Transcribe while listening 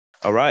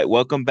All right,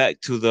 welcome back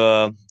to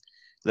the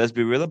Let's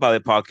Be Real About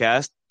It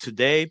podcast.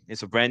 Today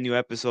it's a brand new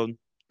episode,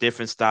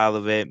 different style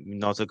of it.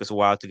 It took us a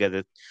while to get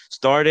it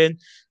started,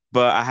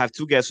 but I have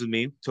two guests with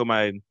me, two of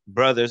my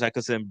brothers. I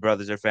consider them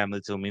brothers or family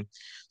to me.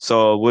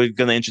 So we're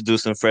gonna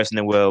introduce them first, and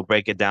then we'll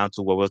break it down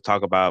to what we'll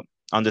talk about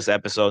on this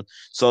episode.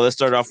 So let's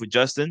start off with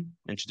Justin.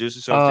 Introduce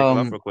yourself. Take it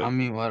off real I quick.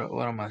 mean,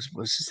 what am I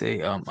supposed to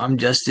say? I'm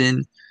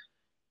Justin.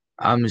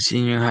 I'm a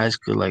senior in high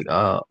school. Like,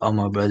 all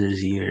my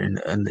brothers here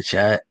in the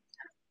chat,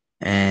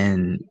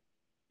 and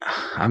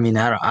I mean,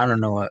 I don't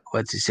know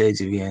what to say,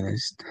 to be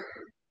honest.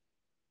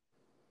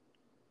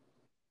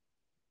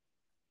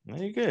 No,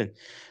 you're good.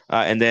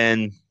 And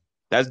then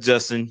that's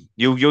Justin.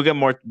 You'll get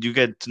more. You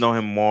get to know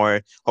him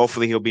more.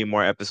 Hopefully, he'll be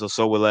more episodes.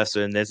 So will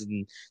Lester, and this is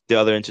the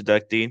other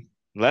introductee.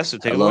 Lester,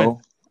 take it away.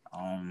 Hello,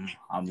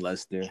 I'm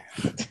Lester.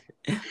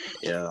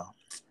 Yeah,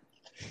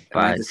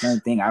 like the same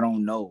Facts. thing. I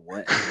don't know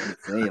what to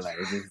say. Like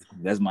it's just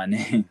that's my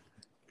name.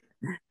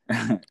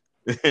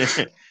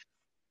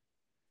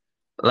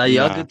 Like,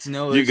 y'all Nah, get to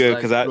know you us good like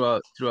because I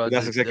throughout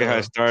that's exactly how it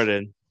the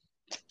started.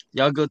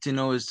 y'all get to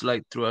know us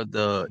like throughout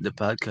the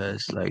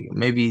podcast. Like,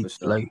 maybe For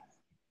sure. like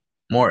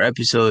more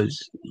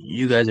episodes.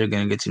 You guys are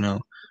gonna get to know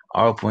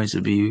our points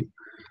of view,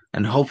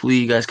 and hopefully,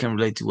 you guys can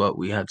relate to what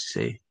we have to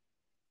say.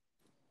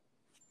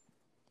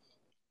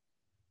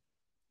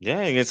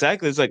 Yeah,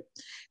 exactly. It's like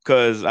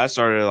because I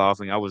started off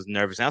and I was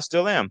nervous, and I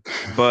still am.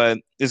 But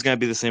it's gonna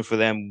be the same for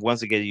them once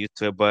they get used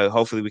to it. But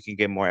hopefully, we can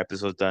get more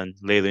episodes done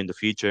later in the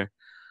future.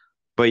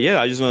 But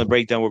yeah, I just want to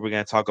break down what we're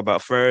going to talk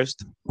about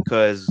first,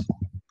 because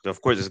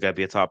of course there's got to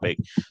be a topic.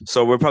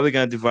 So we're probably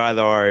going to divide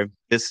our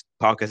this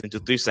podcast into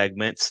three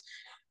segments.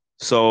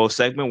 So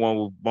segment one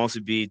will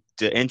mostly be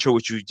the intro,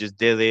 which you just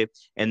did it,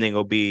 and then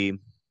it'll be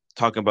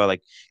talking about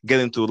like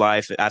getting through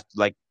life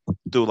after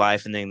through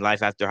life, and then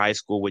life after high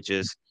school, which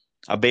is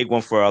a big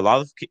one for a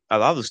lot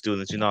of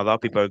students. A lot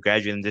of people are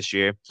graduating this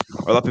year,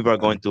 or a lot of people are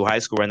going through high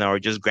school right now, or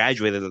just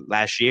graduated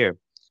last year.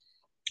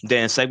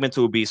 Then segment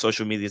two will be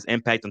social media's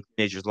impact on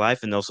teenagers'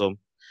 life and also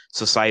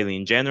society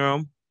in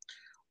general.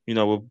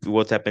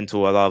 We'll tap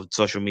into a lot of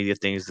social media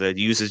things, the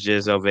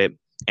usages of it,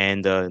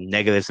 and the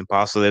negatives and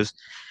positives.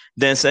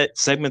 Then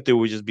segment three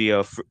will just be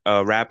a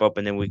wrap up,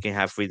 and then we can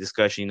have free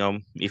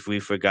discussion. If we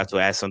forgot to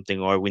add something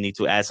or we need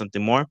to add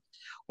something more,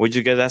 we'll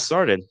just get that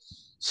started.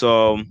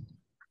 So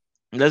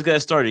let's get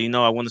started.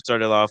 I want to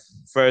start it off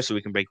first so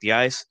we can break the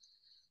ice.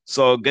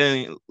 So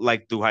getting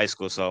like through high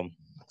school. So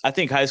I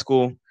think high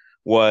school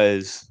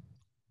was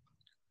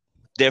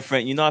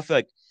different. I feel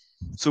like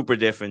super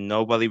different.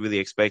 Nobody really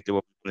expected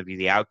what was going to be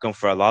the outcome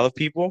for a lot of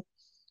people,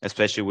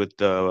 especially with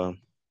the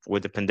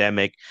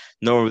pandemic.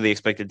 No one really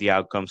expected the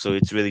outcome, so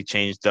it's really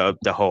changed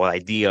the whole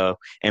idea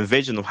and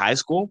vision of high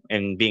school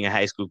and being a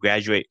high school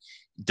graduate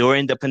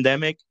during the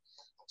pandemic.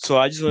 So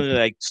I just want to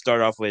like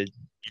start off with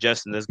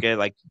Justin. Let's get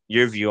like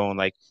your view on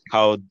like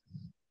how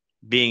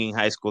being in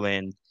high school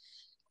and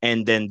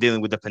then dealing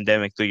with the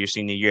pandemic through your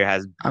senior year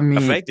has I mean,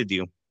 affected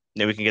you.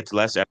 Then we can get to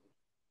Lester.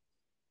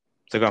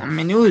 So go. I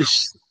mean,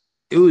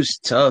 it was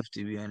tough,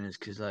 to be honest,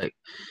 because like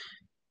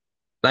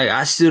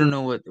I still don't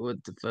know what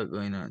the fuck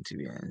going on, to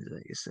be honest.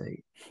 Like, it's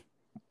like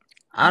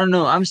I don't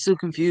know. I'm still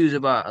confused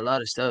about a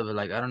lot of stuff.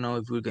 Like, I don't know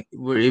if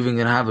we're even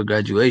gonna have a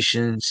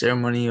graduation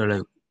ceremony, or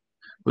like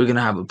we're gonna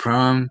have a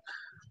prom.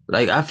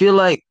 Like, I feel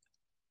like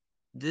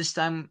this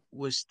time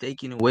was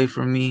taken away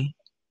from me,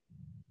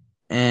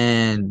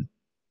 and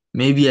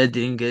maybe I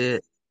didn't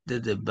get the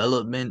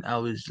development I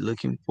was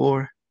looking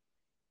for.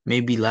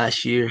 Maybe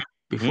last year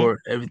Hmm. before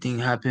everything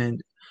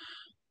happened,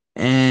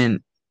 and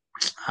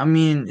I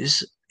mean,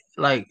 it's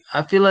like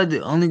I feel like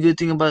the only good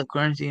thing about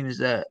quarantine is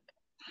that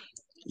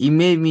it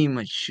made me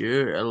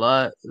mature a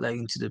lot, like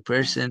into the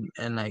person,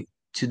 and like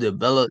to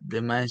develop the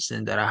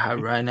mindset that I have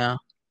right now.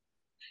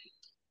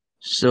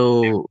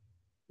 So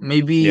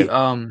maybe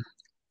Yeah.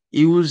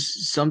 it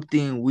was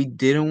something we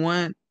didn't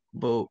want,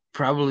 but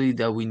probably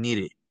that we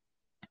needed.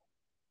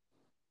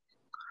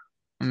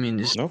 I mean,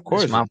 this No, of that's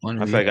course. my point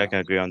of I feel view. like I Yeah. can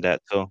agree on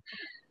that. So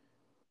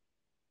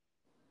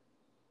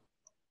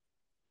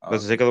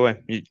let's take Okay. it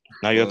away.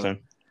 Now your Well, turn.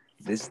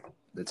 this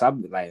the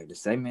topic, like the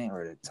segment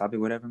or the topic,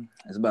 whatever.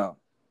 It's about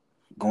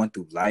going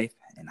through life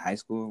in high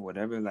school,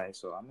 whatever. Like,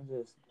 so I'm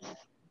gonna just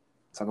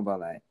talk about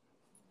like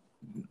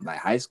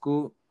high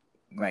school,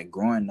 like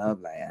growing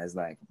up, like as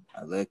like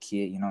a little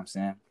kid. You know what I'm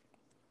saying?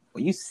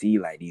 When you see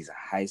like these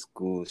high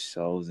school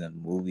shows and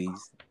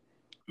movies,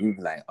 you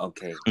be like,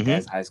 okay,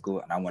 that's Mm-hmm. high school,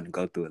 and I want to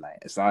go through it. Like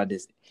it's all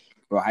this,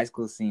 bro. High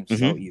school seems so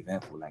Mm-hmm.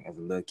 eventful. Like as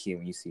a little kid,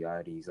 when you see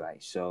all these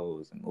like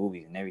shows and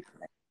movies and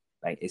everything,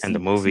 like And the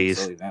it seems so movies.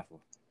 eventful.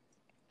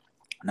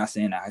 I'm not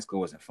saying that high school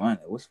wasn't fun.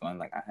 It was fun.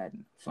 Like I had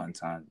fun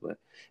times, but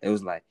it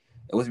was like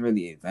it wasn't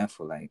really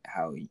eventful. Like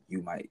how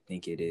you might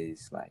think it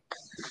is. Like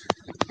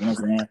you know what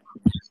I'm saying?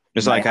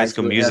 It's Like like High high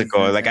School school, yeah, that's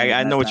what Musical. I'm Like saying.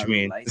 I know That's what not you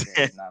really mean. like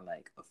that. It's not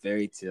like a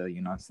fairy tale.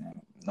 You know what I'm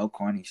saying? No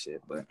corny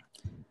shit, but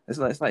it's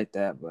like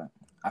that. But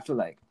I feel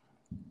like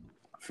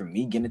for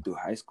me getting through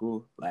high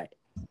school, like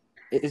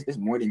it's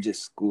more than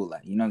just school.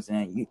 Like you know what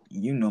I'm saying?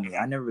 You know me.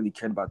 I never really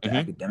cared about the Mm-hmm.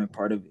 academic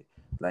part of it,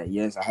 Like,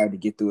 yes, I had to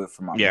get through it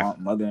for my Yeah.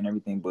 mother and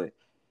everything, but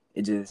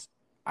it just,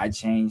 I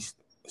changed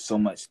so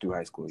much through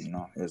high school. You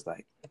know, it was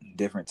like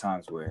different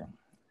times where,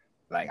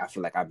 like, I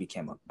feel like I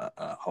became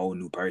a whole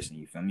new person.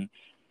 You feel me?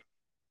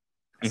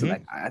 So, Mm-hmm.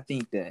 like, I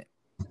think that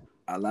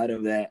a lot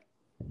of that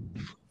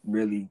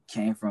really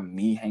came from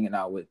me hanging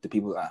out with the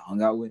people I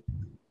hung out with.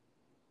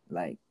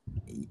 Like,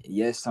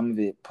 yes, some of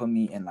it put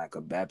me in like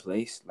a bad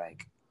place.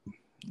 Like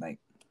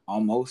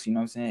almost, you know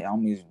what I'm saying?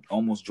 It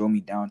almost drove me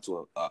down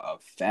to a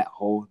fat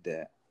hole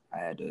that I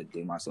had to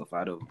dig myself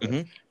out of. But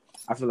Mm-hmm.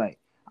 I feel like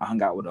I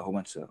hung out with a whole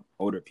bunch of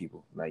older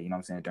people, like, you know what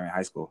I'm saying, during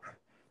high school.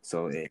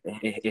 So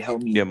it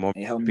helped Yeah, me, more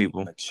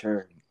people.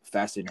 mature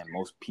faster than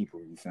most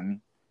people. You feel me?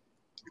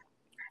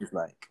 It's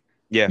like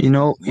Yeah.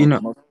 most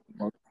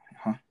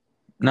huh?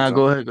 Nah, What's up?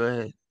 go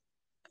ahead.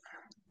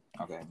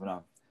 Okay,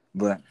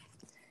 but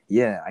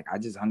yeah, like I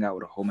just hung out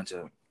with a whole bunch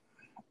of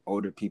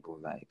older people.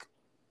 Like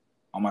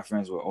all my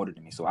friends were older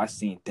than me, so I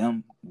seen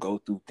them go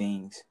through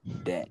things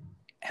that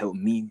helped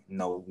me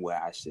know what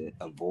I should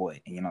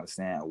avoid, and you know what I'm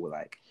saying,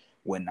 or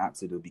what not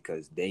to do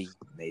because they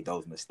made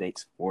those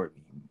mistakes for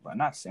me. But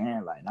not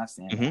saying that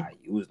Mm-hmm. I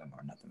used them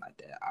or nothing like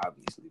that,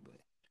 obviously. But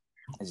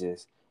it's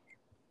just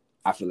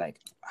I feel like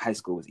high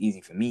school was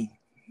easy for me.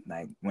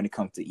 Like when it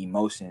comes to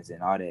emotions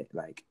and all that,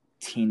 like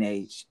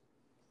teenage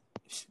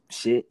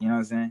shit, you know what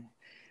I'm saying?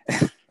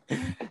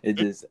 It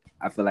just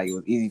I feel like it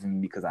was easy for me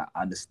because I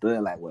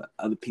understood like what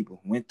other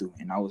people went through,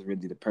 and I was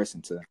really the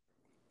person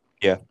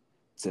Yeah.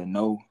 to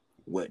know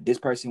what this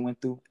person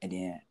went through, and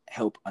then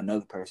help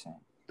another person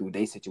through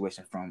their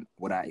situation from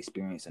what I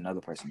experienced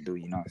another person do.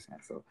 You know what I'm saying?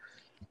 So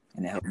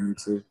and it helped me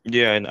too.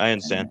 Yeah, and I And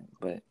understand. then,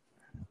 but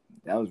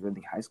that was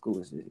really high school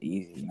was just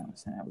easy. You know what I'm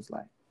saying? It was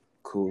like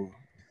cool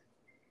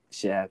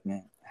shit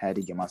happened. Had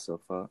to get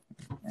myself up,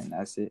 and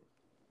that's it.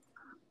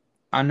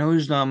 I know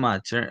it's not my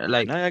turn.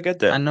 Like, I get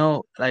I that.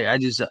 know, like, I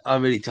just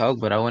already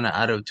talked, but I want to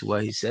add up to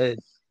what he said.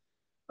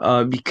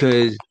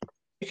 Because,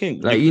 You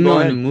like, can go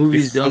in the ahead.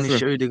 movies, they Feel only free.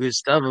 show you the good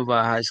stuff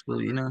about high school,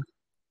 They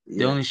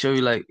Yeah, only show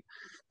you, like,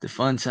 the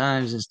fun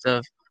times and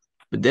stuff,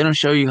 but they don't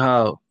show you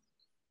how,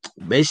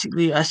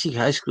 basically, I see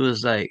high school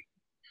as, like,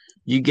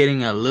 you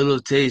getting a little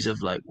taste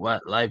of, like,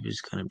 what life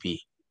is going to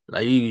be.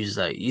 Like, you just,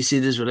 like, you see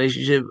this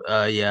relationship,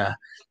 yeah,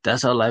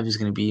 that's how life is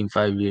going to be in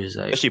 5 years.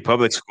 Like, Especially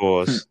public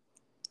schools.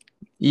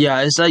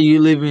 yeah, it's like you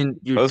live in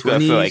your Public school, I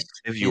feel 20s like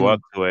if you up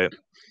in to it.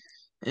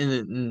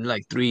 in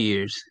like 3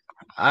 years.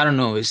 I don't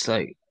know. It's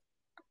like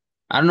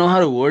I don't know how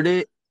to word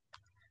it,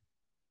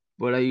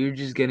 but like you're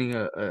just getting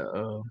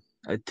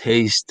a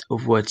taste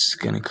of what's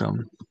gonna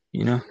come.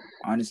 You know?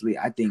 honestly,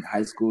 I think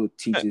high school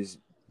teaches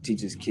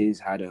kids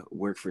how to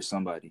work for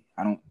somebody.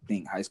 I don't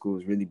think high school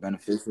is really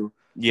beneficial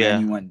for Yeah.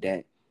 anyone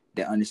that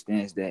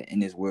understands that in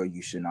this world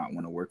you should not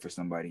want to work for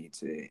somebody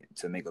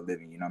to make a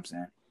living. You know what I'm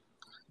saying?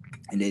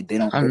 And they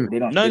don't I'm they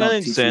No, I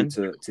don't teach you understand.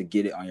 to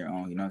get it on your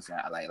own. You know what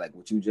I'm saying? Like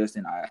with you,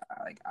 Justin. I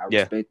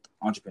Yeah. respect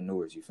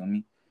entrepreneurs. You feel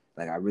me?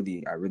 Like I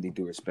really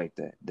do respect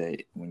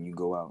that when you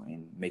go out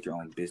and make your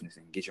own business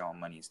and get your own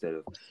money instead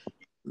of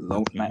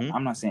Mm-hmm.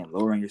 I'm not saying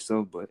lowering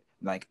yourself, but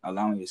like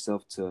allowing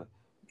yourself to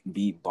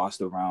be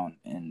bossed around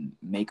and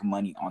make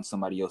money on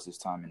somebody else's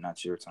time and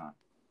not your time.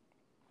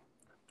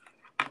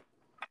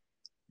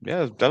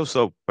 Yeah, that was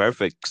so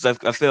perfect. Because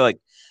I feel like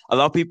a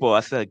lot of people,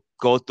 I feel like,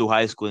 go through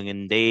high school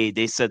and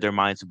they set their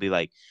minds to be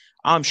like,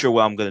 I'm sure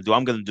what I'm gonna do.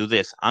 I'm gonna do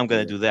this. I'm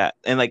gonna Yeah, do that.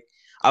 And like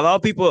a lot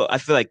of people, I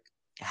feel like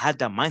had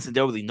that mindset. They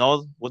don't really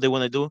know what they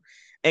want to do.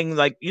 And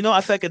like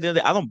I feel like at the end of the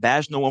day, I don't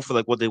bash no one for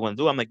like what they want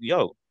to do. I'm like,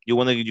 yo, you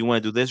wanna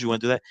do this, you wanna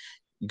do that.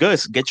 Good,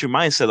 get your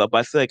mindset up.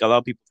 I feel like a lot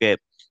of people get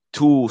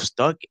too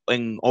stuck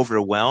and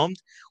overwhelmed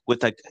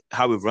with like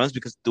how it runs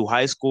because through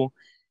high school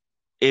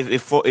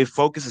it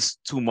focuses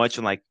too much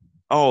on like,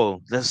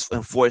 oh, let's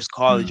enforce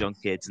college mm, on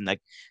kids, and like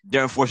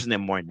they're enforcing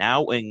them more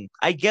now. And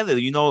I get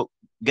it,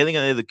 getting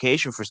an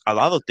education for a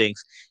lot of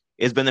things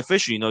is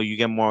beneficial. You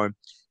get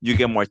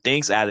more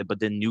things added, but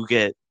then you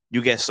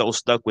get so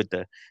stuck with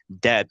the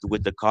debt,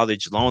 with the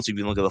college loans if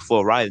you don't get a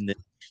full ride, and then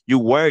you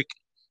work.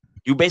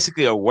 You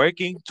basically are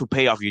working to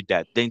pay off your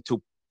debt. Then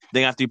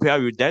after you pay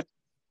off your debt,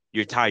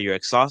 you're tired, you're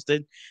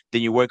exhausted.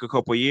 Then you work a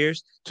couple of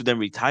years to then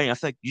retire. I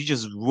feel like you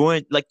just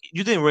ruined, like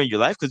you didn't ruin your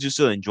life because you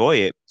still enjoy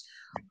it.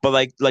 But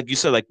like you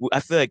said, like I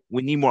feel like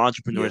we need more yeah.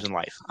 entrepreneurs in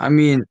life. I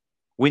mean,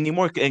 We need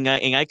more, and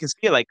I can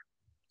see it. Like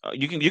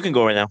you can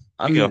go right now.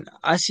 I You can go. mean,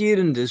 I see it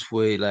in this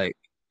way. Like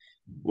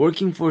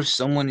working for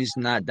someone is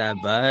not that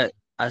bad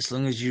as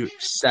long as you're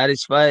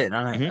satisfied and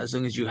Hmm. as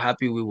long as you're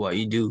happy with what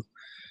you do.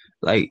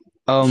 Like,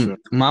 For sure.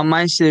 my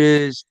mindset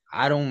is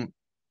I don't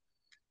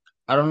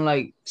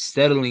like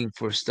settling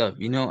for stuff.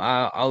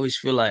 I always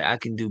feel like I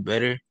can do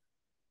better.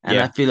 And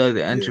I Yeah. feel like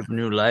the Yeah,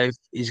 entrepreneur life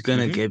is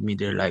gonna Hmm. get me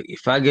there. Like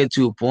if I get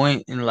to a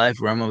point in life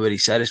where I'm already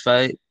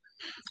satisfied,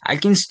 I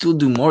can still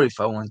do more if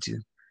I want to.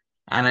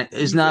 And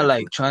it's not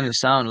like exactly. trying to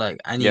sound like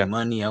I need Yeah.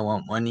 money, I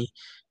want money,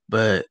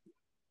 but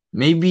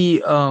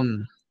maybe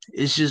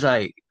it's just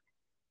like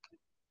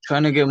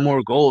trying to get more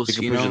You goals,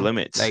 can push your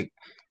limits. Like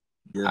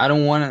Yeah, I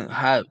don't want to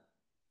have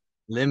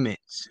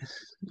limits.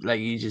 like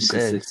you just Because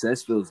said.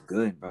 success feels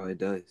good, bro. It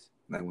does.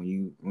 Like when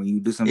you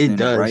do It something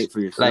does. right for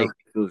Like, yourself,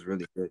 it feels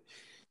really good.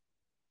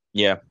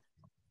 Yeah,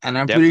 and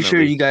I'm pretty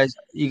sure definitely.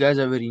 you guys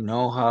already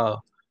know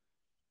how,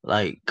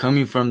 like,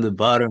 coming from the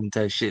bottom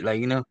type shit.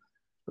 Like,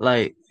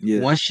 like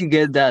Yeah, once you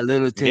get that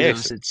little taste of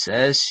Yes.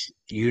 success,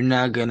 you're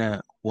not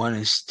gonna want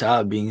to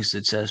stop being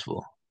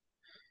successful.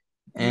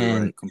 you're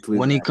And right.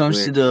 when Completely. it I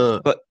comes completely to agree.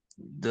 But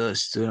the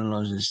student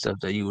loans and stuff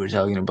that you were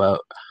talking about,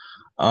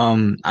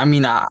 I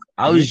mean, I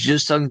was mhm,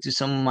 just talking to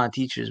some of my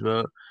teachers,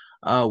 bro.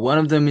 One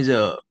of them is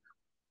a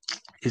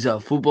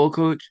football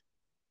coach.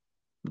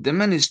 The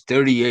man is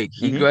 38.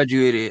 He mhm.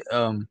 graduated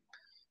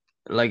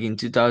like in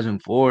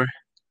 2004.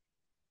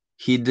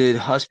 He did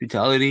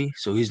hospitality,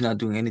 so he's not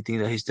doing anything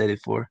that he studied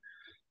for,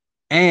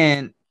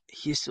 and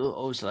he still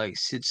owes like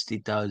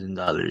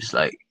 $60,000.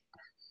 Like,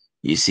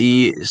 you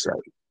see, it's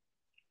like,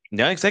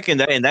 Yeah, exactly.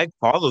 And that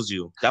follows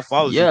you. That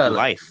follows you yeah, through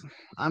like, life.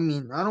 I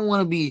mean, I don't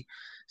want to be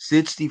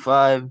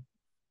 65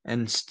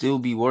 and still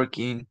be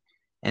working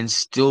and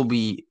still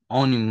be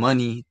owning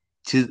money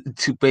to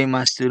pay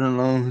my student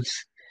loans.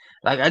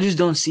 Like, I just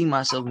don't see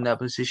myself in that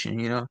position.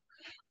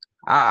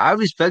 I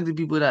respect the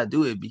people that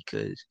do it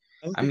because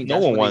I don't I think mean no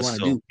that's one what they wants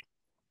want to to. do.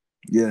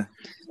 Yeah,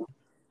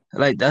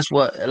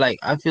 Like,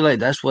 I feel like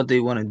that's what they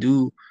want to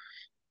do.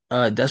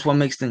 That's what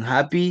makes them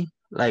happy.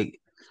 Like,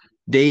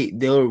 they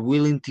were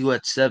willing to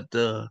accept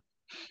the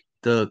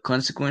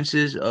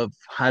consequences of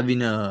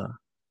having a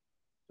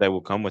That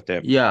will come with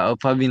it. yeah, of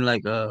having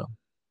like a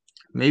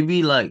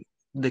maybe like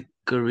the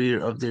career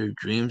of their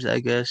dreams, I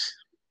guess.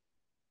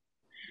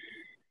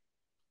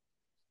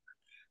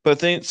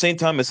 But at the same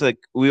time, it's like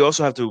we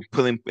also have to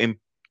put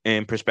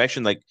in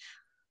perspective, like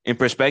in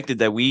perspective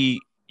that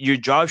your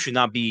job should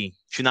not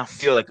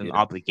feel like an yeah,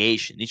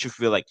 obligation. It should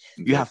feel like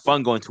you have exactly.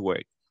 fun going to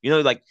work.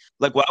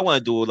 Like what I want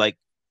to do. Like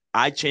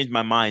I changed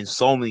my mind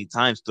so many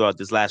times throughout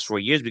this last 4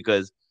 years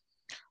because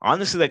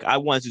honestly, like I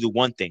wanted to do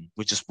one thing,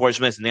 which is sports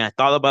medicine. And then I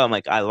thought about it, I'm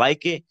like, I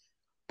like it,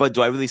 but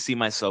do I really see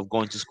myself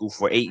going to school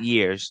for 8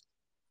 years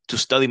to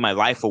study my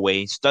life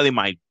away, study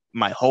my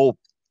whole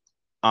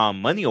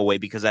money away?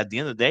 Because at the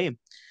end of the day,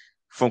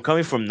 from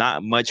coming from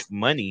not much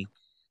money,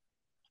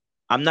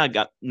 I'm not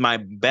got my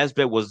best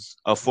bet was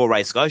a full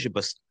ride scholarship,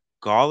 but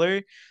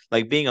scholar,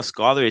 like being a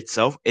scholar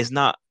itself is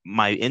not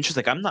my interest.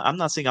 Like I'm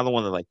not saying I don't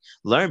want to like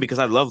learn because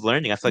I love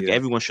learning. I feel like Yeah,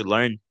 everyone should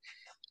learn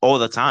all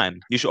the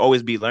time. You should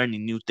always be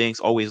learning new things,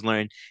 always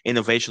learn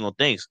innovational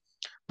things.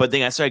 But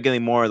then I started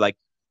getting more like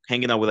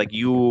hanging out with like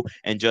you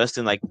and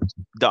Justin, like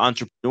the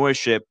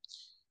entrepreneurship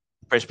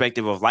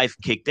perspective of life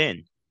kicked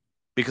in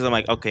because I'm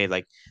like, okay,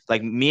 like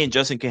me and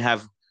Justin can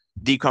have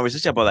deep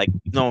conversation about like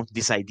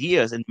these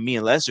ideas, and me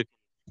and Lester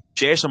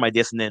share some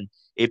ideas, and then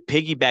it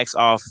piggybacks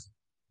off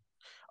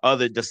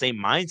other the same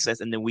mindsets,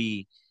 and then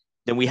we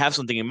have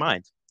something in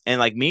mind. And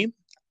like me,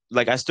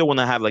 like I still want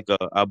to have like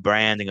a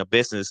branding, a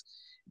business,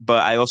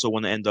 but I also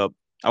want to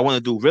I want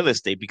to do real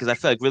estate because I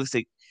feel like real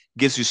estate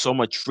gives you so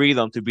much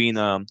freedom to be in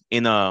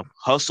a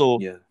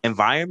hustle yeah,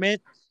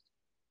 environment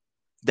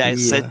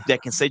Yeah, that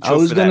can set I you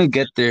up was for that gonna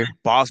get there.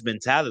 boss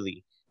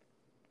mentality.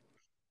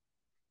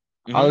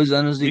 I hmm was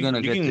honestly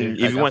gonna you get there. can, if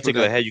Like, you I want to take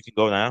it forgot. ahead, you can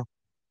go now.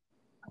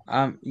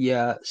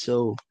 Yeah.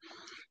 So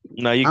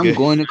No, you I'm good.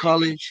 going to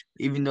college,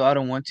 even though I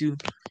don't want to.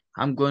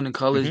 I'm going to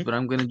college, hmm but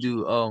I'm gonna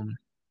do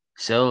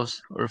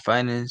sales or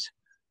finance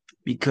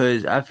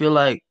because I feel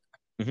like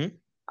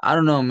hmm I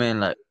don't know, man.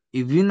 Like,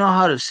 if you know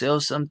how to sell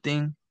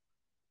something,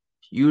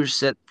 you're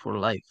set for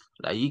life.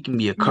 Like, you can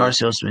be a car yeah,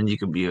 salesman, you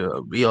can be a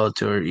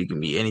realtor, you can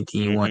be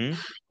anything you want.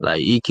 hmm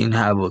Like, you can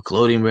have a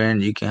clothing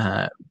brand, you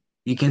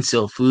can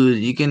sell food,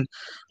 you can,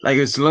 like,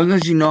 as long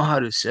as you know how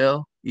to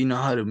sell, you know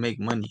how to make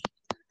money.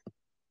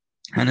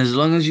 And as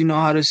long as you know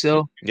how to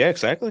sell, Yeah,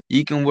 exactly.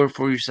 you can work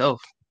for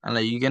yourself. And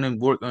like, you're gonna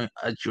work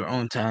at your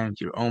own time,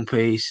 your own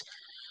pace.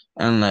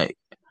 And like,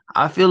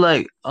 I feel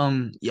like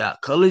yeah,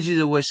 college is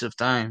a waste of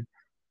time.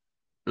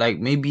 Like,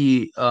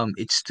 maybe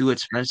it's too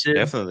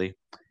expensive, Definitely.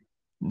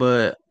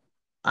 but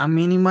I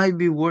mean, it might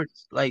be worth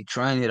like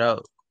trying it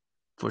out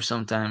for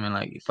some time. And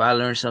like, if I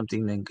learn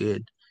something, then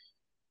good.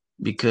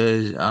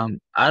 Because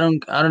I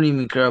don't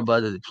even care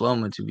about the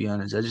diploma, to be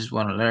honest. I just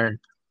want to learn.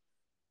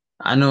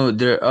 I know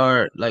there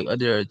are like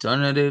other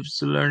alternatives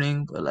to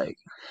learning, but like,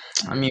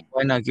 I mean,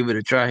 why not give it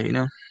a try?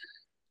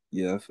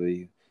 yeah. I feel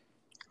you.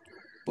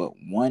 But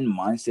one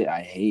mindset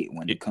I hate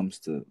when Y- it comes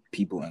to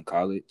people in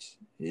college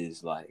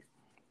is like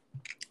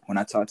when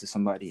I talk to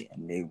somebody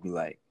and they be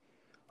like,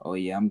 "Oh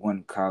yeah, I'm going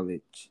to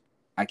college.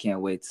 I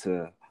can't wait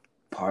to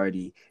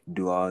party,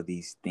 do all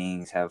these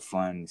things, have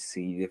fun,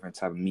 see different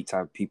meet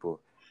type of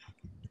people."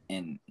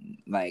 And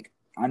like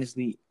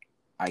honestly,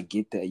 I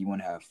get that you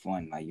want to have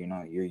fun. Like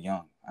you're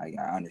young. I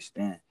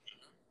understand,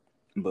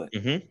 but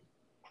mhm.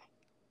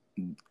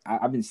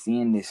 I've been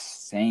seeing this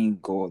same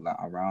goal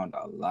around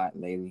a lot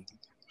lately,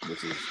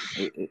 which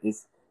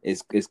is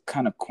it's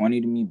kind of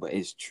corny to me, but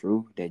it's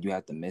true that you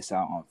have to miss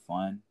out on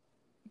fun,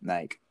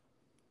 like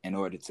in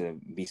order to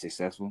be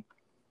successful.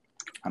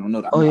 I don't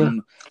know. Oh I yeah. don't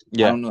know. I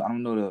Yeah. don't know. I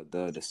don't know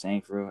the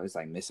saying for real. It's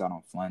like miss out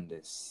on fun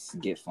to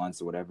get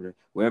funds or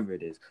wherever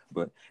it is.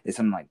 But it's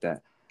something like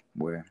that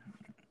where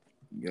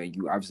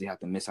you obviously have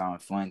to miss out on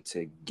fun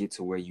to get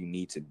to where you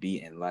need to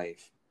be in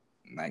life,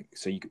 like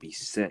so you could be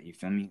set. You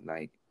feel me?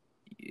 Like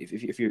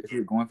if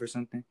you're going for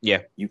something,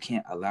 Yeah. you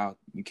can't allow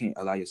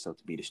yourself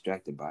to be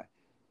distracted by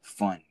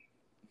fun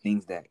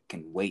things that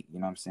can wait. You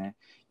know what I'm saying?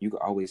 You can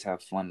always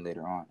have fun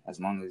later on as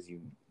long as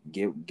you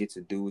get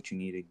to do what you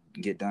need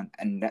to get done.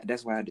 And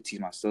that's why I had to teach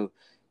myself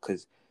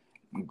because,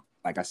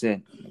 like I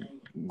said,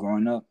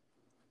 growing up,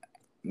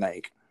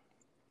 like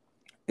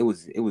it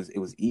was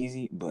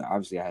easy, but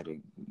obviously I had to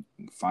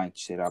find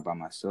shit out by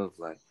myself.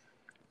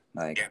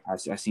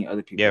 I seen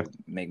other Yeah. people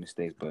make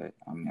mistakes, but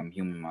I'm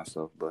human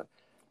myself. But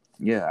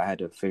yeah, I had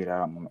to figure it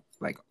out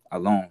like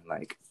alone.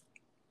 Like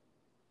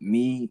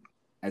me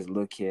as a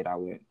little kid, I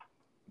would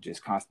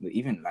just constantly,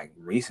 even like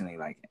recently,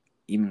 like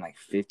even like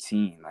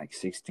 15, like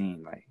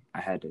 16, like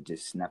I had to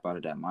just snap out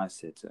of that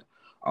mindset to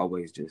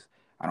always just,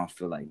 I don't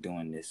feel like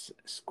doing this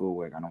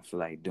schoolwork. I don't feel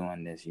like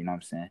doing this. You know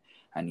what I'm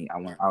saying?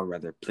 I'd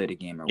rather play the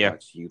game or Yeah.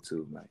 watch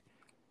YouTube.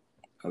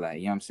 You know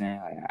what I'm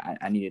saying?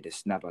 I needed to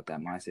snap out that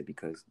mindset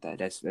because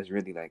that's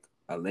really like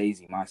a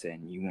lazy mindset,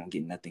 and you won't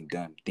get nothing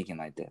done thinking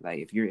like that. Like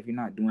if you're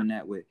not doing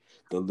that with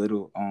the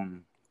little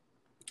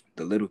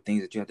the little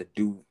things that you have to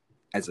do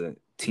as a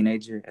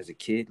teenager, as a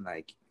kid,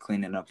 like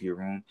cleaning up your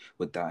room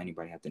without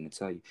anybody having to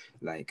tell you,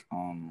 like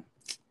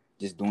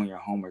just doing your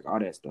homework, all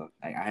that stuff.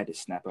 Like I had to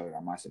snap out of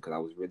that mindset because I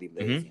was really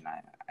Mm-hmm. lazy, and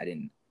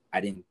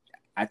I didn't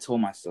I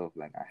told myself,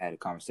 like I had a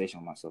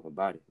conversation with myself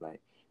about it, like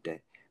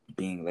that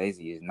being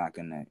lazy is not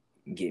gonna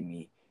get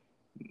me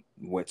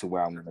where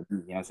I want to be. You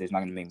know what I'm saying? It's not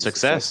gonna make me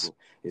Success. successful.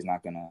 It's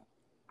not gonna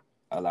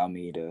allow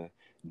me to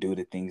do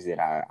the things that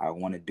I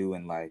want to do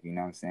in life. You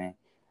know what I'm saying?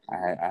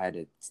 I had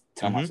to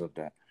tell Mm-hmm. myself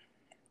that.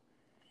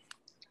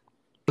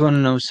 You wanna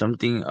know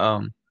something?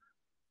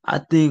 I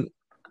think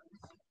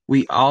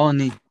we all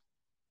need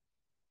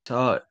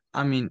taught.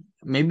 I mean,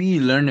 maybe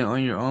you learn it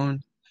on your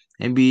own.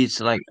 Maybe it's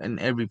like an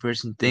every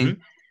person thing,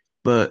 Mm-hmm.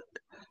 but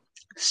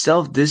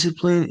self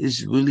discipline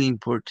is really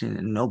important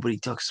and nobody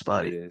talks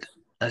about It it is.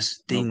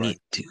 as they Nobody. need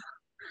to.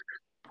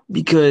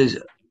 Because,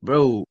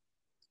 bro,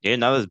 Yeah,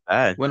 not as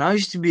bad. when I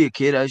used to be a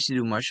kid, I used to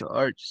do martial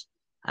arts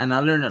and I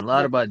learned a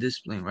lot Yeah. about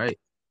discipline, right?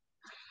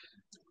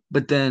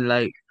 But then,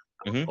 like,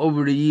 Mm-hmm.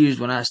 over the years,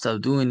 when I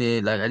stopped doing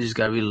it, like, I just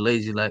got really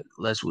lazy, like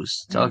Les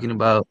was Mm. talking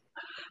about.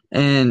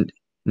 And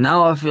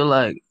now I feel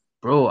like,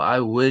 bro, I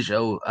wish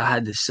I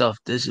had the self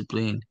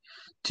discipline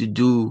to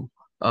do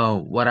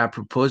what I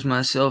propose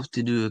myself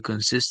to do it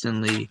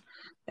consistently.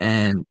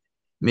 And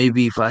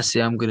maybe if I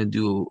say I'm gonna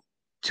do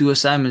 2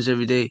 assignments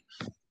every day,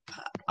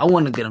 I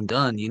want to get them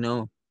done. You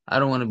know, I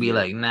don't want to be Yeah.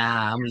 like,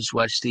 nah, I'm gonna just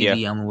watch Yeah.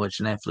 TV. I'm gonna watch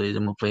Netflix.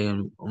 I'm gonna play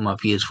on my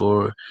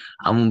PS4.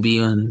 I'm gonna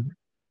be on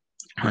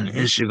Mm-hmm.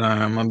 Instagram.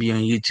 I'm gonna be on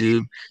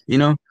YouTube. You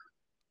know,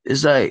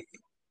 it's like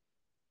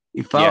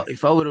Yeah.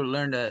 if I would have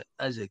learned that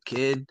as a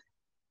kid,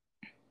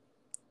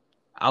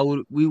 I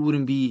would we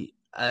wouldn't be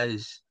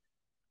as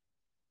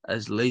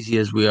lazy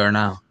as we are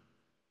now.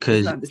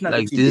 Cause It's not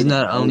like that you this is didn't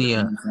not know it. only You a.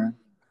 know what I'm saying?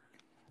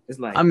 It's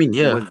I like mean,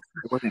 yeah,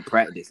 it wasn't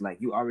practice.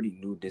 Like you already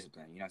knew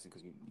discipline. You know what I'm saying?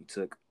 Because you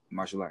took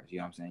martial arts. You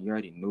know what I'm saying? You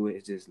already knew it.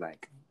 It's just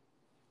like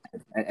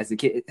as a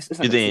kid, it's You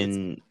like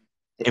didn't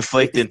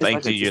inflict it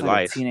into it's your like a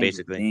life, teenager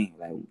basically. thing.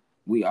 Like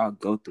we all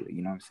go through it.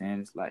 You know what I'm saying?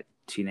 It's like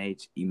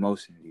teenage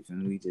emotions. You feel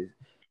me? We just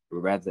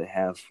would rather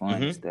have fun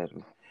Mm-hmm. instead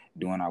of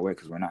doing our work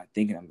because we're not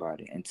thinking about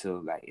it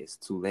until like it's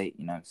too late.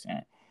 You know what I'm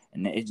saying?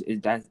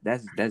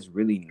 And that's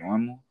really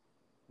normal,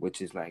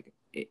 which is like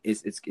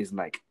it's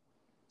like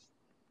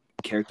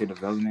character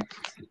development.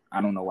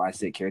 I don't know why I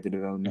said character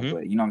development, Mm-hmm.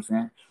 but you know what I'm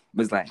saying.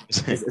 But it's like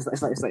it's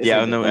Yeah,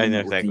 like I know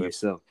development within exactly.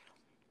 yourself.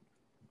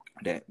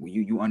 That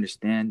you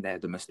understand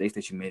that the mistakes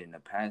that you made in the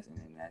past, and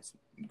then that's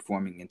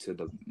forming into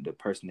the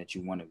person that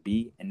you want to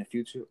be in the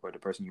future, or the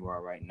person you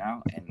are right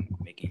now, and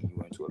making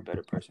you into a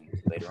better person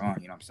later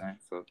on. You know what I'm saying?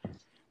 So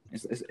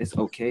it's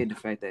okay the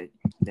fact that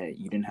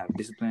you didn't have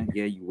discipline.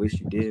 Yeah, you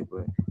wish you did,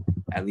 but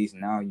at least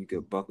now you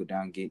could buckle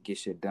down, get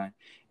shit done,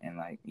 and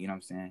like you know what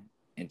I'm saying,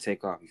 and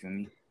take off. You feel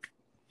me?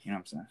 You know what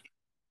I'm saying?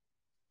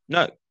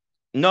 No,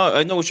 no,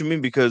 I know what you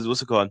mean because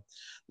what's it called?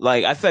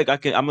 Like, I feel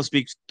like I'm gonna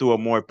speak through a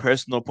more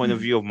personal point of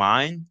Mm-hmm. view of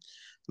mine.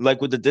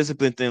 Like with the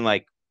discipline thing,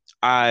 like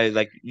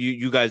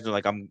you guys know,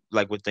 like I'm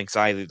like with the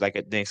anxiety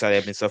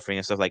I've been suffering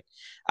and stuff. Like,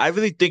 I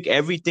really think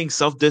everything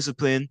self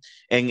discipline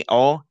and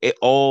it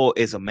all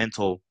is a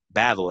mental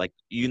battle. Like,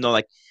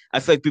 like I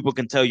feel like people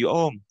can tell you,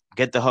 oh,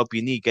 get the help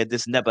you need, get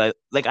this and that, but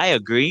like I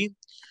agree,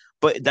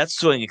 but that's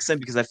to an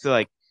extent because I feel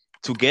like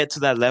to get to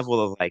that level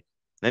of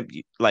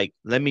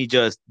let me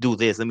just do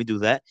this, let me do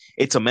that.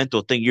 It's a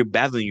mental thing. You're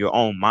battling your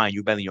own mind,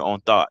 you're battling your own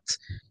thoughts.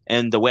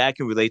 And the way I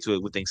can relate to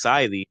it with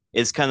anxiety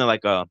is kind of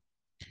like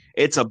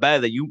it's a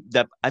battle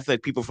that I feel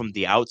like people from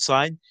the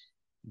outside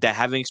that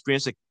haven't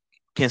experienced it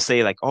can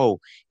say like, oh,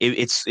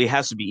 it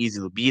has to be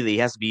easy to be there, it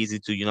has to be easy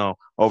to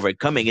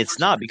overcoming. It's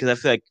not because I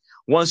feel like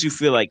once you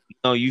feel like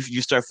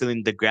you start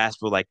feeling the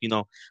grasp of like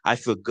I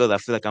feel good. I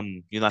feel like I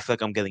feel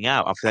like I'm getting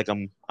out. I feel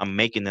like I'm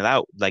making it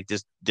out. Like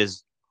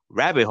this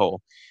rabbit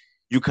hole.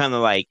 You kind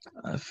of like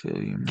I feel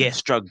you, man. get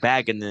struck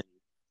back, and then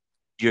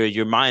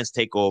your minds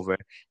take over.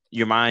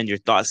 Your mind, your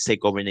thoughts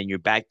take over, and then you're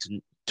back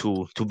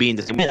to being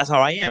the same way. That's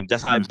how I am.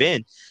 That's how I've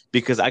been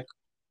because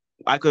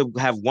I could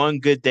have one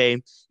good day.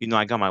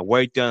 I got my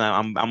work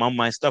done. I'm on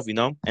my stuff.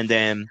 And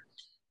then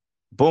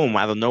boom,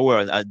 out of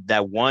nowhere,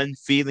 that one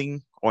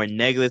feeling or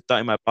negative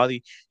thought in my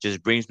body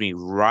just brings me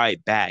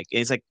right back.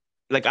 And it's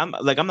like I'm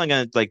not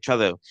gonna like try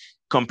to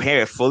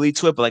compare it fully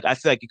to it, but like I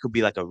feel like it could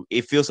be like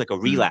it feels like a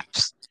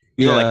relapse.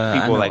 Like Yeah,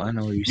 people are like I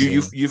know what you're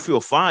you saying. you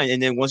feel fine,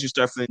 and then once you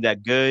start feeling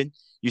that good,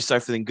 you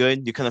start feeling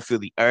good. You kind of feel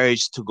the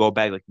urge to go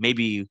back. Like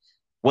maybe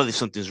what if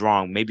something's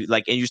wrong? Maybe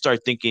like, and you start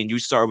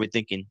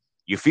overthinking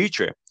your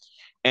future.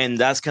 And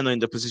that's kind of in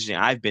the position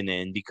I've been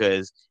in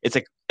because it's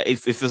like it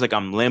feels like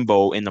I'm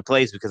limbo in the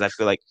place because I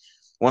feel like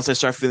once I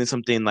start feeling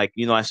something like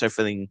I start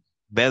feeling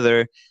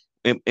better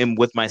in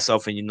with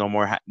myself and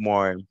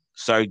more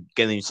start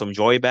getting some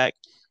joy back.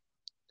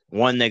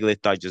 One negative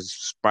thought just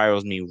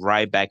spirals me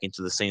right back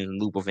into the same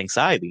loop of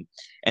anxiety,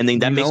 and then You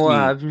that know makes what me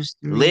happens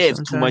to me live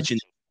too much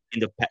sometimes?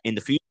 in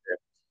the future.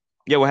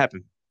 Yeah, what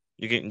happened?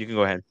 You can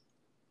go ahead.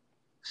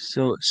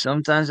 So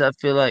sometimes I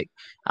feel like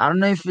I don't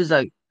know if it's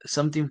like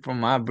something from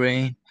my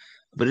brain,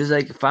 but it's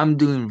like if I'm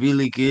doing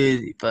really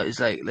good, if I, it's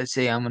like let's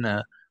say I'm on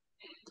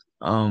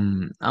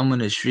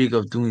a streak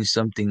of doing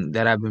something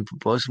that I've been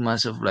proposing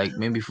myself like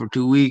maybe for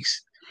 2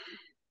 weeks.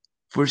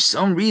 For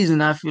some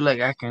reason, I feel like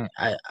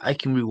I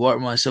can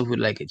reward myself with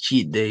like a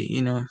cheat day,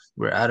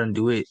 where I don't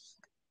do it.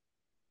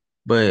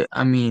 But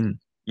I mean,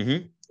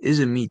 Hmm. it's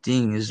a me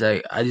thing. It's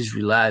like I just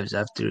relapse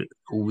after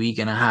a week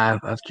and a half,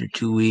 after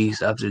 2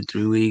 weeks, after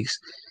 3 weeks,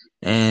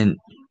 and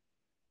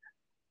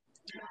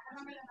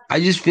I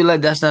just feel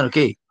like that's not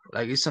okay.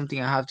 Like it's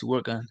something I have to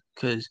work on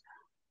because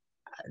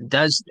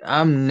that's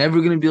I'm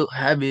never gonna build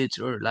habits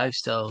or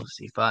lifestyles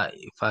if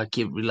I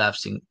keep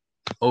relapsing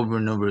over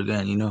and over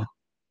again.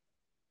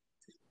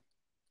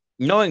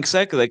 No,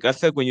 exactly. Like I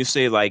feel like when you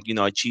say like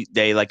a cheat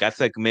day, like I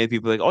feel like many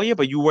people are like, oh yeah,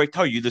 but you worked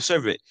hard, you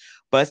deserve it.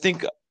 But I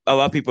think a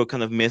lot of people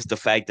kind of miss the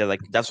fact that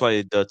like that's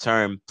why the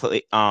term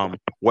play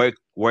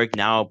work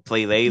now,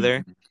 play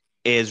later Mhm.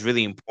 is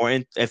really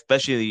important,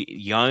 especially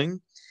young.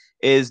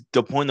 Is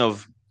the point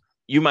of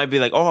you might be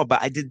like, oh,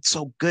 but I did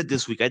so good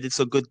this week. I did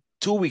so good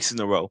 2 weeks in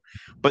a row.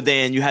 But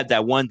then you had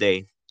that one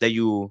day that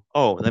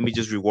let me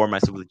just reward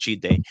myself with a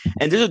cheat day.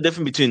 And there's a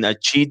difference between a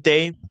cheat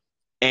day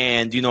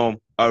and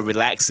a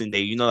relaxing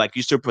day. Like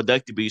you're still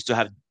productive, but you still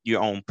have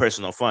your own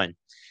personal fun.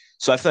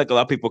 So I feel like a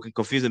lot of people can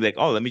confuse and be like,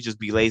 oh, let me just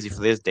be lazy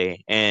for this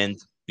day, and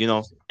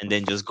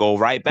then just go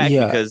right back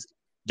Yeah. because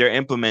they're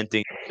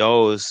implementing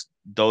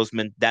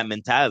that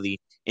mentality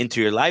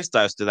into your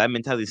lifestyle. So that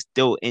mentality is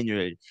still in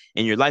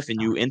your life,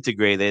 and you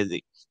integrate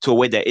it to a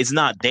way that it's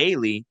not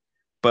daily,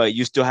 but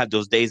you still have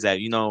those days that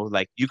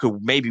like you could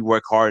maybe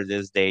work harder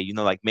this day.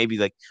 Like maybe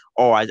like,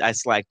 oh, I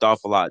slacked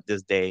off a lot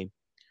this day.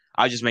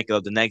 I'll just make it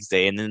up the next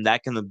day, and then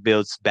that kind of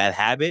builds bad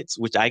habits,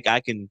 which I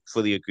can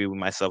fully agree with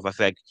myself. I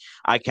feel like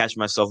I catch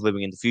myself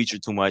living in the future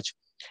too much,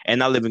 and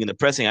not living in the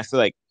present. I feel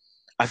like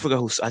I forgot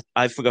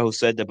who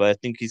said that, but I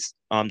think he's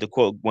the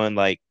quote one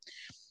like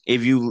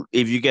if you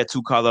get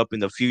too caught up in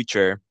the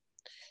future,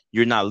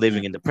 you're not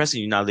living in the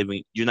present.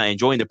 You're not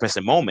enjoying the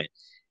present moment,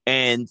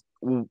 and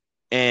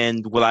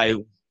and what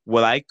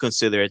I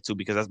consider it to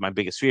because that's my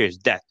biggest fear is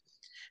death.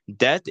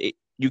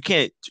 You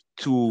can't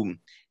to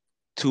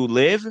to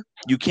live.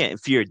 You can't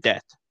fear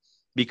death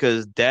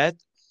because death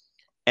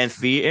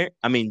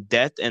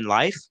and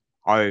life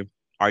are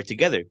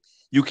together.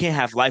 You can't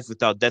have life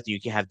without death, and you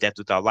can't have death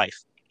without life.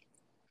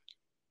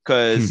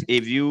 Because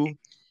if you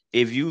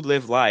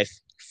live life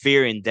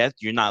fearing death,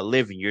 you're not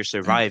living. You're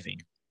surviving.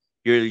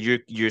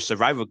 Your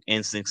survival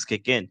instincts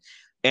kick in,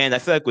 and I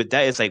feel like with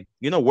that, it's like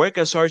work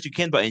as hard as you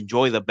can, but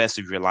enjoy the best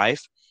of your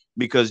life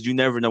because you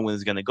never know when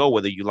it's gonna go,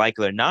 whether you like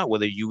it or not,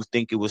 whether you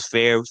think it was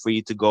fair for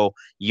you to go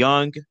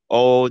young,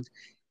 old,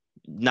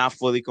 not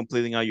fully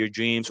completing all your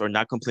dreams or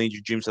not completing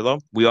your dreams at all.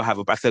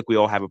 I feel like we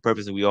all have a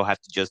purpose and we all have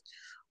to just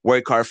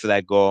work hard for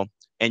that goal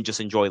and just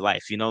enjoy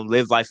life,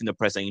 live life in the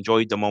present,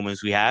 enjoy the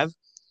moments we have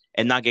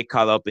and not get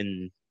caught up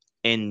in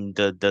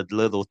the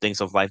little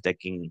things of life that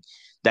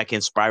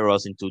can spiral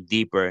us into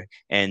deeper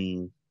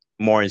and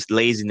more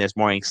laziness,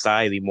 more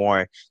anxiety,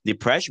 more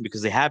depression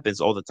because it happens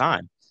all the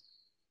time.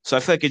 So I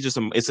feel like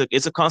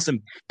it's a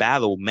constant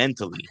battle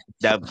mentally.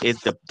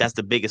 That's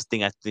the biggest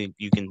thing I think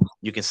you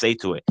can say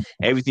to it.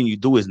 Everything you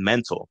do is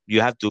mental.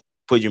 You have to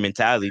put your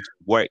mentality to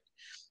work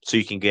so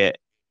you can get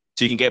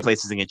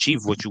places and achieve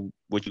what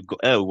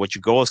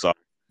your goals are.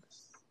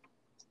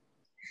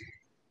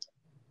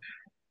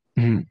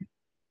 Mhm.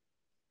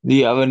 Do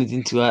you have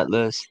anything to add,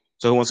 Les?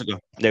 So who wants to go?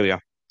 There we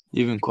are.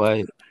 You've been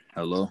quiet.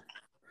 Hello.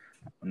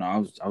 No,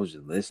 I was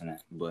just listening,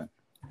 but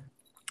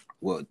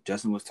what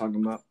Justin was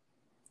talking about,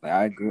 like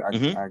I agree,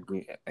 Hmm. I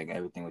agree, like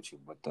everything with you,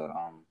 but the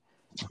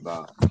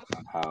about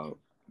how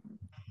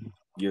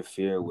your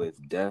fear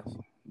with death,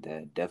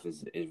 that death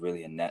is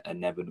really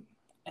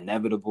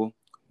inevitable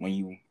when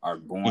you are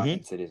born Mm-hmm.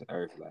 into this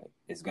earth. Like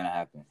it's gonna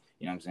happen.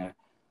 You know what I'm saying?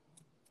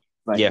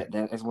 Like Yeah.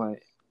 that's why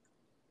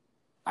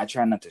I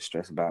try not to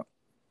stress about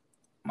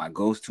my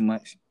goals too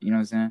much. You know what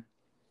I'm saying?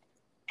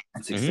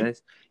 And Mm-hmm.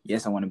 success.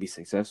 Yes, I want to be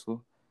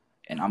successful,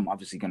 and I'm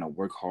obviously gonna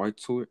work hard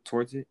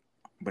towards it.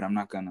 But I'm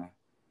not gonna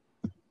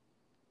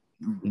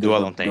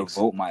Dwell on things.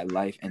 devote my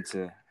life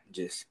into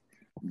just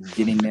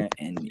getting there,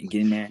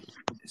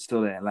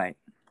 so that like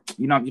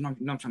you know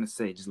what I'm trying to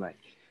say. Just like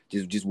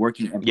just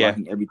working and Yeah.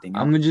 blocking everything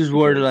I'm out gonna just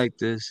word it because like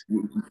this.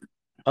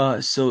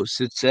 So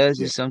success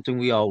yeah is something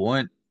we all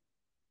want.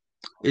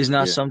 It's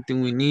not yeah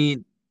something we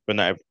need. But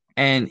not.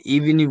 And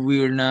even if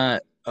we are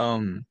not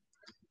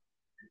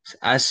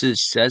as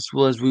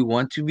successful as we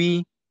want to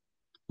be,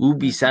 we'll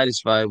be hmm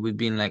satisfied with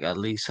being like at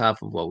least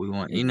half of what we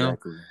want, you know?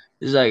 exactly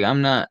It's like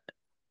I'm not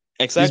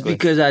just Exactly.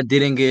 because I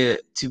didn't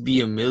get to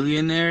be a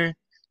millionaire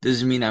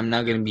doesn't mean I'm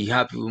not gonna be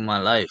happy with my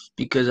life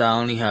because I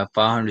only have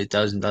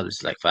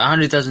 $500,000. Like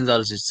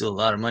 $500,000 is still a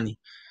lot of money.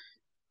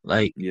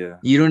 Like yeah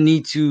you don't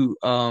need to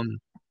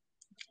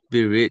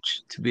be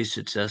rich to be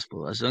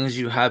successful. As long as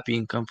you're happy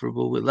and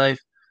comfortable with life,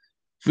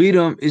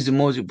 freedom is the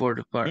most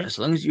important part. Mhm. As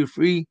long as you're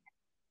free,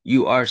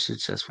 you are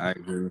successful. I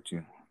agree with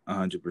you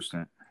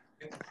 100%.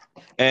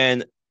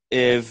 And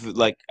if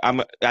like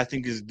I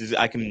think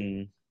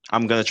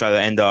I'm gonna try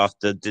to end off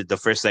the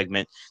first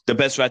segment the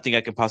best way I think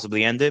I can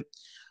possibly end it.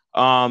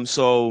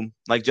 So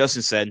like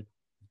Justin said,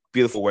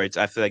 beautiful words.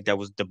 I feel like that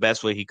was the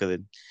best way he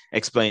could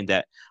explain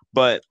that.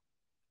 But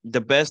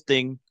the best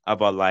thing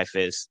about life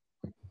is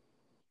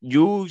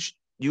you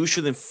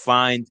shouldn't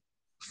find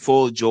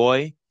full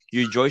joy.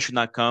 Your joy should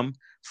not come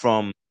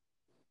from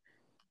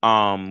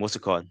what's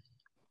it called?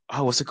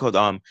 Oh, what's it called?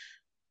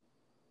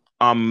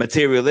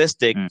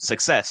 Materialistic Mm.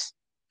 success.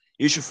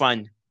 You should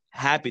find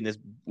happiness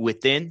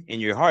within in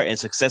your heart and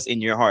success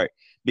in your heart.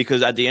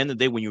 Because at the end of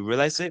the day, when you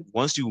realize it,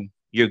 once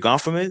you're gone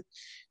from it,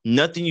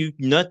 nothing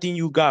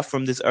you got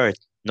from this earth.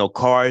 No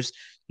cars,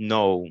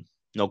 no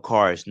no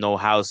cars, no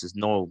houses,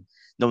 no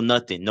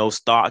nothing, no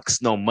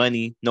stocks, no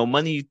money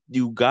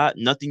you got,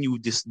 nothing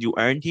you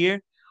earned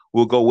here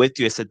will go with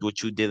you except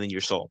what you did in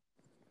your soul.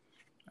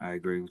 I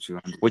agree with you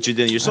What you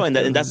did in your I soul, and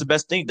feel that's the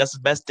best thing. That's the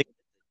best thing.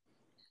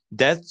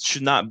 Death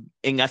should not,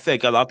 and I feel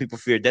like a lot of people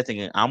fear death,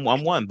 and I'm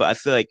one, but I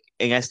feel like,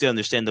 and I still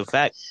understand the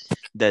fact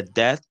that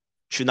death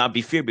should not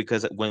be feared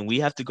because when we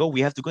have to go,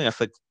 we have to go. And I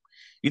feel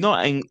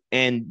like,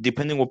 and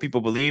depending what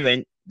people believe,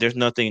 and there's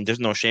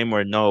no shame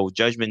or no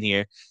judgment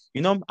here.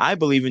 I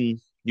believe in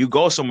you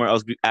go somewhere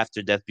else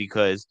after death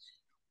because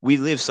we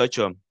live such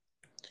a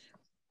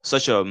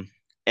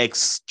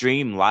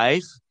extreme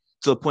life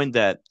to the point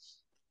that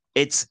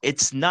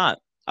it's not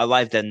a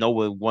life that no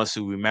one wants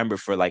to remember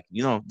for like,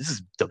 this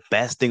is the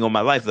best thing of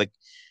my life. Like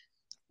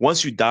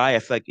once you die, I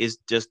feel like it's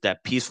just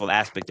that peaceful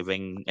aspect of it.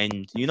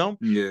 And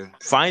yeah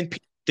find peace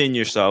in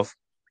yourself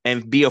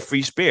and be a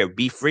free spirit.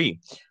 Be free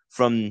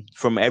from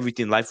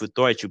everything life would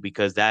throw at you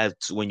because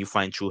that's when you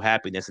find true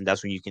happiness, and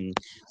that's when you can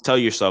tell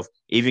yourself,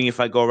 even if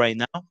I go right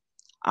now,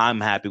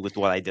 I'm happy with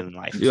what I did in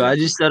life. Yo,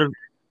 exactly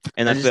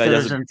And I I feel just like thought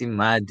of that's something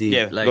mad deep.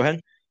 yeah. Go Like,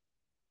 ahead.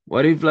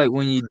 what if like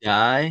when you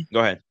die, Go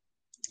ahead.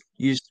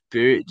 your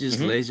spirit just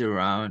Hmm. lays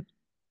around,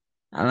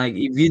 and like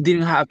if you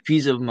didn't have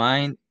peace of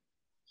mind,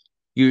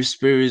 your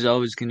spirit is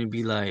always gonna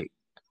be like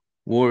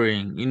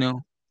worrying, you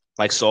know?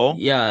 Like soul,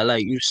 Yeah,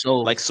 like your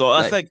soul. like soul.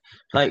 I Like feel like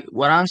like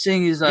what I'm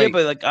saying is yeah, like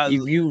but like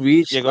if you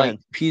reach yeah. Go like ahead.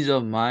 peace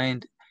of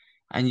mind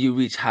and you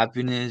reach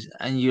happiness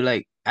and you're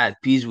like at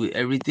peace with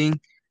everything,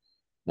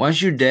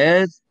 once you're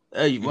dead,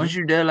 Hmm.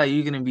 like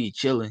you're gonna be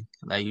chilling.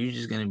 Like you're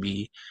just gonna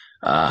be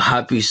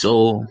happy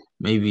soul,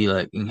 maybe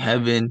like in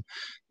heaven.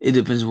 It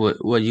depends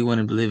what you want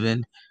to believe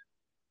in.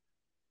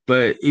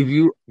 But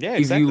Yeah,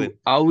 if you exactly.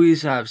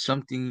 always have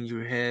something in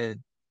your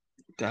head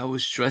that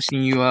was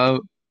stressing you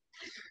out,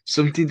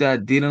 something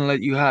that didn't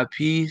let you have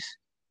peace,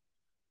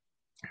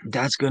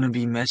 that's gonna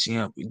be messing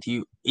up with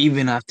you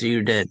even after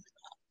you're dead.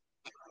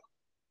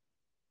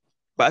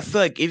 But I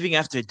feel like even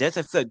after death,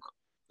 I feel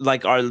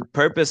like our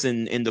purpose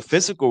in the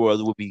physical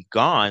world will be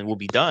gone, will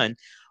be done.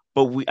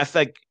 But I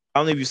feel like I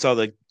don't know if you saw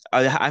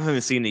I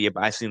haven't seen it yet,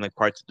 but I've seen like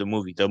parts of the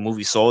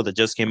movie Soul that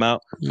just came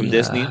out from Yeah, I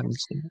Disney. haven't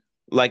seen it.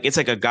 Like it's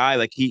like a guy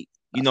like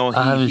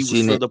I haven't he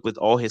was seen it. filled up with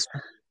all his.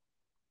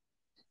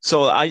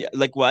 So I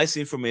like what I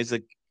seen from it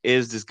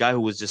is this guy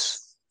who was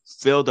just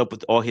filled up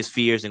with all his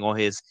fears and all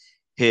his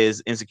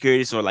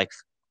insecurities or like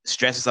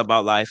stresses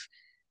about life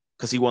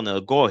because he wanted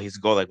a goal. His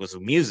goal like was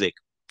music.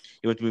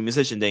 He went to be a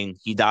musician, then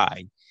he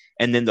died.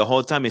 And then the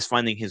whole time he's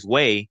finding his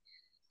way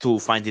to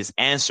find his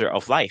answer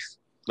of life.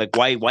 Like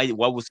why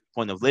what was the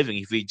point of living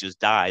if he just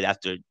died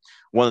after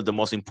one of the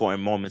most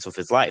important moments of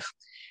his life?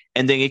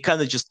 And then it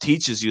kind of just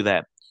teaches you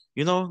that,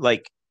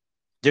 like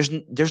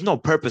there's no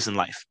purpose in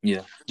life.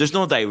 yeah There's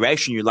no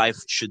direction your life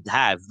should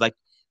have. Like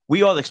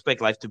we all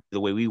expect life to be the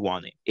way we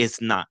want it.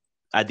 It's not.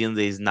 At the end of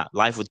the day, it's not.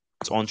 Life with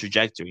its own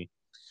trajectory.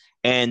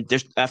 And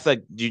I feel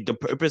like the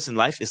purpose in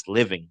life is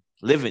living,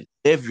 live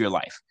your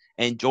life,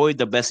 enjoy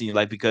the best in your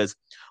life because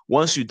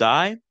once you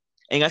die,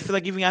 And I feel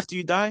like even after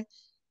you die,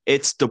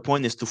 it's the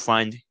point is to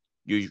find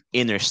your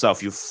inner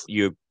self, you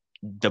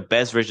the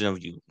best version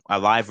of you,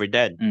 alive or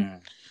dead. Mm.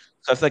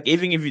 So I feel like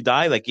even if you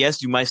die, like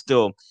yes, you might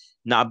still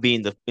not be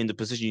in the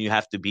position you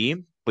have to be,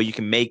 but you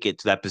can make it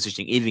to that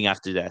position even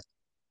after death.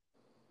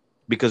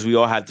 Because we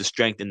all have the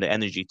strength and the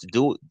energy to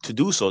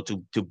do so,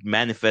 to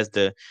manifest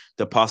the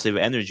positive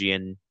energy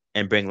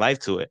and bring life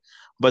to it.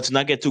 But to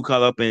not get too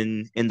caught up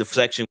in the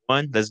section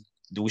one,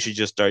 we should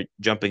just start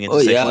jumping into Oh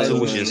yeah, section I Wait, was two,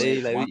 wait, which gonna wait, is say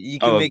wait. like One, you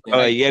can oh make oh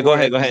like yeah, 4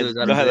 episodes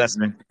out go of ahead, this.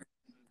 Lester.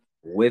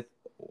 with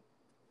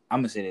I'm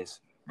gonna say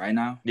this right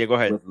now. Yeah, go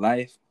ahead. With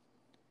life,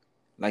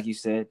 like you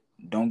said,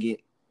 don't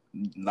get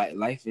like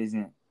life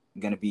isn't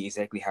gonna be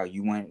exactly how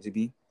you want it to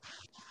be,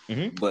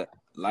 Mm-hmm. but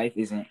life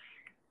isn't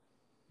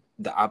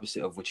the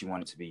opposite of what you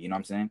want it to be. You know what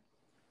I'm saying?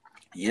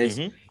 Yes,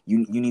 Mm-hmm.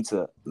 you need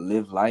to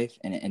live life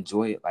and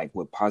enjoy it like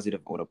with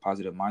a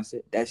positive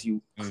mindset. That's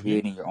you Mm-hmm.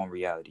 creating your own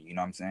reality. You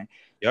know what I'm saying?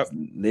 Yep.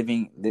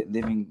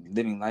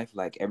 Living life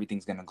like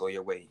everything's gonna go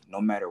your way, no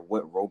matter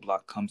what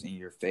roadblock comes in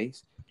your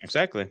face.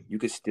 Exactly. You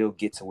could still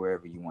get to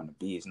wherever you want to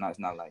be. It's not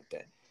like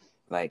that.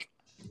 Like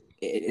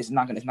it's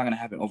not gonna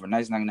happen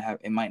overnight. It's not gonna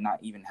happen. It might not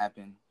even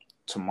happen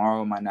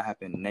tomorrow. It might not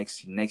happen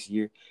next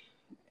year.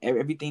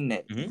 Everything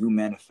that Mm-hmm. you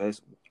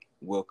manifest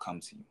will come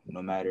to you,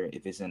 no matter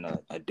if it's in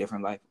a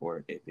different life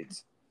or if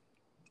it's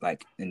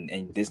like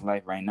in this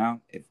life right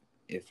now.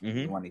 If you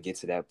Mm-hmm. want to get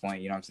to that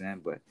point, you know what I'm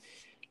saying. But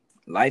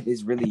life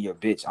is really your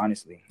bitch.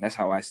 Honestly, that's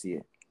how I see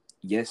it.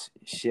 Yes,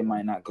 shit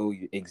might not go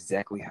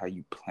exactly how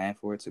you plan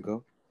for it to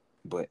go,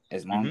 but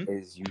as long Mm-hmm.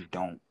 as you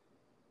don't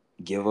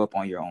give up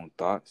on your own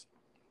thoughts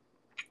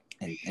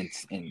and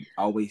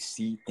always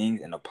see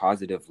things in a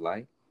positive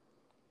light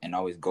and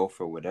always go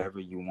for whatever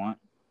you want,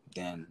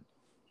 then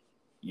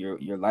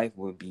your life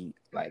will be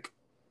like,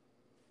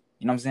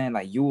 you know what I'm saying?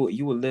 Like you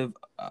will live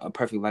a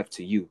perfect life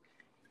to you.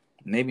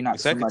 Maybe not to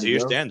Exactly, to somebody your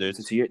else,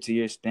 standards. to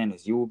your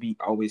standards. You will be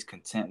always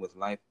content with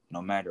life,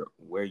 no matter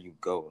where you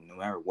go, no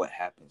matter what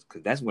happens.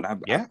 Because that's what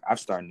Yeah. I've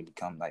started to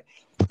become like,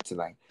 to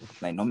like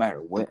no matter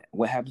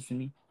what happens to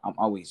me, I'm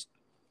always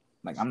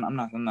like I'm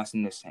not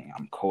sitting there saying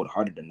I'm cold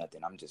hearted or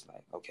nothing. I'm just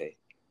like, okay,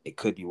 it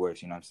could be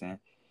worse. You know what I'm saying?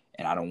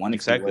 And I don't want it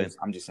to be Exactly. worse.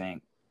 I'm just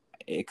saying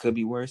it could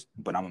be worse,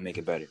 but I'm gonna make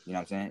it better. You know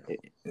what I'm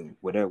saying?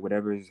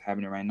 Whatever is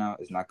happening right now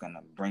is not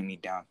gonna bring me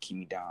down, keep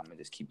me down. I'm gonna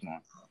just keep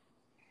going.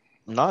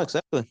 No,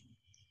 exactly.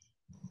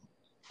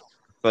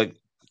 Like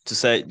to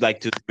say, like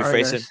to All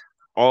right, rephrase it, guys.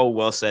 all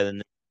well said.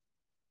 And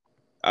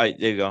all right,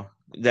 there you go.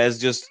 Let's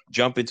just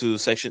jump into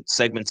section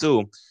segment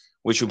two,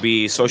 which will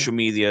be social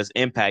media's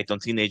impact on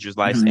teenagers'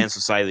 lives Mhm. and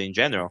society in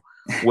general.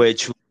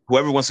 Which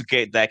whoever wants to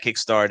get that kick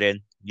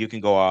started, you can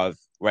go off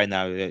right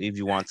now if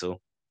you want to.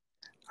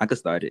 I could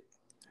start it.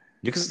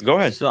 You can go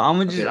ahead. So Okay. I'm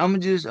gonna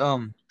just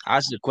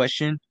ask the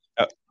question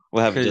Uh,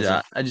 we'll have because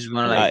Justin. I just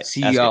want to like I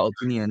see ask it. your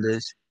opinion on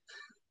this.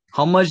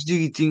 How much do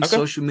you think Okay.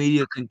 social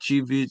media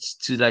contributes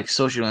to like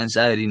social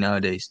anxiety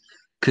nowadays?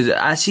 Because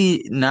I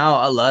see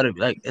now a lot of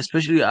like,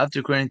 especially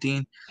after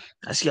quarantine,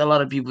 I see a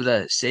lot of people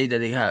that say that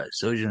they have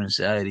social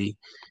anxiety,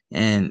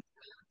 and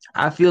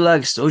I feel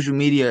like social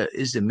media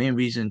is the main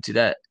reason to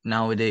that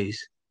nowadays.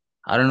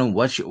 I don't know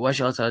what's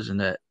your thoughts on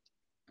that.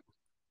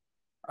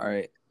 All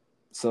right.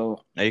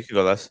 So Now you can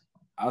go, Les.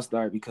 I'll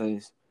start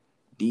because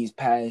these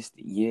past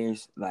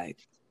years, like,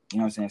 you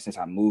know what I'm saying, since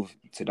I moved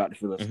to Dr.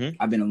 Phillips, Mm-hmm.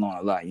 I've been alone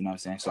a lot, you know what I'm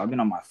saying? So I've been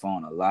on my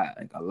phone a lot,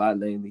 like a lot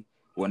lately.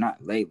 Well,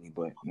 not lately,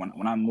 but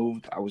when I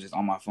moved, I was just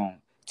on my phone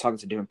talking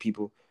to different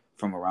people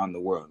from around the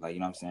world. Like, you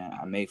know what I'm saying?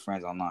 I made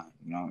friends online,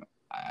 you know,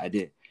 I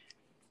did.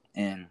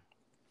 And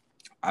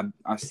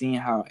I've seen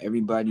how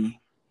everybody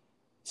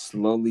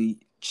slowly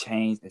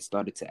changed and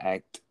started to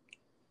act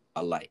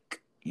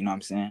alike. You know what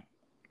I'm saying?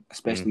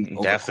 Especially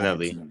over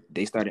Definitely. quarantine.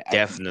 They started acting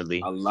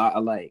Definitely. a lot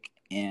alike.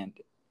 And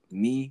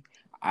me,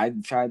 I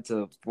tried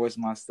to force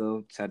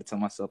myself, tried to tell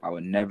myself I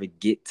would never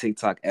get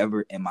TikTok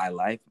ever in my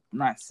life. I'm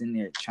not sitting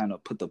there trying to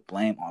put the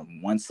blame on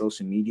one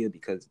social media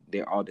because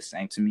they're all the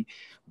same to me.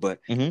 But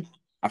Mm-hmm.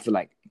 I feel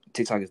like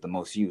TikTok is the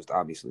most used,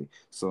 obviously.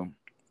 So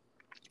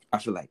I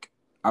feel like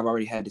I've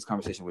already had this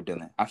conversation with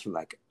Dylan. I feel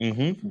like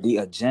Mm-hmm. the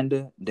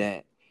agenda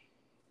that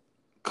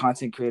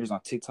content creators on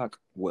TikTok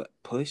would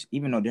push,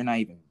 even though they're not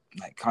even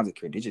like content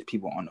creators, they're just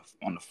people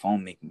on the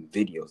phone making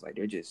videos. Like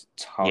they're just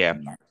Yeah.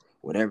 talking like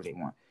whatever they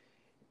want.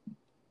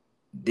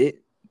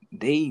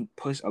 They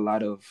push a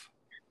lot of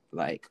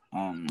like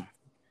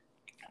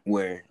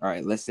where, all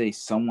right, let's say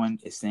someone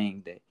is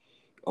saying that,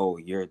 oh,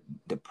 you're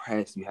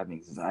depressed, you have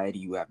anxiety,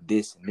 you have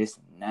this and this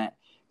and that.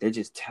 They're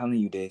just telling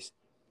you this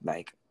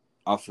like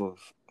off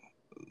of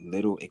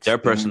little They're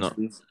personal.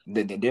 experiences,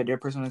 their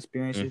personal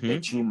experiences Mm-hmm.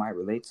 that you might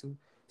relate to.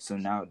 So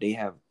now they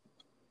have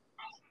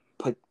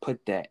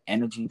put that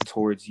energy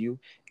towards you,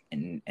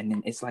 and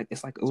then it's like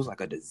it was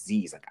like a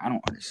disease. Like I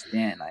don't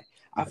understand. Like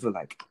I feel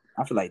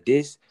like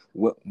this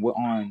what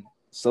on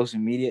social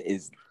media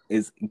is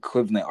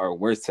equivalent or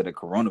worse to the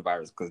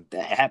coronavirus because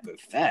that happened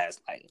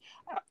fast. Like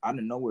out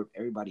of nowhere,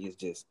 everybody is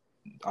just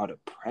all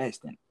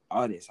depressed and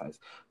all this has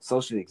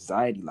social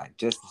anxiety, like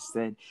Justice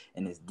said,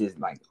 and it's this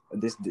like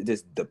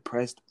this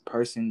depressed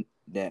person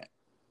that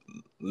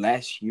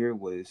last year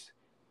was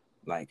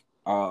like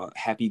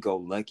happy go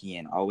lucky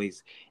and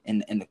always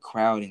in the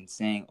crowd and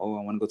saying, "Oh,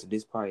 I want to go to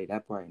this party,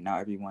 that party." Now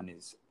everyone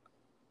is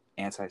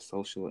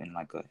antisocial and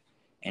like a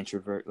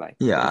introvert. Like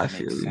it Yeah, I doesn't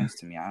make feel you. sense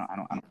to me. I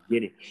don't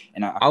get it,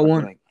 and I I feel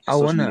want like I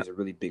social media wanna is a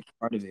really big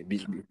part of it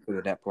because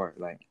of that part.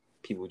 Like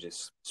people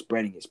just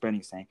spreading,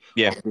 saying,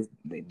 Yeah. "Oh,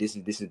 this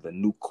is the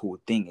new cool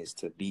thing is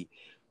to be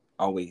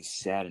always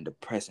sad and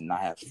depressed and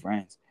not have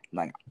friends."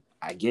 Like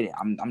I get it.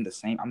 I'm the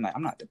same. I'm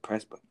not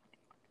depressed, but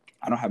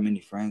I don't have many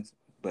friends.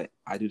 But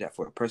I do that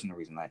for a personal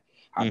reason. Like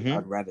Mm-hmm.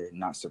 I'd rather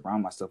not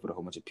surround myself with a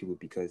whole bunch of people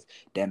because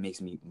that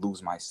makes me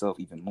lose myself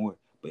even more.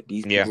 But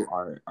these Yeah. people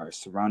are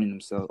surrounding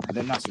themselves.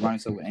 They're not surrounding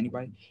themselves with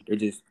anybody. They're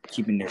just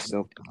keeping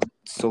themselves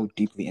so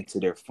deeply into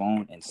their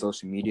phone and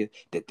social media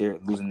that they're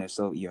losing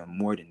themselves even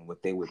more than what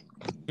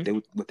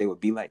what they would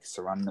be like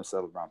surrounding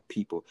themselves around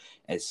people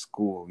at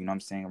school. You know what I'm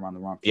saying? Around the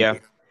wrong Yeah.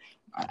 people.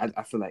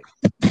 I feel like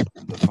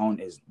the phone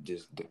is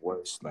just the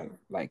worst.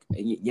 Like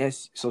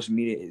yes, social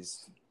media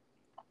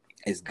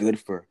is good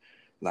for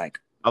like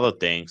Other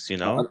things, you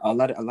know. a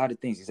lot of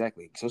things.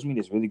 Exactly, social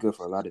media is really good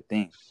for a lot of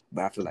things.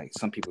 But I feel like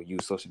some people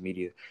use social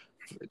media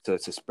to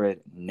spread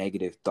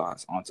negative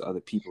thoughts onto other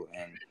people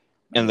And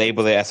and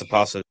label it as a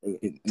positive.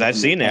 I've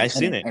seen it. I've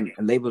seen it. and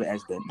label it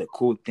as the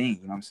cool thing.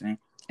 You know what I'm saying?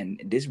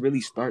 And this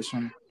really starts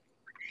from,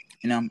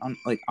 and I'm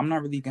like I'm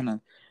not really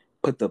gonna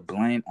put the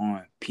blame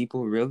on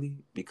people really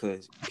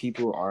because the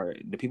people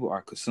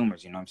are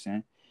consumers. You know what I'm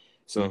saying?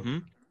 So Mm-hmm.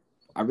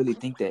 I really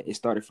think that it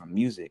started from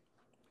music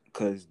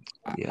because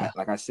yeah.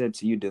 like I said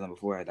to you, Dylan,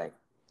 before,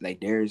 like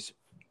there's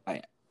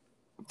like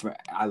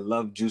I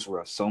love Juice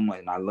WRLD so much,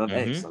 and I love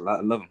X. Mm-hmm.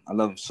 I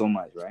love him so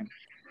much, right?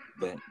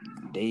 But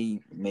they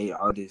made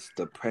all this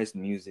depressed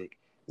music,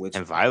 which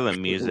And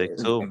violent music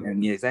too.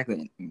 and yeah,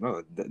 exactly,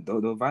 bro.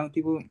 The violent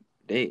people,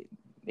 they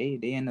they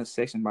in a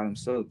section by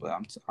themselves. But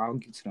I'll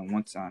get to them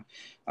one time.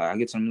 I'll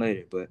get to them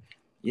later. But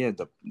yeah,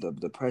 the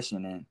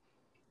depression and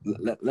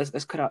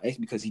let's cut out X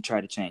because he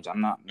tried to change.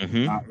 I'm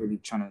Mm-hmm. not really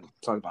trying to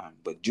talk about him,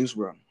 but Juice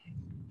WRLD,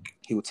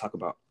 he would talk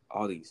about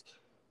all these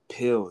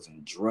pills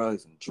and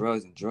drugs and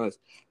drugs and drugs.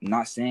 I'm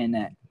not saying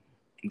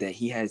that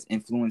he has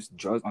influenced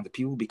drugs onto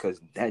people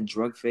because that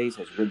drug phase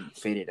has really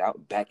faded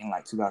out back in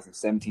like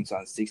 2017,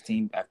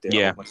 2016 after a whole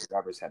Yeah. bunch of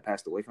rappers had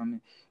passed away from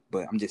it.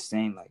 But I'm just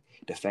saying, like,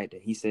 the fact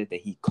that he said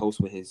that he copes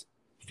with his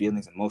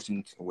feelings,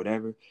 emotions, or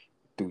whatever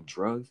through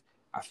drugs,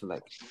 I feel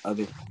like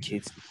other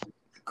kids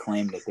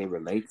claim that they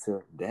relate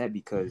to that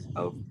because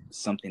of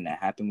something that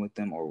happened with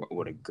them or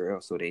with a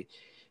girl. So they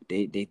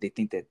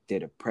think that they're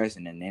depressed,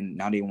 and then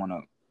now they want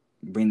to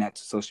bring that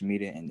to social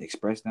media and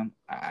express them.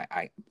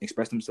 I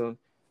express themselves.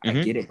 I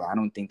Mm-hmm. get it, but I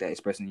don't think that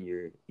expressing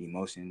your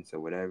emotions or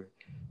whatever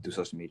through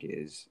social media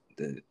is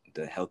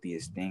the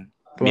healthiest thing.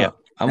 Yeah. Bro,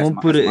 I'm gonna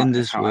put it in That's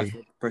this how I way.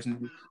 feel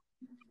personally.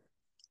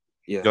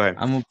 Yeah. Go ahead.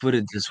 I'm gonna put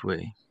it this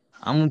way.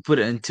 I'm gonna put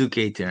it in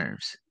 2K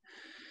terms.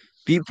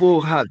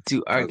 People have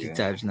two Okay.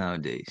 archetypes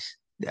nowadays.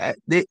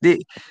 They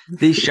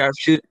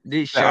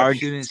The arg-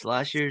 sharpshooting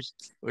slashers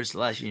or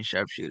slashing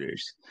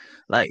sharpshooters.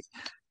 Like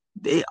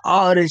they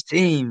all the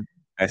same.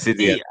 I see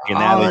They the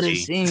all the analogy.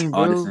 same,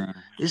 All the bro. same.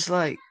 It's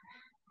like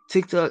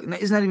TikTok.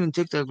 It's not even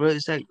TikTok, bro.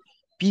 It's like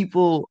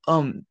people.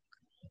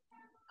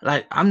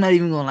 Like I'm not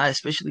even gonna lie,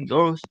 especially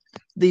girls.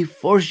 They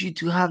force you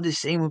to have the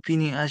same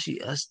opinion as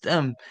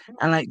them,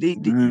 and like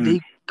Mm, they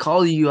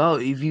call you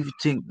out if you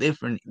think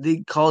different.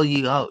 They call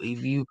you out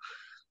if you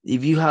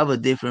have a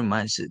different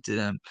mindset to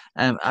them.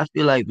 And I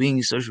feel like being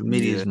in social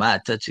media yeah. is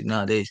mad touching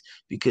nowadays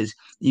because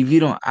if you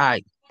don't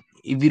act,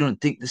 if you don't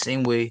think the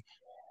same way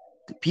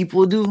the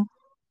people do,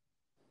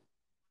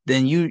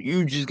 then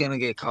you're just gonna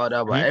get called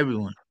out by Mm-hmm.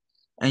 everyone.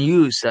 And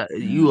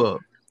Mm. you a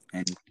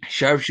And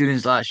sharpshooting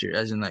slasher,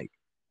 as in like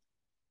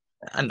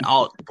an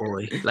alt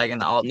boy, like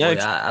an alt No, boy.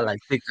 I like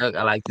TikTok.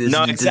 I like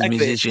no, this exactly,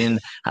 musician.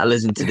 I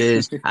listen to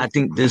this. I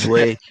think this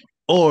way,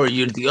 or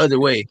you're the other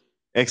way,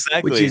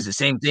 which exactly. is the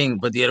same thing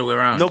but the other way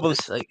around. No,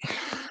 It's like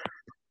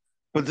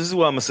but this is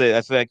what I'm gonna say.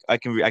 I feel like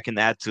I can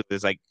add to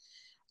this. Like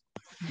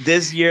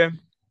this year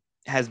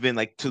has been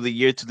like to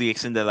the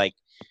extent that like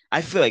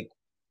I feel like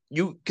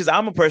because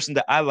I'm a person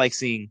that I like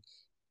seeing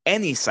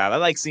any side. I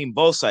like seeing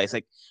both sides.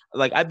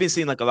 Like I've been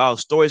seeing like a lot of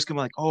stories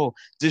coming like, oh,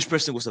 this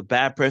person was a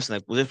bad person,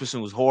 like well, this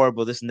person was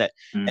horrible, this and that.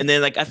 mm, And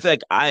then like I feel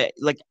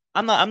like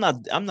I'm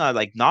not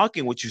like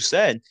knocking what you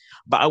said,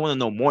 but I want to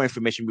know more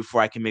information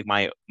before I can make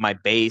my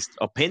based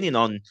opinion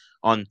on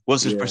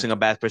was this yeah. person a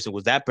bad person,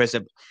 was that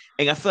person.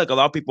 And I feel like a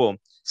lot of people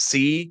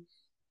see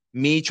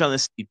me trying to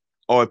see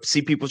or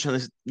see people trying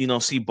to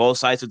see both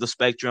sides of the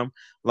spectrum,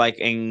 like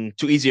in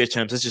two easier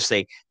terms, let's just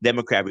say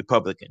Democrat,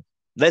 Republican.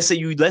 Let's say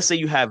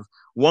you have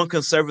one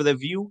conservative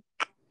view,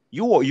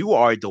 you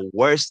are the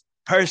worst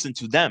person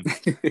to them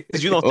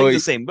because you don't oh, think the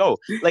same. Bro,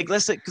 like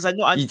let's say because I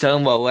you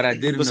talking about what I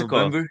did in what's it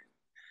called? November?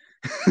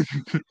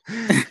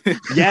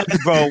 Yes,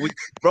 bro,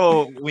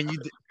 bro, when you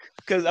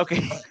because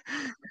okay.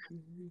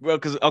 Bro,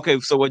 because okay,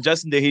 so what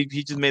Justin did,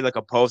 he just made like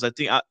a post. I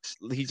think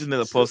he just made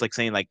a So post like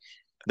saying like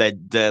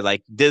that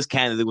like this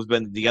candidate was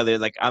better than the other.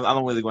 Like I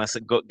don't really want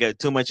to get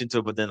too much into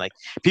it, but then like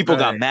people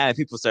got Right. mad.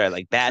 People started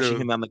like bashing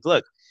True. him. I'm like,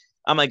 look,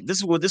 this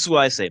is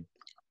what I say.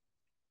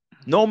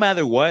 No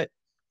matter what,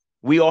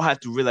 we all have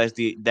to realize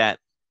that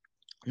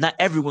not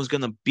everyone's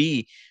gonna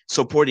be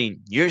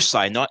supporting your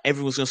side. Not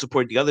everyone's gonna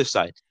support the other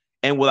side.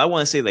 And what I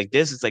want to say like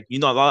this is like a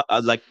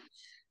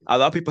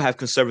lot of people have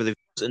conservative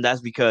views, and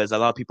that's because a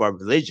lot of people are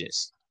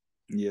religious.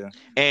 Yeah.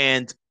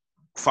 And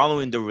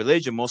following the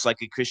religion, most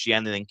likely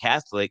Christianity and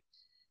Catholic,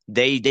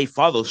 they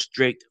follow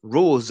strict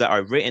rules that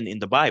are written in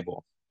the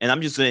Bible. And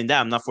I'm just saying that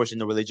I'm not forcing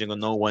the religion on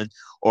no one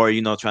or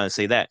trying to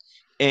say that.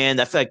 And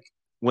I feel like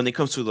when it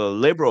comes to the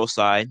liberal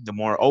side, the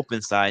more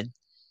open side,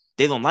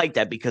 they don't like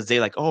that because they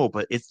like, oh,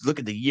 but it's look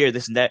at the year,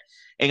 this and that.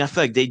 And I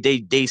feel like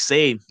they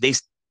say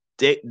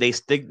they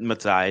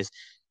stigmatize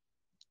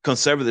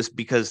conservatives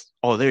because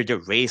they're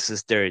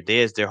racist, they're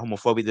this, they're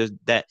homophobic, there's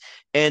that.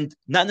 And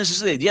not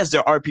necessarily, yes,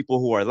 there are people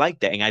who are like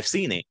that, and I've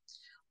seen it.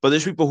 But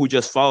there's people who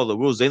just follow the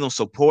rules. They don't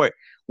support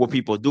what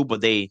people do,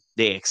 but they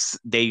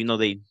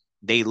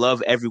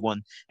love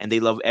everyone and they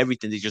love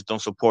everything. They just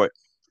don't support,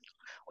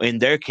 in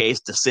their case,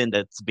 the sin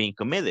that's being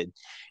committed.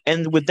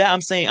 And with that,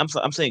 I'm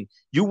saying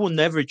you will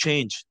never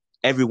change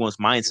everyone's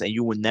mindset.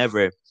 You will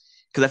never,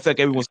 because I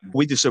feel like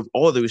we deserve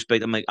all the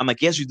respect. I'm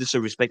like, yes, you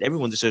deserve respect.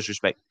 Everyone deserves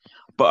respect.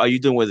 But are you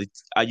doing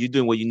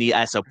what you need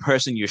as a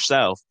person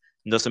yourself?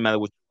 It doesn't matter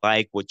what you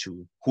like,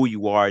 who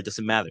you are. It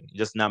doesn't matter. It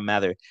does not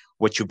matter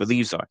what your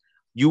beliefs are.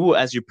 You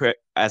as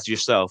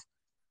yourself,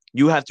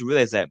 you have to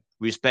realize that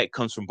respect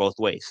comes from both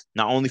ways,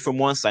 not only from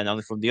one side, not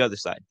only from the other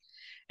side.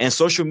 And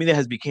social media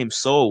has become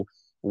so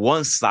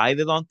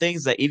one-sided on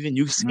things that even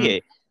you see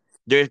Mm.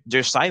 it.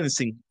 They're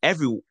silencing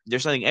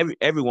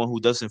everyone who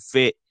doesn't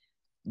fit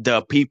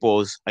the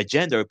people's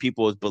agenda or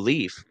people's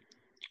belief.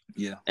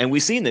 Yeah. And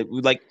we've seen it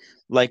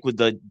like with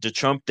the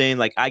Trump thing.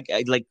 Like I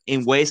like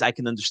in ways I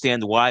can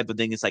understand why, but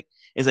then it's like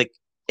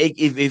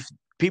if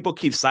people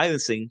keep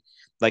silencing,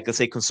 like let's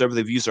say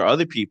conservative views or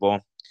other people,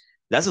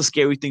 that's a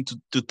scary thing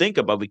to think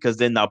about, because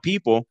then now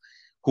people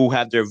who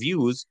have their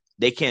views,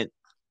 they can't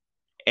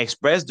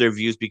express their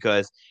views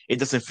because it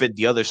doesn't fit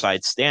the other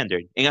side's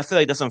standard. And I feel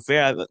like that's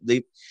unfair. I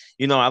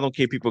don't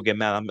care if people get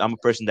mad. I'm a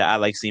person that I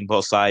like seeing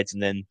both sides,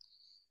 and then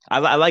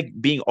I like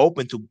being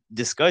open to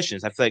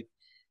discussions. I feel like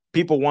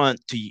people want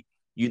to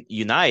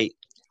unite,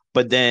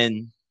 but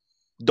then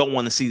don't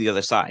want to see the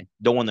other side.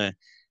 Don't want to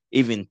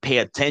even pay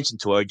attention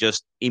to it.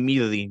 Just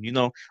immediately,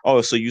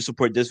 oh, so you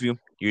support this view?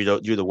 You're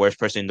the worst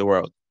person in the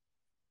world.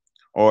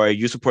 Or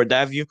you support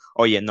that view?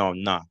 Oh yeah, no,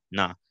 nah,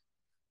 nah.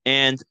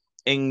 And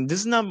this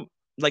is not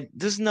like,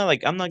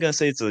 I'm not gonna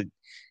say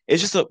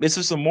it's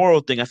just a moral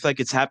thing. I feel like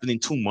it's happening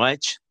too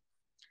much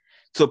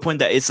to the point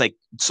that it's like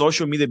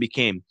social media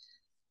became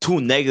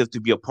too negative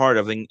to be a part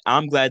of. And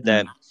I'm glad Mm.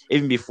 that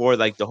even before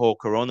like the whole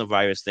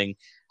coronavirus thing,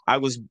 I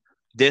was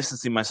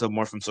distancing myself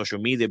more from social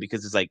media,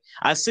 because it's like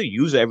I still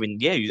use it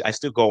I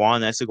still go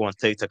on, I still go on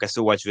TikTok, I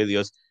still watch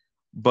videos,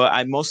 but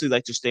I mostly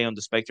like to stay on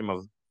the spectrum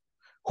of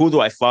who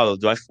do I follow?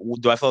 Do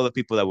I follow the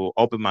people that will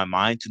open my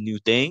mind to new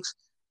things?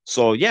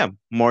 So yeah,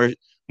 more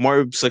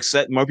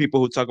success, more people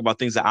who talk about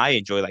things that I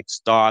enjoy, like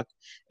stock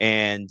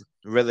and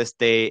real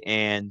estate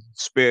and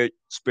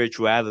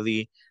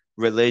spirituality,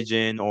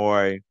 religion,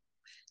 or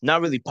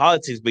not really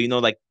politics, but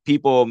like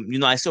people,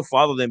 I still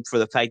follow them for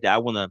the fact that I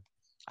want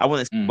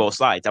to see Mm. both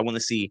sides. I want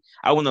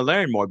to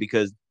learn more,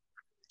 because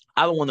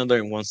I don't want to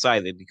learn one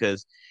sided,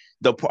 because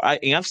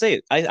and I'm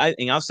saying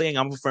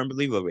I'm a firm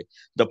believer of it.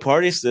 The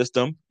party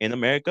system in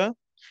America,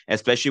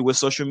 especially with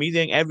social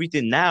media and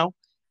everything now,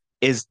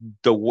 is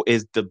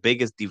the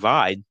biggest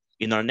divide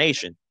in our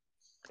nation.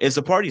 It's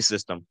the party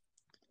system,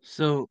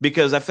 So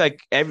because I feel like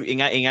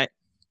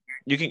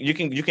you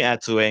can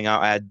add to it, and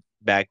I'll add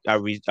back. I'll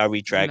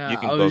retract. You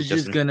nah, can I go, was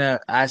just Justin. gonna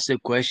ask a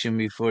question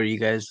before you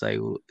guys like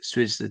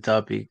switch the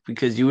topic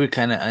because you were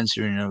kind of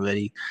answering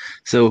already.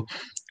 So,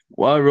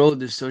 what role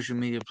does social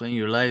media play in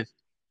your life,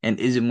 and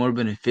is it more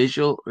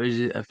beneficial or is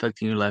it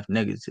affecting your life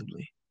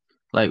negatively?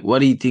 Like, what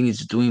do you think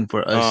it's doing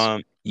for us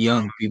Um,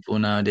 young people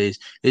nowadays?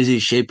 Is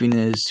it shaping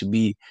us to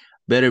be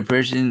better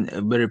person,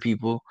 better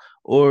people,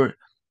 or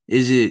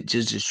is it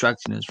just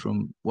distracting us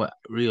from what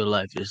real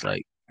life is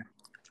like?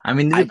 I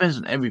mean, it I depends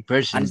on every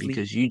person honestly,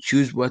 because you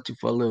choose what to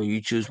follow,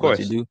 you choose of what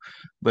to course, do.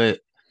 But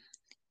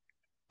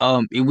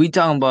if we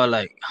talking about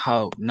like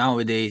how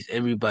nowadays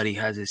everybody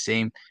has the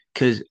same,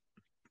 because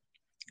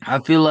I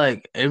feel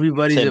like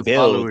everybody's same a build,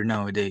 follower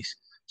nowadays.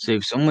 So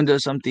if someone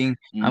does something,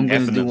 I'm mm,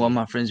 gonna do what definitely.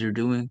 my friends are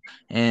doing,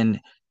 and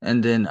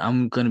and then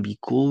I'm gonna be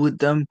cool with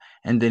them.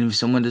 And then if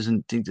someone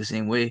doesn't think the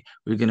same way,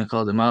 we're gonna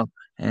call them out,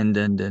 and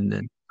then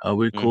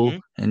we're cool.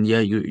 Mm-hmm. And yeah,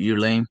 you're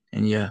lame,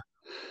 and yeah,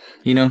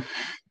 you know.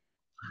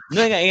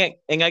 No,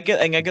 and I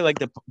get like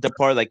the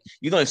part, like,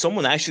 if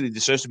someone actually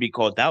deserves to be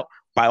called out,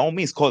 by all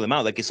means call them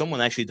out. Like if someone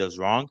actually does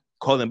wrong,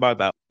 call them out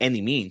by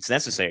any means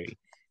necessary.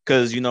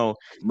 Because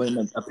but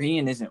an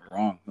opinion isn't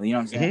wrong. You know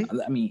what I'm saying? hmm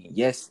I mean,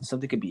 yes,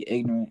 something could be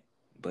ignorant,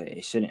 but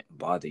it shouldn't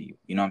bother you.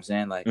 You know what I'm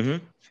saying? Like hmm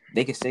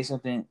they could say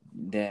something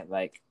that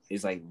like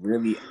is like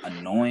really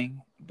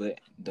annoying, but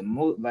the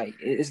most like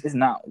it's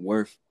not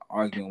worth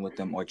arguing with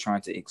them or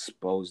trying to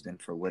expose them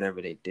for whatever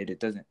they did. It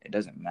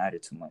doesn't matter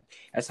too much.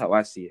 That's how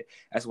I see it.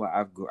 That's why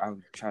I've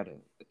tried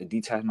to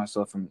detach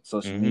myself from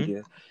social Mm-hmm.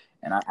 media,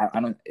 and I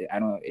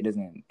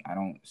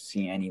don't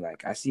see any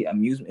like I see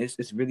amusement.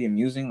 It's really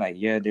amusing. Like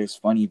yeah, there's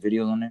funny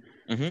videos on there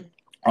Mm-hmm.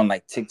 on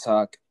like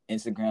TikTok,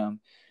 Instagram.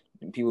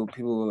 People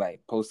will like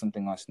post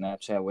something on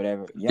Snapchat,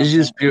 whatever. Yeah, It's I'm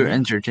saying just pure Mm-hmm.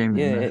 entertainment,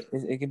 yeah, man.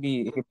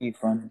 it could be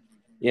fun.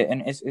 Yeah,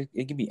 and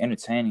it could be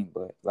entertaining,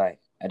 but like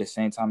at the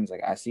same time, it's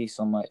like I see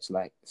so much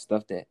like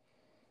stuff that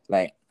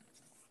like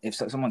if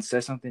someone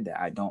says something that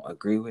I don't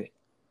agree with,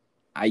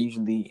 I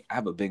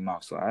have a big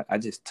mouth, so I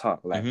just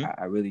talk like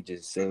Mm-hmm. I really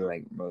just say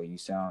like, bro, you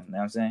sound, you know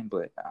what I'm saying,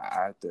 but I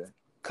have to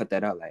cut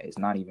that out. Like it's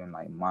not even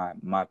like my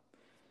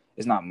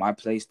it's not my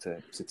place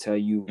to tell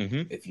you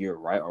Mm-hmm. if you're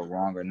right or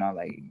wrong or not.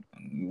 Like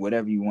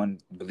whatever you want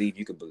to believe,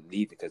 you could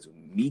believe, because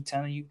me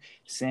telling you,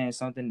 saying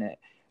something that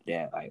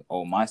like,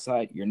 oh, my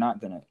side, you're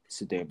not gonna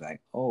sit there and be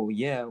like, oh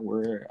yeah,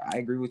 I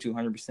agree with you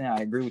 100%.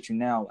 I agree with you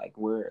now. Like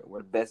we're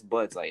best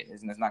buds. Like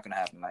it's not gonna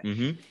happen. Like,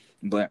 Mm-hmm.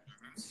 but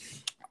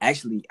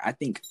actually, I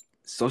think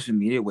social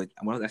media with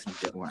what I was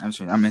asking, well,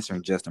 I'm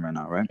answering Justin right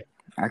now, right?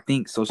 I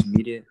think social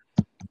media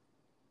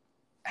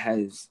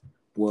has,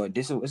 well,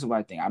 this is what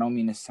I think. I don't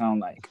mean to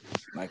sound like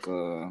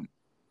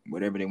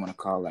whatever they want to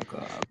call like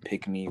a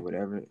pick me,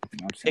 whatever. You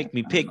know what I'm saying?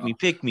 I don't know,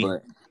 Pick me.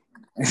 but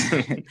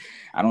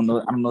I don't know.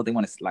 I don't know if they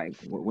want to like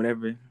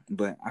whatever.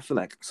 But I feel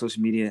like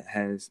social media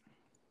has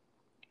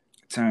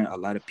turned a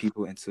lot of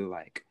people into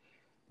like,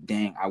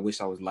 dang, I wish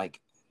I was like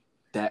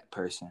that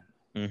person.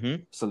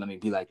 Mm-hmm. So let me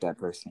be like that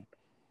person.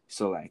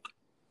 So like,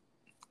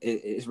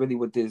 it's really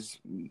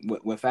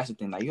what fashion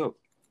thing. Like, yo,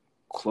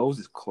 clothes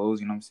is clothes.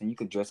 You know what I'm saying? You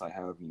could dress like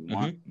however you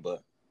want, Mm-hmm.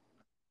 but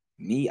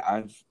me,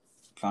 I've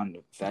found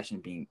the fashion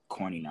being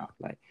corny now.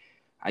 Like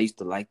I used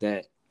to like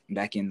that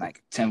back in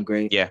like 10th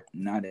grade. Yeah.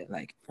 Now that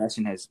like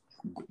fashion has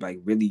like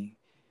really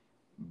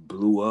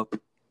blew up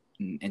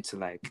into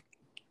like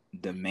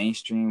the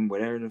mainstream,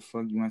 whatever the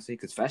fuck you want to say,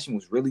 because fashion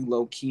was really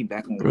low key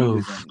back when we Bro,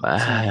 was in 10th,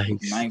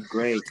 facts. 9th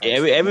grade Yeah, type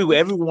shit. You know what I'm saying?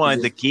 everyone It's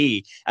wanted the just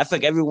key. I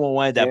think everyone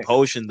wanted that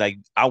potion. Like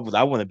I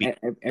want to be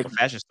a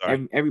fashion star.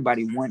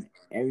 everybody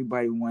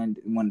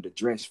wanted to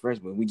dress fresh,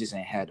 but we just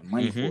ain't had the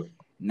money Mm-hmm. for it.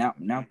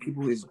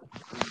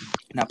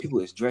 Now people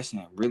is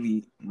dressing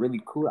really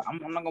really cool. I'm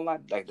not gonna lie,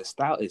 like the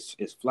style is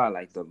fly.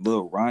 Like the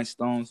little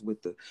rhinestones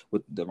with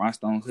the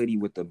rhinestone hoodie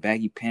with the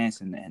baggy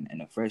pants and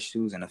the fresh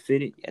shoes and the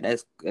fitted. Yeah,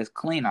 that's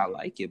clean. I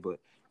like it, but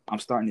I'm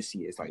starting to see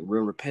it's like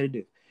real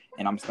repetitive,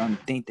 and I'm starting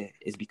to think that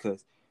it's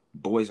because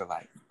boys are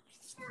like,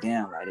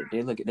 damn, like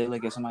they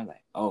look at somebody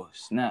like, oh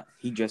snap,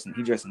 he dressing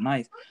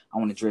nice. I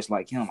want to dress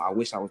like him. I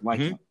wish I was like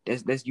Mm-hmm. him.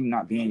 That's you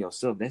not being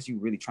yourself. That's you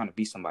really trying to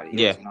be somebody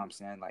Yeah. else. You know what I'm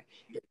saying? Like,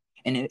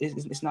 and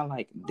it's not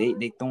like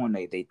they throwing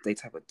they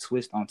type of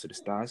twist onto the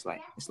style. It's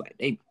like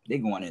they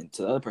going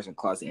into the other person's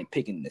closet and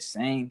picking the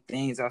same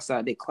things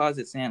outside their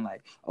closet, saying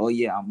like, oh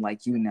yeah, I'm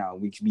like you now.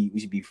 We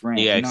should be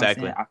friends. Yeah. You know what I'm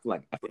saying?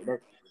 Exactly.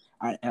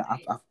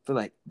 I feel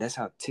like that's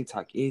how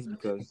TikTok is,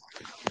 because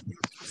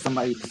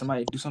somebody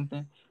do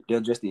something,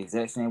 they'll dress the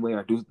exact same way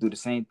or do the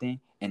same thing,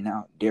 and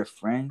now they're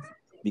friends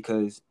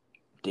because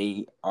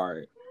they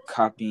are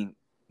copying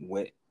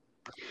what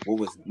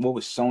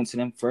was shown to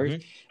them first.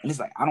 Mm-hmm. And it's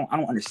like I don't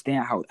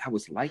understand how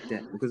it's like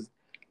that, because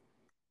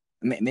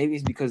maybe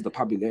it's because the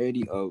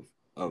popularity of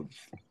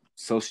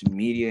social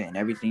media and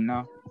everything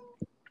now.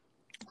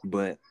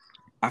 But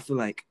I feel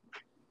like,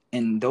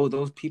 and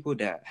those people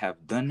that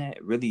have done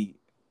that really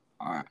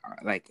are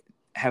like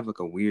have like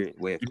a weird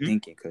way of Mm-hmm.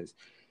 thinking, because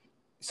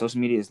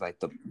social media is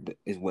like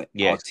is what all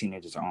Yes.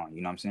 teenagers are on.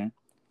 You know what I'm saying?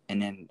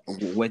 And then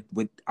what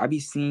I be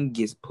seeing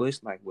gets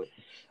pushed like with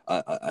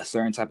a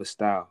certain type of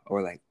style,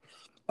 or like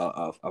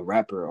a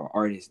rapper or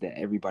artist that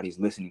everybody's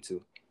listening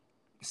to.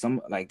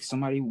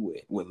 Somebody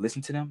would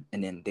listen to them,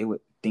 and then they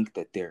would think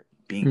that they're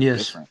being Yes,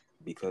 different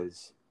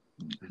because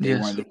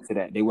yes,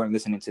 they weren't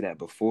listening to that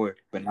before,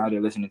 but now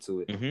they're listening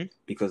to it Mm-hmm.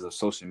 because of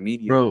social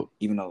media, bro,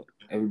 even though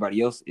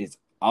everybody else is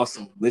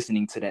also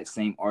listening to that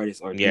same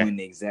artist or Yeah. doing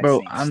the exact bro.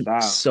 same I'm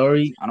style.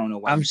 sorry. I don't know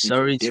why I'm you think you're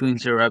sorry to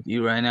different. interrupt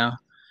you right now,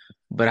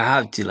 but I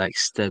have to like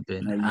step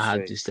in. No, you I have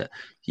straight. to step.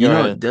 You Go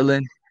know, ahead.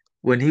 Dylan,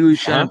 when he was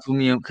Uh trying huh. to put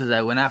me up, because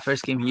like when I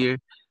first came here,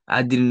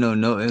 I didn't know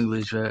no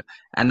English, right?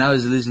 And I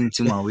was listening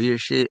to my weird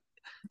shit,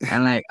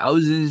 and like I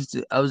was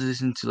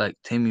listening to like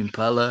Tame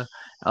Impala.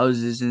 I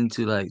was listening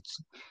to like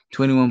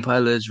 21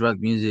 Pilots, rock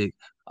music,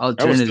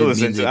 alternative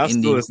music, I'm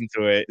still indie. listening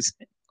to it.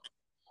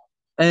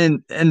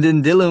 And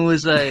then Dylan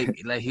was like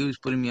he was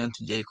putting me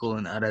onto J. Cole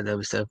and all that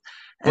other stuff.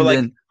 But And like,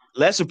 then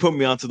Lester put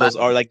me onto but those,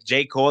 or like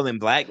J. Cole and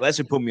Black.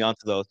 Lester put me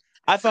onto those.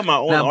 I found my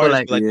own now but artist,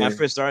 like but like when I Yeah.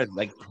 first started,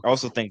 like I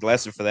also thank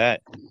Lester for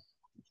that.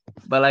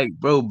 but like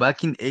bro,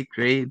 back in 8th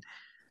grade,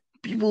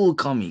 people would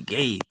call me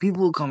gay.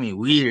 People would call me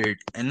weird.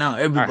 And now I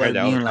heard everybody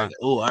that all the being like, time.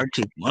 oh,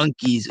 Arctic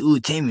Monkeys, ooh,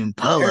 Tame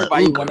Impala,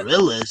 Everybody ooh, wanna.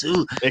 Gorillas,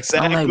 ooh.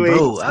 I'm like, Exactly.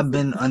 bro, I've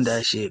been on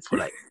that shit for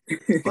like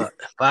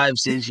 5,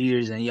 6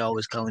 years, and y'all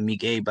was calling me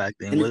gay back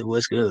then. And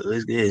What's good?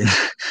 What's good?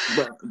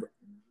 but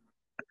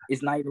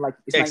it's Yeah, not even like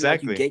you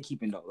exactly.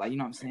 gatekeeping though. Like, you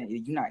know what I'm saying?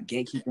 You're not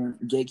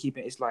gatekeeping.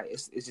 It's like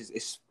it's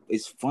just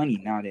it's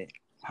funny now that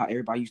how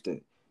everybody used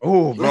to.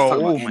 Oh, Let's bro. talk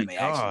about Oh my anime actually.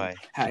 god.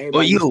 How Oh,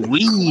 everybody you used a to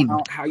weeb.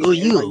 clown. How Oh,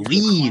 you everybody a used to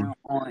weeb. clown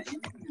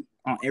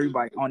on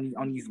everybody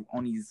on these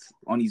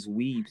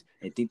weebs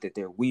and think that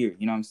they're weird.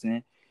 You know what I'm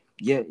saying?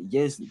 Yeah,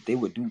 yes, they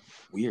would do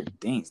weird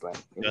things. Like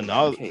they The would like,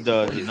 okay, the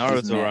what is this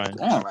Naruto man run.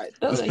 doing right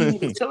there? You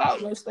need to chill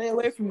out, man. Stay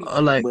away from me.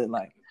 Like But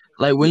like,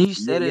 when you yeah,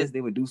 said yes, it,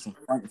 they would do some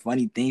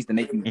funny things to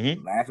make you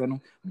Mm-hmm. laugh at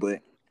them.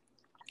 But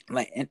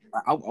like, and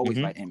I've always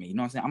Mm-hmm. liked anime. You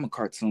know what I'm saying? I'm a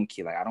cartoon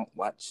kid. Like, I don't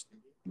watch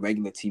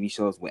regular TV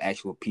shows with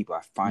actual people.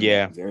 I find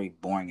Yeah. that very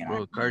boring, and I bro,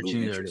 lose cartoons are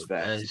interest the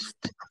fast. best.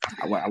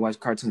 I watch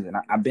cartoons, and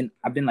I've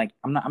been like,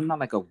 I'm not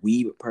like a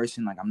weeb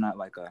person. Like, I'm not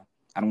like a,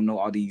 I don't know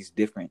all these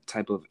different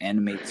type of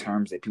anime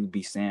terms that people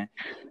be saying.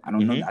 I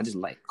don't know. Mm-hmm. I just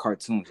like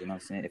cartoons. You know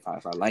what I'm saying? If I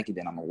like it,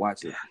 then I'm gonna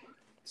watch it.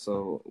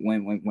 So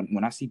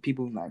when I see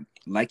people like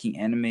liking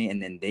anime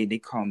and then they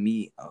call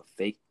me a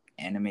fake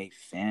anime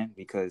fan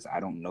because I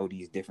don't know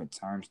these different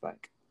terms,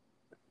 like,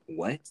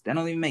 what? That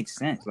don't even make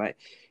sense. Like,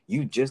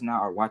 you just now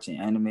are watching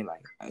anime.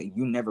 Like,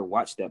 you never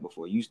watched that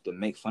before. You used to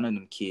make fun of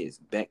them kids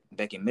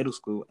back in middle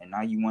school, and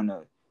now you want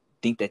to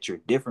think that you're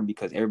different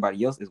because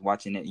everybody else is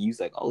watching it. And you're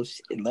like, oh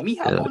shit, let me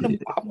hop on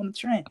the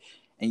train,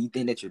 and you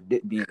think that you're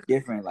being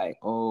different. Like,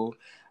 oh,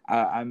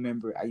 I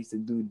remember I used to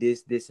do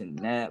this and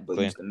that, but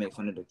you used to make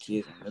fun of the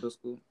kids in middle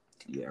school.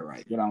 Yeah,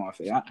 right. Get on my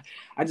face.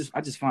 I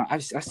just find I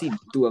see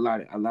through a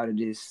lot of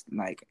this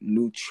like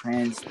new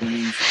trends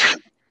things,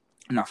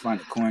 and I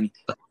find it corny.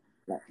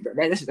 Like,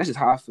 that's just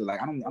how I feel.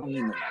 Like, I don't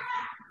mean to like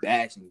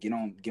bash and get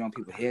on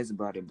people's heads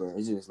about it, but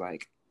it's just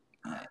like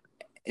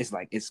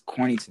it's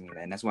corny to me,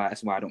 and that's why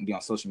I don't be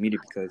on social media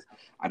because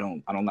I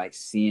don't like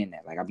seeing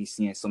that. Like, I be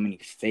seeing so many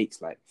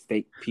fakes, like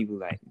fake people,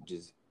 like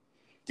just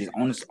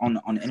on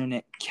the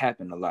internet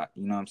capping a lot.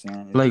 You know what I'm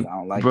saying? Like, I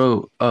don't like it.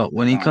 bro,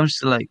 when it comes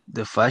to like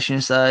the fashion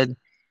side,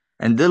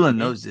 and Dylan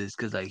knows this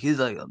because like he's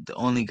like the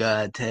only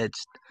guy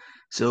attached.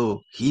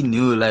 So he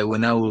knew like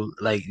when I would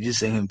like just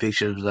send him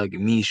pictures of like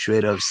me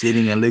straight up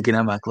sitting and looking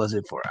at my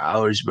closet for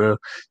hours, bro,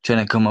 trying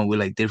to come up with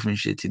like different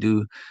shit to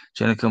do,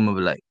 trying to come up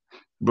with like,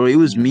 bro, it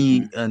was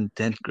me in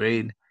 10th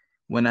grade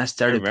when I I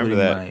started remember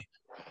that.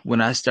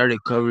 when I started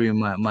covering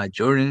my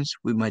Jordans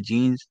with my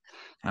jeans,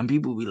 and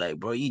people be like,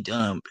 bro, you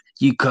dumb,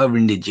 you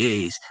covering the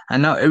J's,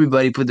 and now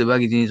everybody put the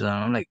baggy jeans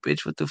on. I'm like,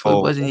 bitch, what the fuck?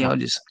 Oh, Wasn't oh my. y'all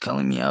just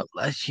calling me out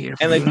last year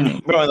for And like, doing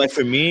it? bro, like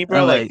for me, bro,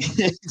 I'm like,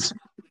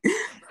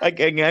 like,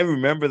 I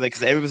remember like,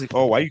 cause everybody's like,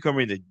 oh, why are you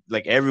covering the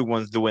like?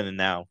 Everyone's doing it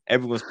now.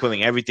 Everyone's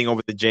putting everything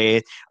over the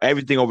J,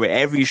 everything over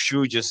every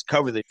shoe, just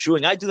cover the shoe.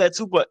 And I do that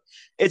too, but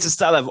it's a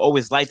style I've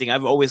always liked.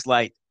 I've always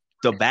liked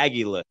the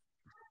baggy look.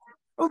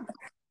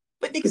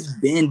 But niggas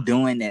been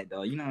doing that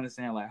though. You know what I'm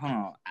saying? Like, hold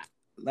on,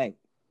 like.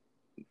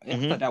 I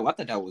thought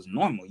that was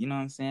normal. You know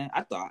what I'm saying?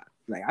 I thought,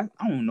 like,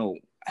 I don't know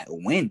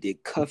when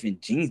did cuffing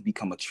jeans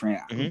become a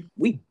trend.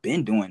 We've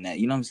been doing that.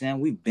 You know what I'm saying?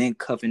 We've been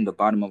cuffing the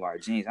bottom of our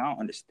jeans. I don't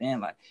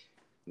understand.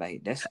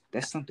 Like that's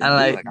something and new.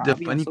 like Like, the I'll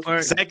be on funny social part,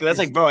 media. Exactly. That's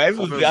like, bro, I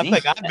feel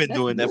like I've been That's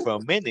doing that new. for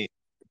a minute.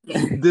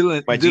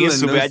 Dylan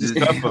jeans too big, I knows just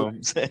this, cuff them.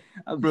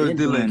 bro.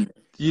 Dylan,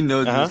 you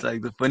know Uh-huh. this.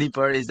 Like the funny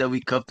part is that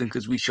we cuffed them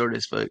because we short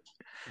as fuck,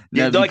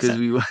 Yeah, not because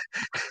we.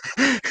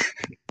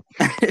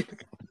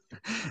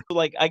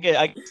 Like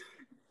I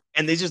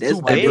and they're just too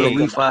That's why Hey, bro, big.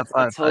 we I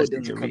 5'5" told six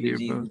them to over cuff the here,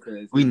 jeans bro.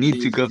 because We the need to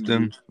jeans cuff too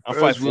them, big. I'm or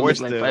else we'll 5'4" look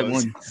like still.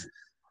 5'1".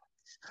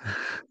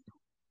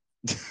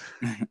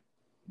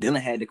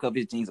 Dylan had to cuff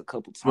his jeans a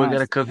couple Bro, times.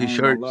 gotta cuff his I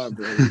ain't gonna shorts. lie,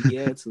 bro. He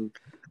had to.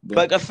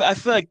 But like I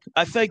feel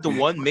like the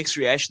one mixed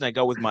reaction I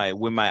got with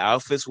my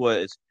outfits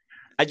was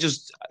I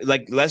just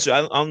like Lester.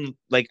 I'm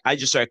like I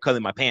just started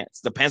cutting my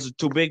pants. The pants were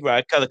too big, but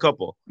I cut a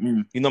couple.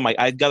 You know,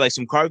 I got like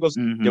some cargos.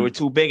 They were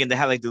too big, and they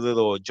had like the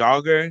little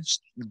jogger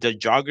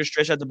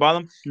stretch at the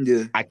bottom.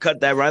 Yeah, I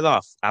cut that right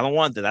off. I don't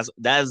want that.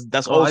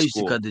 That's Oh, I old used to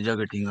school. cut the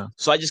jogger thing off.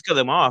 So I just cut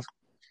them off.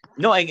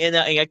 No, and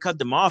I cut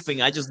them off,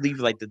 and I just leave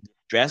like the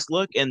dress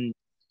look, and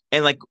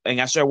I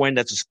started wearing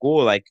that to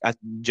school. Like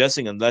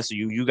dressing, unless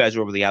you guys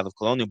were really out of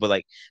Colonial, but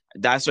like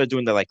I started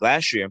doing that like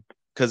last year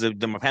because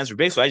my pants were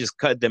big, so I just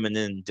cut them and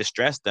then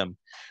distressed them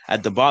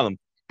at the bottom.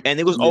 And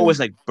it was always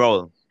like,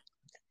 bro,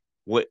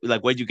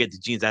 where'd you get the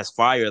jeans? That's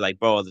fire. Like,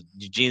 bro,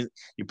 your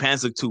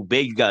pants look too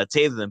big. You gotta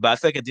tailor them. But I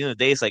feel like at the end of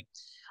the day, it's like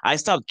I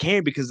stopped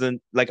caring because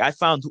then like I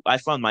found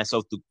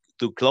myself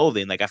through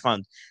clothing. Like I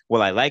found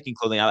what I like in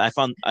clothing. I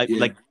found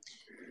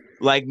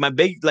like my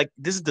big like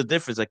this is the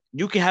difference. Like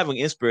you can have an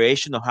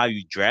inspiration of how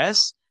you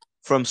dress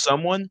from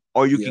someone,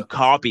 or you can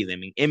copy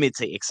them and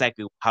imitate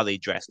exactly how they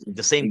dress.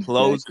 The same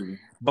clothes,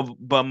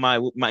 but my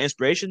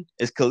inspiration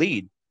is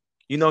Khalid.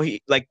 You know,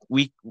 he like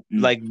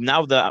like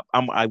now that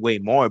I weigh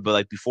more, but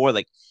like before,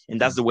 like, and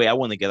that's the way I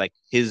want to get. Like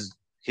his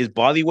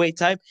body weight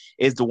type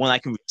is the one I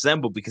can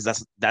resemble because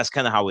that's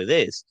kind of how it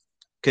is.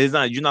 Because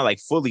you're not like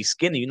fully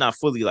skinny, you're not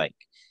fully like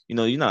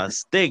you're not a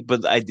stick,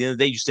 but at the end of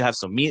the day, you still have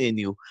some meat in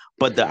you.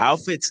 But the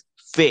outfits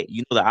fit.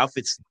 You know, the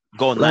outfits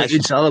go Like nice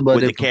it's all about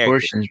with the the character.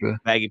 proportions, bro.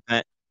 Baggy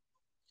pants.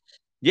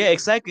 Yeah,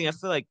 exactly. I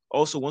feel like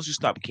also once you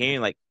stop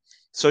caring, like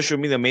social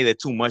media made it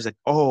too much. Like,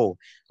 oh,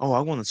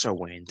 I want to start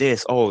wearing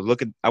this. Oh,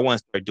 look at, I want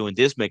to start doing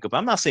this makeup.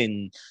 I'm not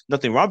saying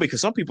nothing wrong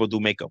because some people do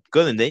makeup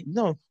good and they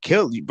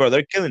kill, bro.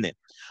 They're killing it.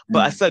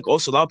 But I Mm. feel like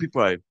also a lot of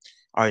people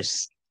are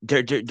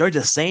they're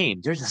the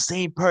same. They're the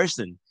same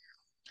person,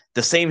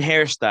 the same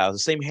hairstyles, the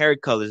same hair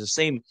colors, the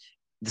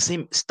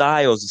same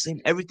styles, the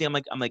same everything.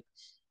 I'm like,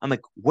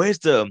 where's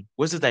the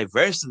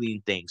diversity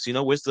in things?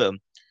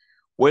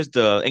 Where's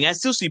the and I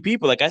still see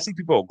people like I see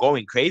people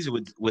going crazy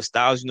with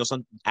styles,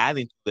 some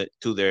adding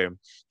to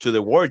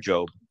their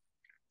wardrobe.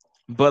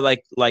 But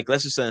like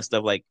let's just say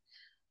stuff like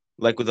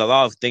with a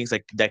lot of things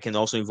like that can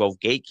also involve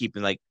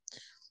gatekeeping.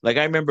 Like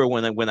I remember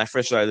when I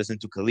first started listening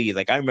to Khalid,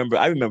 like I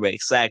remember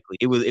exactly.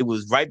 It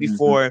was right Mm-hmm.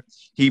 before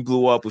he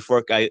blew up,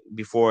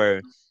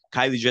 before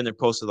Kylie Jenner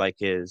posted like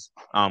his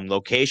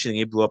location,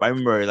 he blew up. I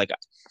remember like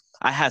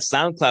I had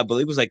SoundCloud, but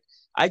it was like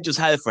I just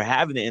had it for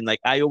having it, and like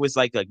I always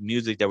liked like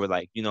music that were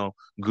like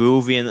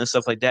groovy and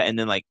stuff like that. And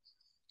then like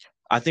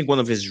I think one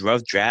of his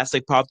rough drafts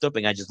like popped up,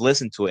 and I just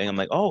listened to it, and I'm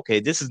like, oh okay,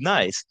 this is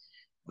nice.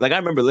 Like I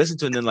remember listening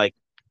to it, and then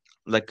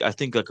like I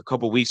think like a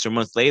couple weeks or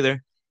months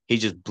later, he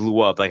just blew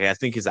up. Like I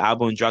think his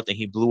album dropped and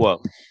he blew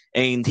up,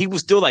 and he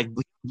was still like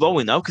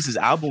blowing up because his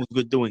album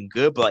was doing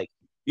good. But like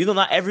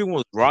not everyone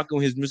was rocking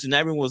with his music. And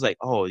everyone was like,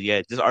 oh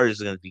yeah, this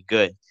artist is gonna be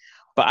good.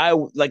 But I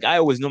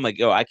always know, I'm like,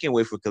 yo, I can't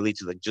wait for Khalid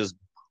to like just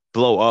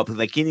blow up.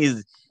 Like he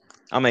needs.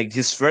 I'm like,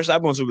 his first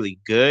album was really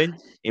good.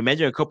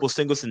 Imagine a couple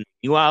singles in the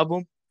new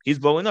album. He's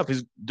blowing up.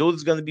 His dude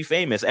is gonna be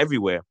famous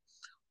everywhere.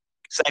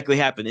 Exactly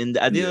happened. And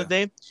at the end Yeah. of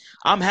the day,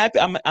 I'm happy.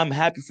 I'm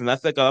happy for him. I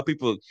feel like a lot of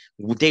people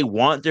they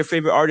want their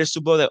favorite artist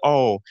to blow. Like,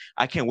 oh,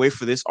 I can't wait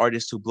for this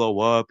artist to blow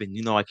up,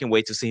 and I can't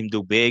wait to see him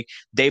do big.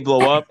 They blow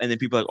up, and then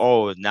people are like,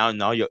 oh,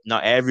 now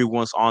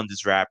everyone's on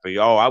this rapper.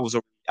 Oh, I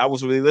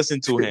was really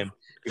listening to him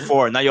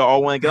before. Now you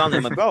all want to get on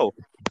him. Like, bro,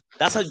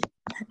 that's how.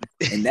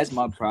 And that's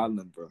my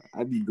problem, bro.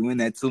 I be doing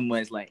that too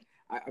much. Like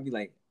I be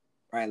like,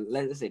 all right,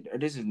 let's say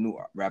this is a new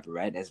rapper,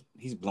 right?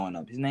 He's blowing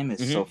up. His name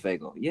is Mhm.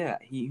 Sofego. Yeah,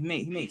 he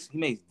makes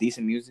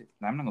decent music.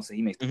 Now, I'm not gonna say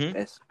he makes the Mhm.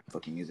 best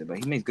fucking music, but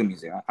he makes good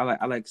music.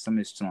 I like some of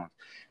his songs.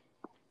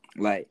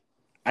 Like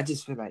I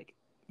just feel like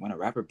when a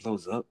rapper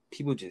blows up,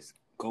 people just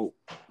go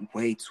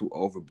way too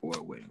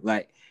overboard with it.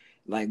 Like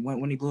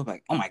when he blew up,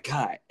 like, oh my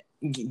god,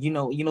 you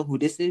know who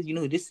this is? You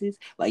know who this is?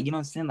 Like, you know what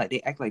I'm saying? Like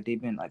they act like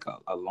they've been like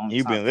a long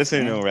You've time been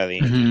listening friend.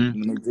 already. Mhm.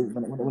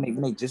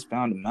 When they just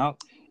found him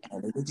out,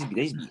 and they just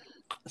be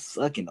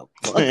sucking the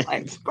fuck.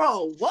 Like,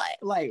 bro, what?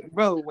 Like,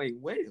 bro, wait,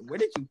 where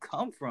did you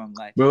come from?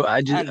 Like, Bro, I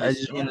I just want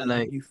understand, to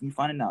like like, you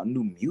finding out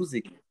new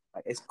music,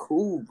 like it's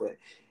cool, but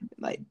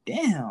like,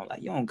 damn,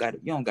 like you don't gotta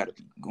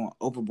be going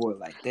overboard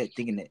like that,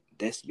 thinking that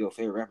that's your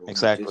favorite rapper when you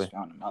Exactly. just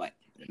found him out. Like,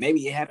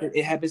 maybe it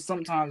happens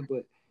sometimes,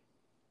 but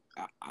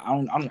I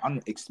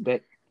don't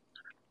expect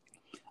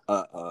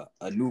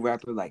a new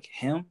rapper like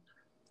him.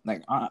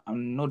 Like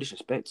I'm no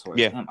disrespect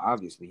towards Yeah. him.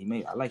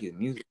 Obviously, I like his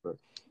music, but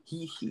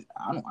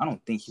I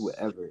don't think he would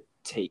ever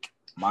take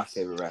my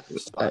favorite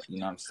rapper's spot. You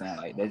know what I'm saying?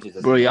 Like that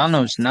just bro, doesn't make y'all know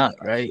sense to Snot, me.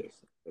 Like right?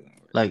 seriously, it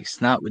doesn't work. Like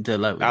Snot with I the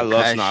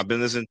love Snow. cash, I've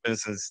been listening to him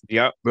since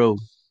bro,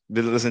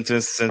 been listening to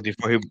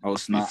him Oh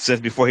snap!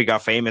 since before he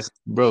got famous.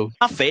 bro.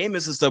 Not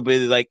famous and stuff, but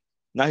like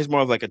now he's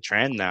more of like a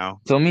trend now.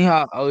 Tell me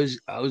how I was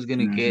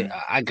gonna get. Mm-hmm.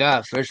 I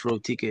got first row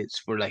tickets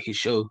for like his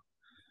show,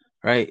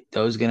 right?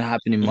 That was gonna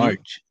happen in Hmm.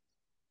 March,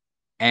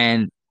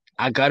 and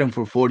I got him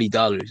for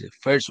 $40.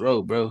 First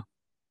row, bro,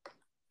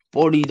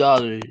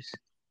 $40.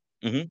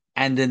 Hmm.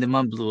 And then the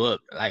month blew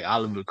up like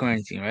Oliver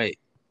Quarantine, right?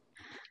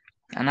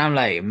 And I'm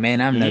like, man,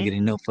 I'm not Hmm.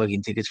 getting no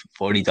fucking tickets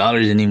for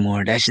 $40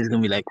 anymore. That shit's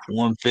gonna be like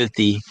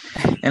 150.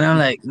 And I'm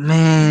like,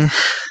 man,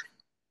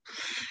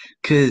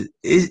 cause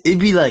it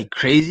be like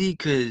crazy.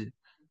 Cause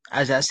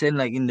as I said,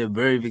 like in the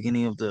very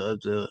beginning of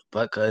the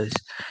podcast,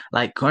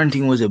 like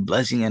quarantine was a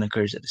blessing and a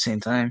curse at the same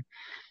time.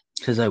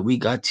 Cause like we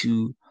got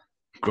to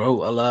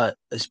grow a lot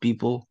as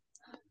people,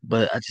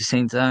 but at the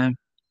same time,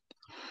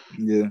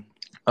 Yeah.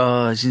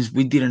 since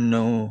we didn't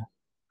know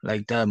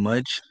like that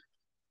much,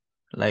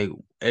 like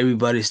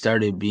everybody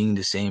started being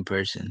the same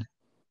person.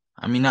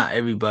 I mean, not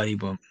everybody,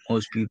 but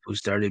most people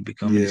started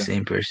becoming the Yeah.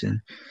 same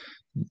person.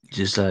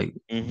 Just like,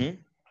 Hmm.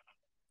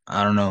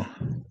 I don't know.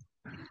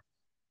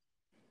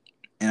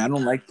 And I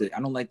don't like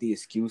the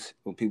excuse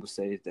when people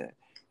say that,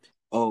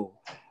 oh,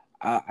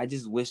 I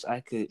just wish I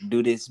could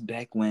do this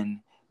back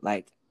when,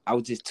 like, I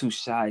was just too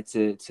shy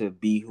to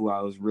be who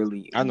I was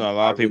really I know a who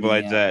lot I of people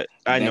really like am that.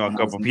 I back know a when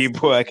I was couple in people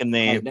school. I can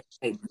name.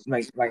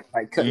 Like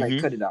cut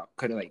Hmm. it out.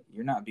 Cut it. Like,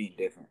 you're not being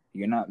different.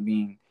 You're not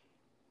being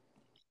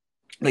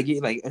like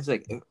it's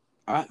like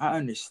I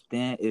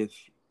understand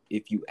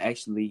if you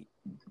actually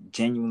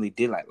genuinely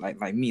did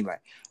like me,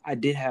 like I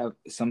did have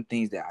some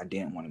things that I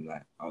didn't want to be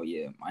like, oh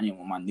yeah, I didn't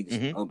want my niggas to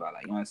Hmm. know about,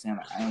 like, you know what I'm saying,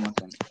 like I didn't want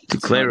them To to know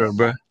Clara, that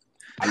bro.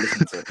 I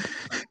listened to,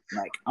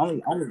 like,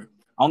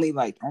 only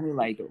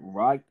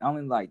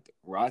like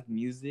rock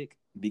music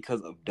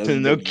because of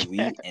No WWE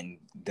cap. and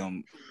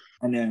them,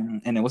 and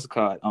then what's it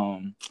called,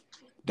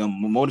 the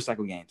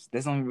motorcycle games.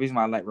 That's the only reason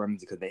why I like rock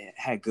music, because they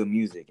had good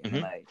music, and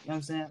then, Hmm. like, you know what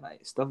I'm saying,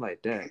 like stuff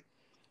like that.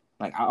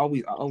 like I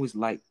always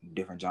like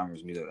different genres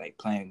of music, like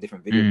playing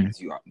different video Mm.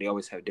 games. They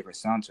always have different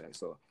soundtracks.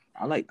 So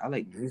I like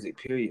music,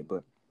 period.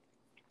 But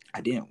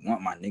I didn't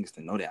want my niggas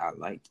to know that I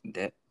liked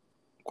that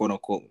quote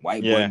unquote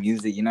white boy Yeah.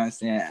 music. You know what I'm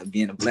saying?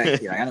 Being a black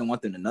kid, like, I didn't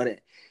want them to know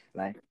that.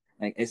 Like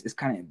it's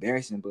kind of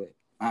embarrassing, but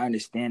I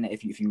understand that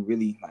if you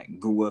really like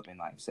grew up and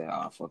like say,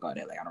 oh fuck all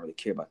that, like I don't really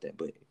care about that.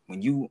 But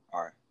when you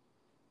are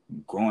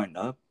growing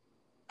up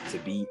to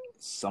be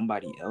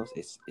somebody else,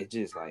 it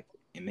just like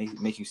it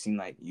makes you seem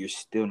like you're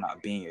still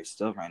not being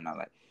yourself right now.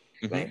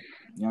 Mhm. Like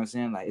you know what I'm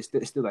saying? Like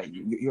it's still like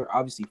you're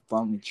obviously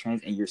following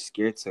trends and you're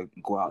scared to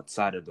go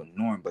outside of the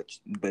norm,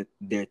 but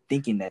they're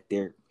thinking that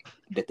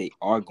they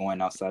are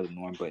going outside of the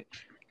norm, but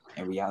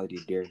in reality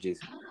they're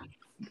just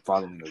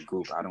following a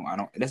group. I don't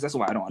that's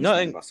why I don't No,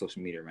 understand about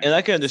social media, and man.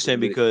 I can It's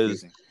understand really because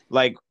confusing.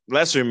 like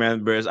Lester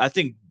remembers. I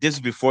think this is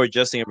before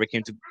Justin ever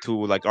came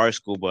to like our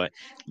school, but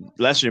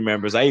Lester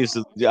remembers. I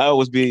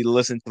always be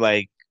listening to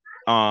like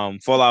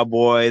Fall Out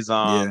Boys,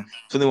 Yeah.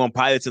 21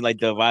 Pilots, and like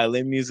the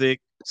violin music,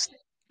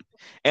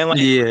 and like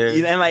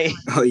Yeah. and like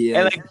Oh and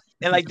yeah. like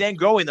and like then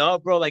growing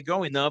up, bro, like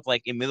growing up,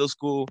 like in middle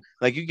school,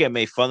 like you get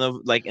made fun of,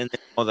 like, and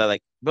all that,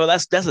 like, bro,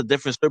 that's a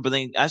different story. But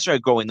then I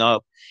started growing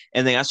up,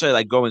 and then I started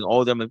like growing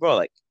older. I'm like, bro,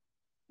 like,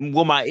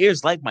 well, my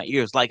ears like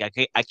I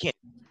can't.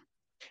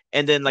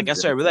 And then like I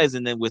started Exactly.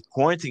 realizing, then with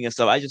quarantine and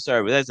stuff, I just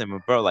started realizing,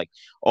 bro, like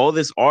all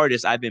this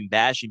artists I've been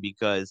bashing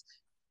because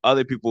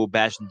other people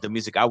bash the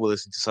music I would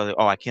listen to. So like,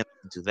 oh, I can't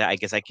listen to that. I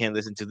guess I can't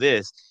listen to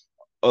this.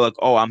 Or like,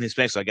 oh, I'm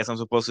Hispanic, so I guess I'm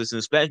supposed to listen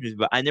to Spanish music.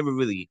 But I never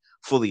really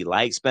fully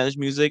liked Spanish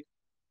music.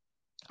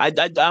 I'm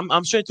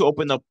starting to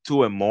open up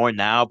to it more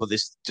now, but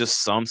there's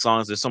just some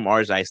songs, there's some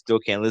artists I still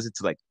can't listen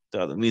to. Like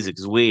the music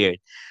is weird,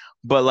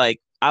 but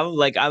I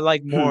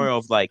like more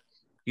of like,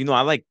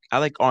 I like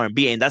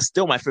R&B, and that's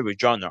still my favorite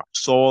genre.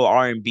 Soul,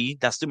 R&B,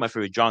 that's still my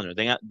favorite genre.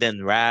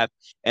 Then rap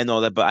and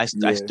all that, but I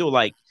Yeah. still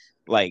like,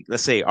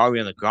 let's say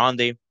Ariana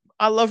Grande.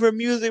 I love her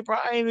music, bro.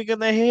 I ain't even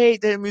gonna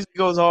hate that music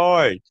goes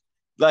hard.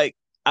 Like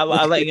I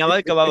like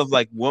a lot of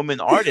like women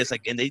artists,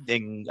 like, and I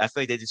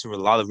feel like they deserve a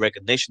lot of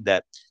recognition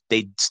that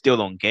they still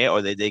don't get,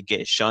 or they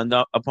get shunned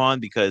upon,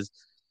 because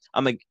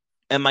I'm like,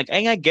 and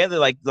I get it,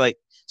 like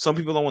some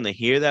people don't want to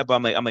hear that, but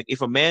I'm like,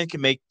 if a man can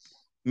make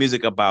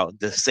music about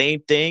the same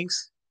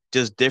things,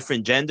 just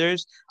different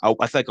genders, I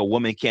feel like a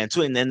woman can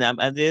too. And then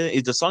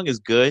if the song is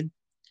good,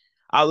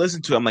 I'll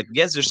listen to it. I'm like,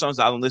 yes, there's songs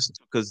I don't listen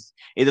to because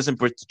it doesn't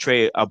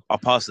portray a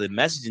positive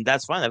message, and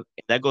that's fine.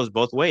 That goes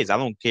both ways. I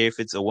don't care if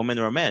it's a woman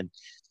or a man.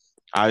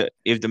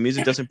 If the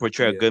music doesn't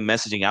portray a Yeah. good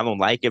messaging, I don't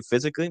like it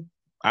physically.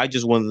 I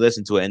just want to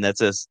listen to it, and that's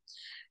just.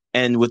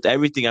 And with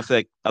everything, I feel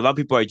like a lot of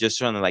people are just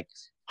trying to like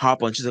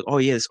hop on. She's like, oh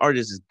yeah, this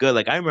artist is good.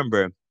 Like I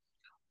remember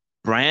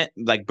Brent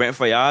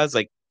Fayaz,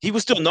 like he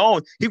was still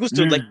known. He was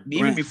still like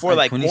even Brent. before Like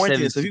like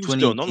quarantine and stuff, 2017, he was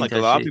still known. 2018 Like a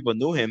type lot of shit. people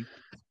knew him.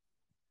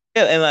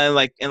 Yeah, and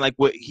like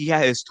what he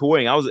had his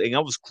touring. I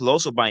was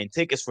close to buying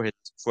tickets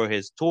for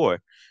his tour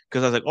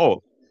because I was like,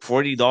 oh,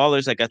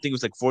 $40. Like I think it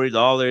was like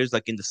 $40,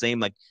 like in the same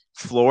like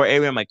floor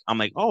area. I'm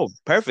like, oh,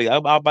 perfect.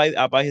 I'll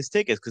buy his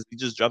tickets because he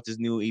just dropped his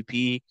new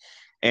EP,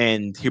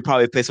 and he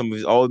probably play some of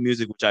his old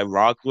music, which I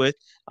rocked with.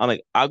 I'm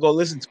like, I'll go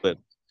listen to it.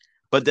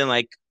 But then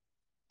like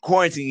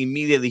quarantine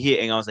immediately hit,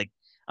 and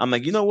I'm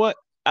like, you know what?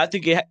 I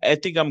think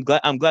I'm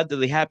glad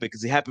that it happened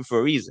because it happened for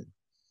a reason.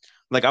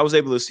 Like I was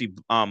able to see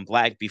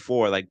Black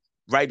before, like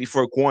right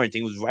before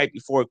quarantine. It was right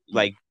before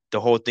like the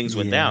whole things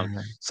went down.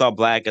 Yeah. Saw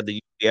Black at the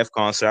UCF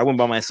concert. I went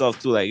by myself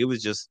too. Like it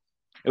was just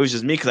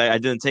me because I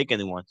didn't take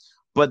anyone.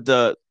 But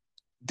the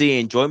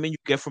enjoyment you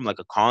get from like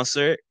a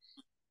concert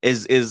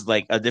is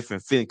like a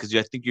different feeling because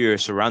I think you're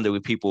surrounded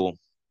with people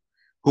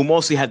who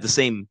mostly have the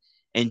same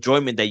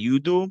enjoyment that you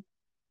do.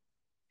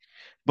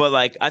 But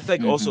like I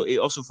think Mm-hmm. also it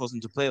also falls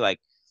into play like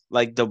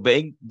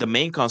the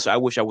main concert I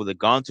wish I would have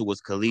gone to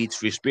was Khalid's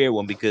Free Spirit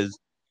one because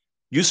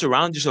you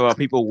surround yourself with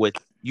people with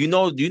you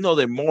know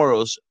their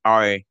morals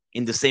are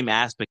in the same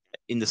aspect,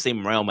 in the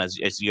same realm as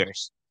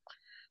yours.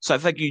 So I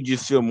feel like you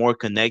just feel more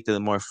connected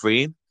and more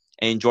free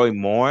and enjoy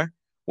more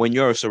when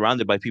you're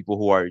surrounded by people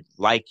who are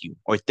like you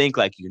or think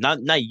like you. Not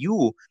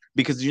you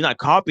because you're not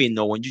copying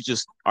no one. You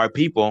just are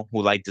people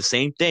who like the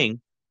same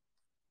thing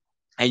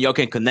and y'all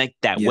can connect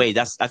that Yeah. way. I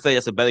feel like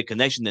that's a better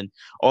connection than,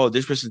 oh,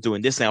 this person's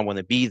doing this and I want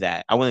to be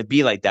that. I want to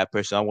be like that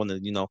person. I want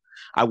to,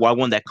 I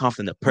want that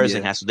confident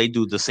person Yeah. has, so they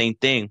do the same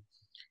thing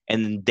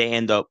and they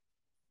end up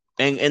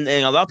and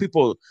a lot of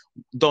people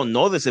don't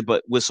notice it,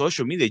 but with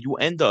social media, you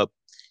end up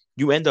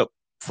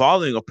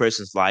following a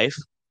person's life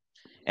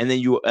and then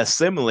you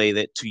assimilate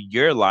it to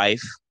your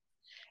life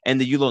and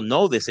then you don't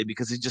notice it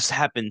because it just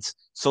happens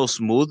so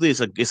smoothly.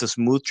 It's a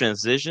smooth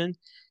transition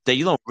that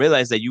you don't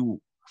realize that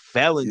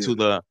fell Yeah. into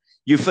the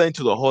you fell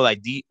into the whole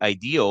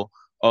ideal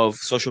of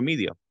social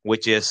media,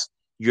 which is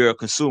you're a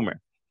consumer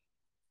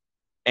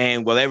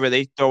and whatever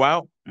they throw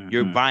out,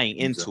 you're Mm-hmm. buying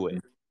into it Exactly.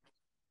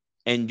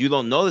 and you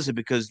don't notice it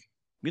because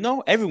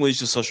everyone's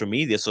just social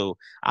media. So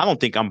I don't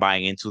think I'm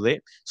buying into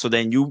it. So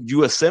then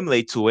you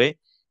assimilate to it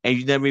and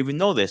you never even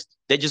notice.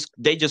 They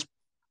just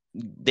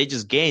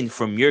gain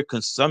from your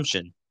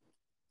consumption.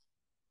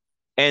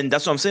 And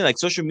that's what I'm saying. Like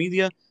social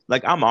media,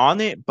 like I'm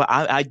on it, but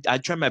I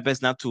try my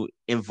best not to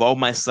involve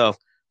myself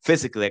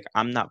physically. Like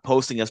I'm not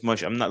posting as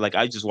much. I'm not like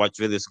I just watch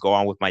videos, go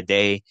on with my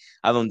day.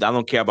 I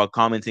don't care about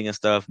commenting and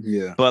stuff.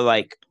 Yeah. But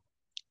like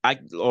I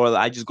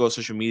just go to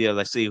social media,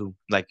 like see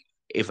like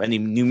if any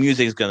new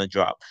music is gonna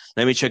drop.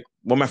 Let me check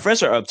what my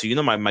friends are up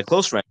to, my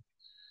close friends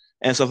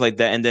and stuff like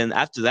that. And then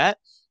after that,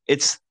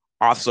 it's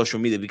off social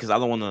media because I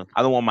don't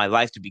want my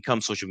life to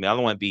become social media. I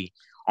don't want to be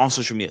on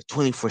social media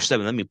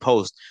 24/7. Let me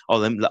post.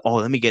 Let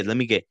me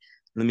get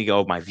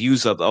all my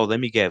views up. Oh, let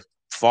me get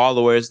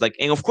followers. Like,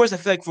 and of course I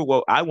feel like for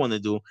what I want to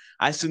do,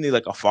 I still need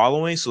like a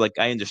following. So like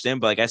I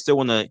understand, but like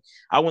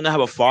I wanna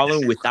have a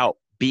following without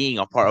being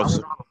a part of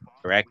social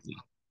media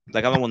directly.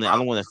 Like I don't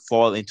wanna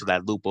fall into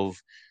that loop of,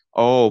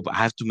 oh, but I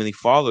have too many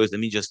followers. Let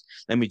me just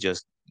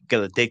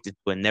get addicted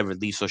to it and never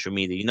leave social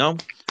media, you know?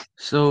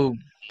 So,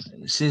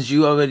 since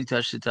you already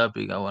touched the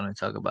topic, I want to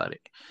talk about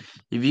it.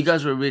 If you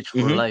guys were rich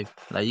for Mm-hmm. life,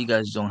 like you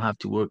guys don't have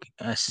to work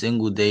a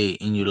single day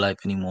in your life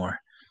anymore,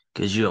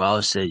 because you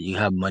all said you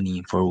have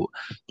money for,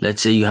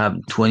 let's say you have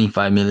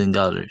 $25 million,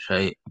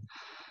 right?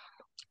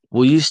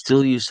 Will you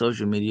still use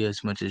social media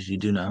as much as you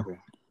do now? Okay.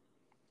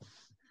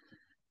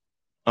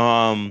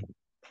 Um,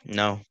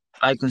 no.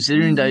 Like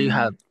considering that you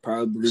have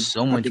Probably.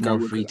 so I much think I more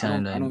would free because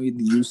time I than don't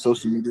really use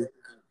social media.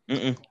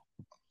 Mm-mm.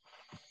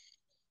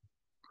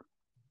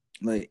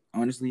 Like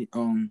honestly,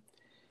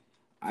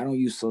 I don't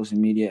use social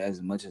media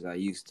as much as I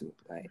used to.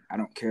 Like I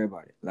don't care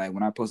about it. Like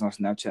when I post on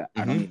Snapchat,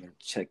 I don't Mm-hmm. even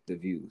check the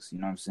views. You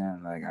know what I'm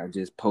saying? Like I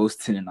just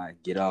post it and I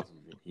get off of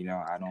it. You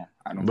know, I don't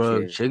bro.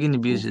 care Checking the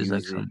who views is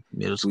like views it, some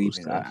middle who school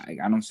even stuff.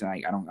 I don't say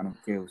like I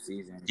don't care who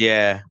sees it.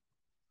 Yeah.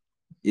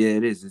 Yeah,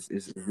 it is.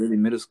 It's really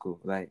middle school.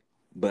 Like,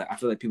 but I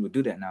feel like people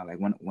do that now. Like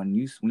when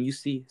you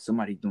see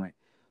somebody doing,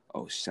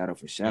 oh, shadow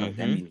for shadow,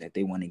 that Mm-hmm. means that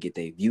they want to get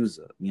their views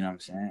up. You know what I'm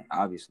saying?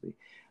 Obviously,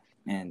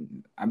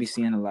 and I be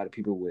seeing a lot of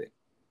people with.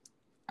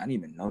 I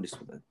didn't even know this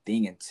was a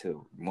thing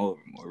until more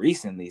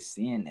recently,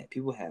 seeing that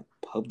people have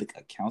public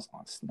accounts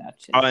on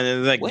Snapchat. Oh, and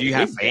then like, do What you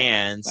have is that?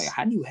 Like, fans?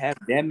 how do you have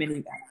that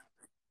many?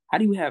 How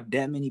do you have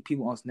that many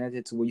people on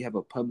Snapchat to where you have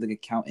a public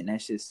account and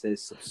that shit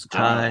says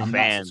I'm subscribe? a Ty, I'm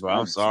not fan, bro.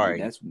 I'm subscribing to you. sorry.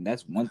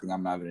 That's one thing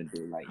I'm not gonna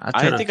do. Like, I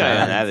I told a think I I'm not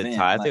Ty. even a unadded fan.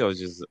 Ty. I think Like, it was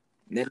just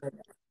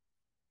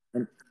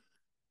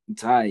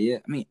Ty, yeah.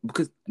 I mean,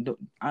 because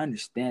I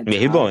understand yeah.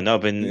 He's Ty. blowing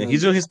up and You know,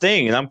 he's doing his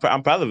thing, and I'm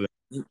proud of it.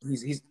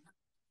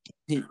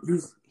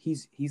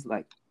 he's he's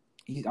like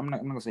I'm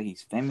not gonna say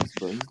he's famous,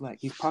 but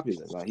he's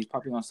popular. Like he's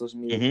popular on social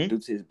media Mm-hmm. due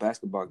to his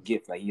basketball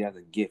gift. Like he has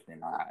a gift,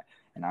 and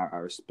I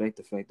respect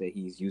the fact that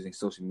he's using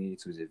social media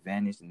to his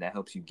advantage, and that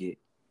helps you get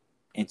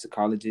into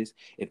colleges.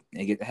 If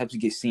it helps you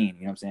get seen,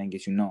 you know what I'm saying,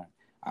 get you known.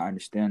 I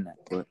understand that,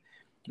 but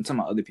I'm talking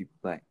about other people.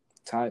 Like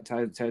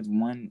Ty's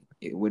one,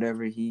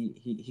 whatever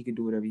he can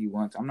do whatever he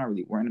wants. I'm not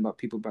really worrying about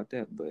people about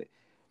that, but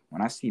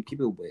when I see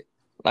people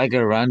Like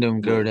a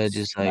random girl with that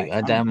just like like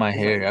I I don't dyed know, my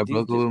it's hair. like I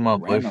these broke up just with my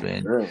random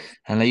boyfriend, girls,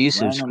 and like you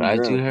random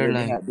subscribe to girls. her.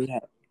 Like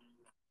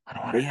I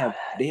don't want to know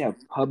They that. have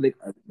public.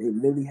 They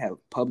literally have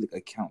public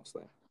accounts.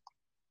 Like,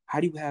 how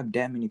do you have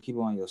that many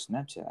people on your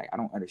Snapchat? Like, I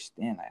don't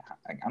understand.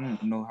 Like I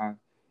don't know how.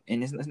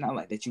 And it's not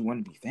like that you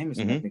want to be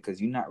famous or Mm-hmm. nothing because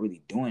you're not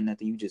really doing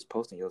nothing. You just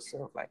posting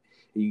yourself. Like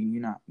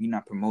you're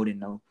not promoting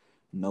no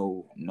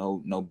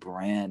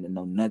brand and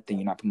no nothing.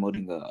 You're not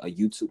promoting a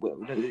YouTube.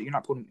 You're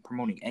not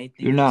promoting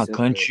anything You're not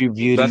except for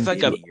But I contributing feel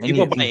like to your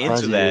people gift. buy anything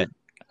into Honestly, that. positive,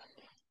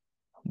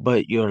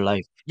 but your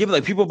life. Yeah, but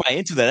like people buy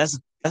into that.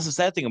 That's the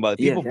sad thing about it.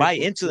 yeah, People buy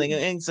that into it, too.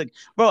 and it's like,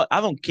 bro,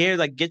 I don't care.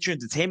 Like, get your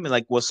entertainment,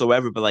 like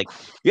whatsoever. But like,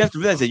 you have to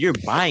realize that you're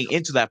buying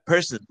into that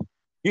person.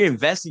 You're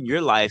investing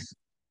your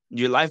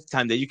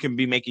lifetime that you can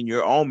be making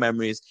your own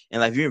memories,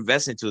 and like you're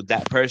investing into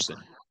that person.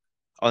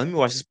 Oh, let me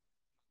watch this.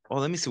 Oh,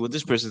 let me see what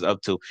this person's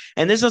up to.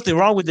 And there's nothing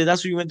wrong with it.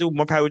 That's what you want to do.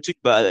 More power to you.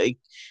 But like,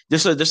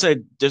 there's a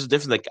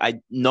difference. Like, I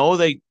know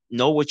they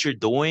know what you're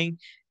doing,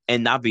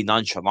 and not be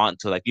nonchalant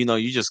to like, you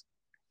just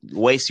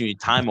wasting your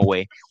time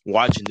away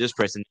watching this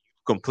person.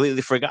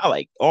 Completely forgot,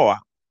 like, oh,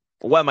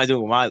 what am I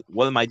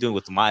doing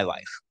with my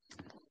life?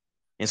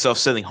 Instead of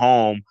sitting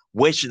home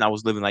wishing I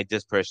was living like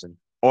this person,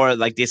 or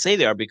like they say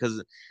they are,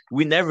 because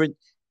we never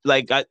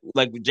like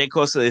J.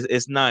 Cole said,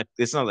 it's not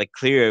like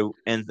clear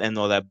and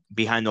all that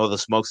behind all the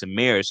smokes and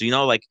mirrors.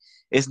 Like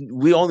it's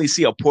we only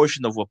see a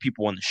portion of what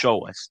people want to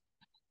show us.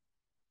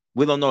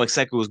 We don't know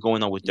exactly what's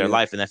going on with their Yeah,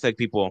 life, and I feel like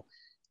people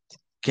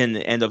can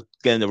end up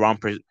getting the wrong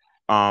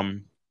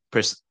um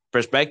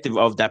perspective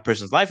of that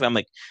person's life.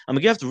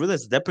 You have to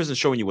realize that person's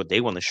showing you what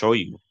they want to show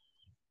you.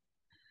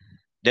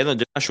 They're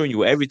not showing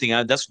you everything.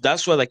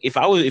 That's why, like, if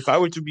I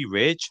were to be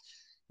rich,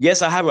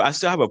 yes, I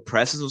still have a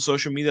presence on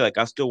social media. Like,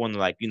 I still want to,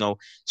 like,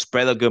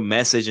 spread a good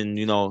message and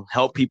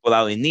help people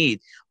out in need.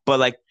 But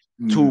like,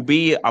 to mm,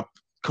 be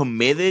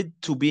committed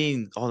to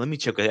being, oh, let me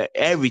check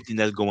everything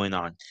that's going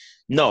on.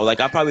 No, like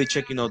I probably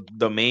check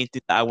the main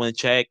thing that I want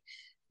to check.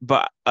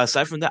 But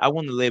aside from that, I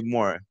want to live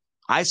more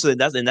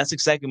isolated. And that's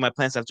exactly my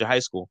plans after high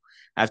school.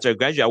 After I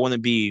graduate, I want to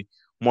be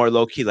more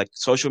low key. Like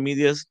social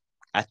medias,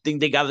 I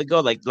think they gotta go.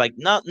 Like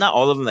not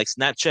all of them. Like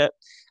Snapchat,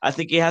 I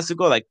think it has to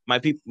go. Like my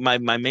people,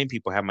 my main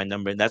people have my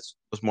number, and that's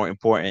what's more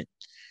important.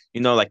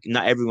 Like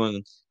not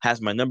everyone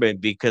has my number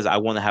because I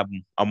want to have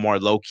a more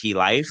low key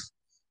life,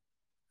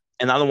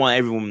 and I don't want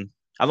everyone.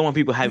 I don't want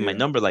people having my Yeah.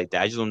 number like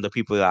that. I just want the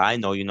people that I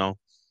know,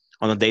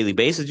 on a daily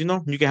basis. You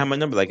can have my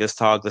number. Like let's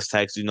talk, let's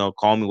text.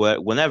 Call me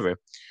whenever.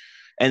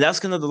 And that's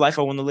kind of the life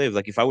I want to live.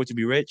 Like if I were to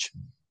be rich,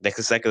 that's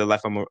exactly the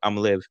life I'm gonna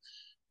live.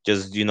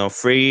 Just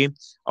free,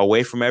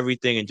 away from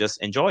everything, and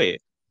just enjoy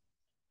it.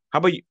 How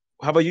about you?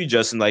 How about you,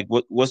 Justin? Like,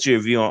 what's your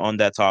view on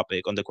that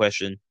topic, on the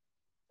question?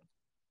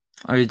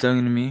 Are you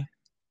talking to me?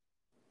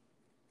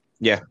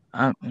 Yeah,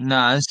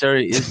 Nah, I'm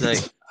sorry. It's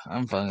like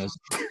I'm fine.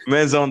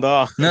 man's on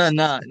the.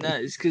 No.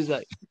 It's cause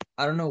like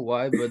I don't know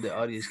why, but the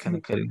audio is kind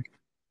of cutting.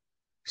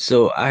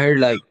 So I heard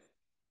like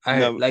I heard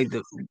No, like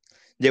the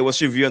yeah.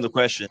 What's your view on the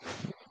question?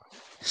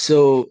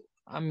 so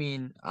I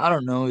mean I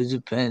don't know. It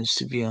depends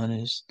to be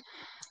honest.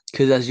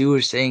 Cause as you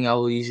were saying, I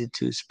will use it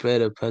to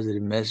spread a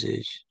positive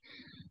message.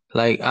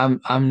 Like I'm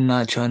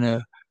not trying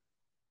to.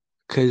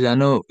 Cause I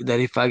know that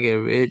if I get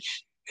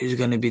rich, it's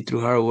gonna be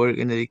through hard work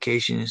and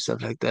dedication and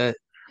stuff like that.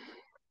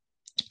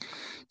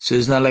 So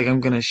it's not like I'm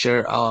gonna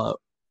share all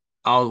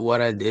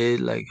what I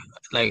did. Like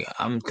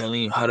I'm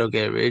telling you how to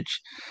get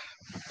rich.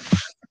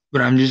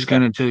 But I'm just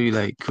gonna tell you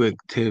like quick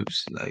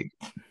tips, like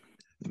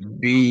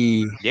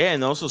be Yeah,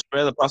 and also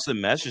spread a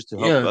positive message to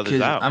help yeah, others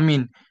cause out. I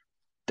mean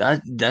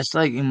that's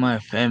like in my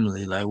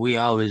family. Like we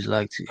always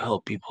like to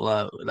help people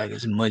out like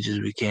as much as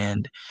we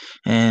can,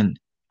 and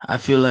I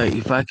feel like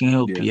if I can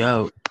help Yeah. you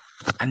out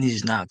and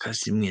it's not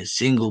costing me a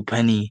single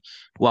penny,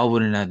 why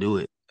wouldn't I do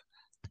it?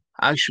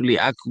 Actually,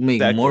 I could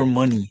make more Exactly.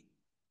 money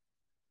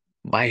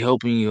by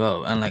helping you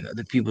out and like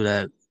the people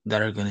that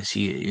are gonna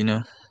see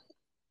it.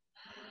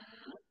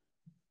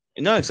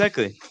 No,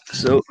 exactly.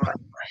 So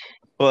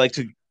Well, like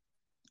to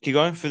keep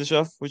going, finish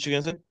off. What you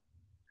gonna say?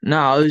 no,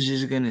 I was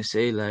just gonna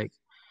say like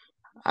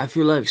I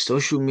feel like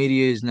social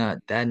media is not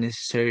that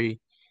necessary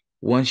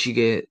once you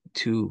get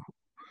to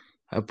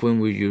a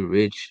point where you're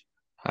rich.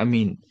 I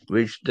mean,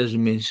 rich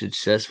doesn't mean And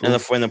successful. the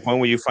point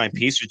where you find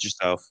peace with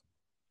yourself.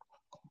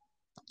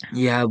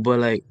 Yeah, but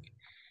like,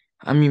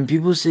 I mean,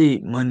 people say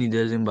money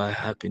doesn't buy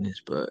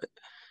happiness, but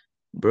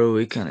bro,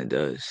 it kind of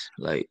does.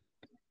 Like,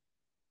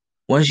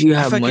 once you I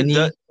have feel like it does.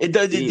 money, It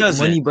does. It doesn't.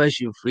 money buys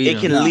you It freedom.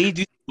 can No. lead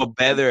you to a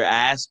better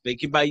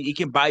aspect. It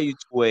can buy you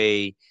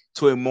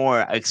to a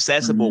more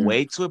accessible Mm-hmm.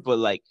 way to it. But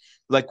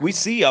like we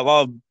see a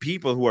lot of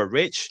people who are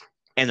rich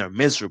and are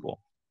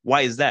miserable.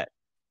 Why is that?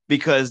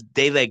 Because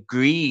they let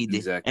greed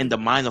and Exactly. the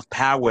mind of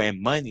power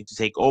and money to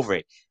take over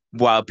it.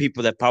 While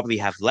people that probably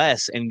have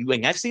less, and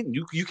I've seen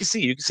you can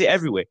see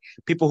everywhere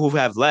people who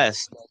have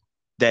less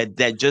that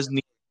just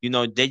need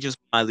they just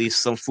want at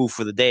least some food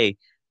for the day.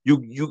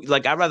 You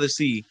like I'd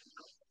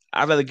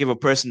rather give a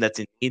person that's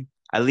in need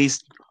at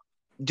least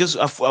just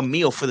a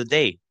meal for the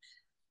day,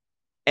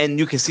 and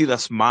you can see the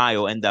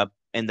smile and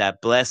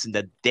that blessing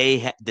that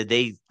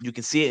they you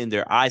can see it in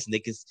their eyes,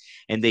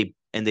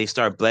 and they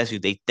start blessing you.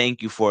 They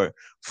thank you for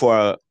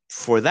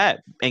that,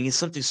 and it's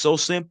something so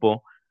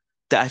simple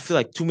that I feel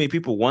like too many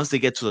people once they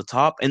get to the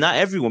top, and not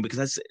everyone,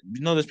 because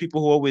there's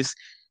people who always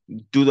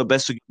do the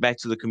best to give back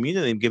to the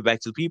community and give back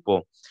to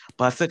people,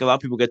 but I feel like a lot of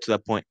people get to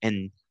that point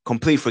and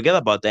completely forget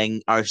about that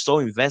and are so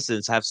invested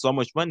and have so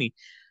much money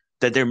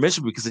that they're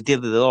miserable because they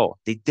did it all.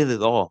 They did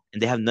it all,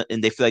 and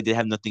they feel like they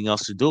have nothing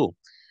else to do.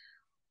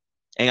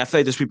 And I feel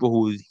like there's people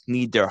who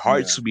need their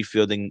hearts Yeah. to be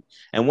filled,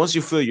 and once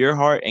you fill your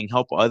heart and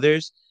help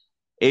others,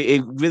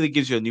 it really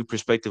gives you a new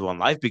perspective on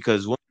life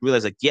because once you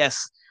realize, like,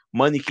 yes,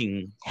 money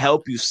can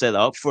help you set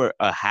up for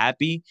a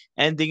happy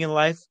ending in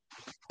life,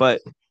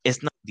 but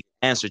it's not the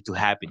answer to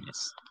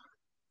happiness.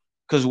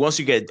 Because once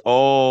you get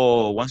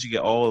all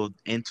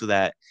into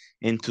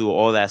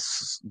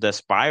the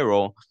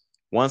spiral,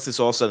 once it's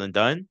all said and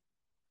done,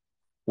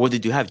 what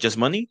did you have? Just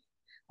money?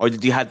 Or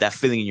did you have that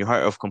feeling in your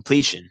heart of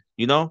completion?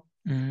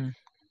 Hmm.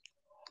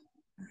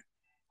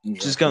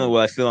 Just kind of Exactly.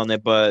 what I feel on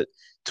it. But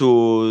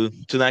to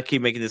not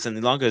keep making this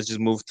any longer, let's just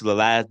move to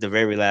the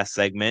very last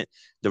segment,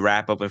 the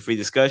wrap up and free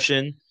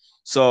discussion.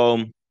 So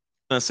I'm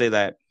gonna say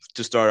that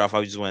to start off,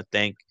 I just want to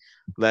thank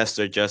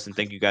Lester, Justin.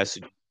 Thank you guys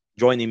for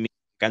joining me.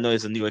 I know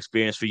it's a new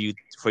experience for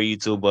you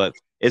too, but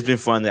it's been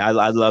fun. I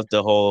love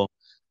the whole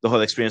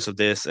experience of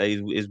this.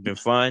 It's been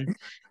fun.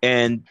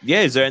 And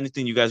yeah, is there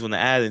anything you guys want to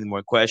add? Any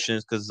more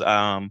questions? Because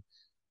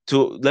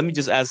to let me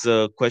just ask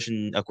a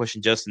question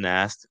Justin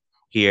asked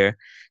here.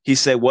 He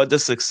said, "What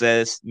does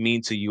success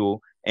mean to you,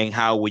 and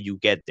how will you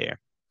get there?"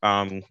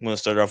 I'm gonna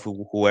start off with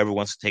whoever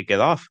wants to take it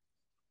off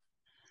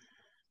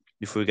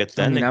before we get to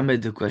the I mean, ending. I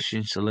made the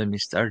question, so let me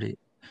start it.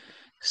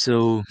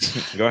 So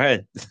Go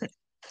ahead.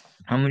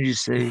 how would you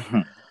say?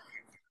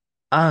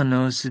 I don't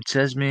know.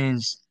 Success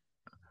means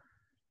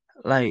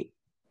like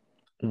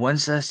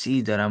once I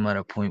see that I'm at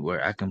a point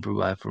where I can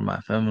provide for my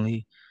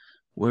family,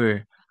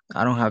 where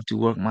I don't have to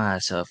work my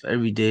ass off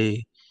every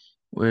day,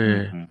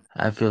 where Mm-hmm.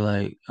 I feel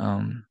like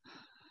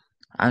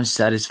I'm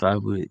satisfied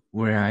with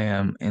where I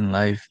am in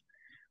life.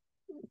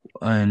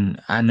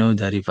 and I know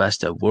that if I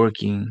stop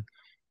working,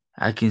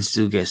 I can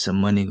still get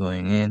some money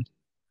going in.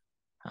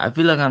 I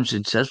feel like I'm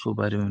successful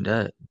by doing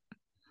that.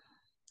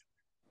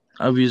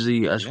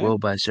 Obviously, as Yeah. well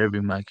by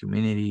serving my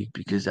community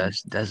because Mm-hmm.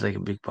 that's like a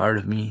big part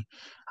of me.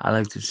 I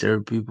like to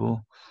serve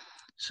people.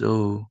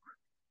 So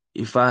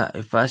if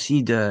I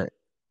see that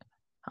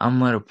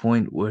I'm at a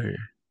point where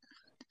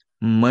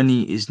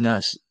money is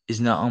not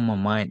on my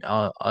mind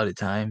all the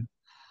time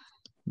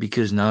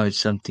because now it's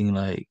something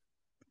like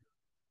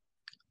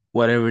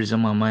whatever is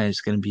on my mind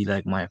is gonna be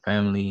like my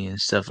family and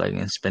stuff like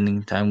and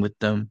spending time with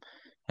them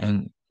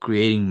and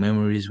creating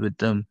memories with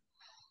them.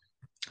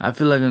 I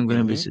feel like I'm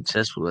gonna be Hmm.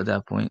 successful at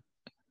that point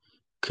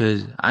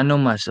because I know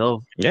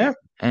myself Yeah.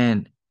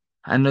 and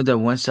I know that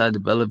once I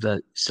develop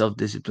that self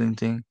discipline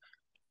thing,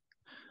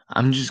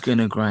 I'm just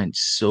gonna grind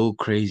so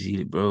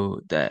crazy, bro,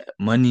 that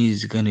money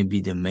is gonna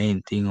be the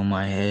main thing on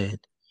my head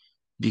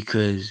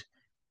because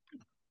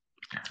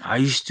I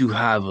used to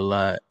have a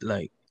lot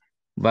like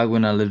back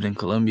when I lived in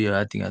Colombia,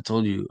 I think I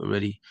told you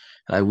already.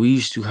 Like we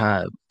used to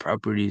have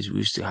properties, we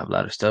used to have a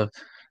lot of stuff.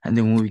 And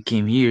then when we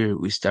came here,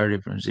 we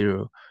started from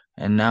zero.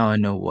 And now I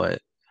know what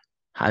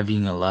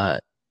having a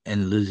lot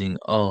and losing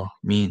all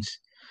means.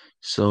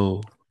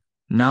 So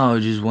now I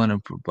just want to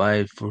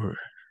provide for,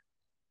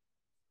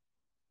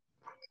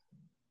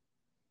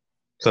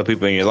 So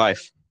people in your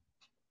life.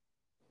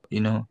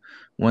 you know,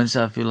 once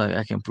I feel like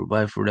I can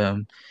provide for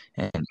them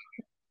and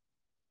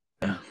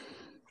uh,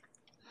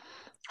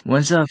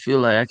 once I feel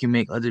like I can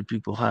make other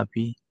people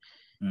happy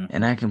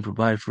and Mm-hmm. I can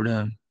provide for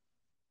them,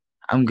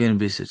 I'm gonna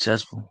be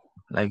successful.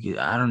 Like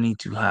I don't need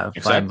to have Exactly.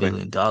 $5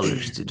 billion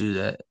to do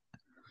that.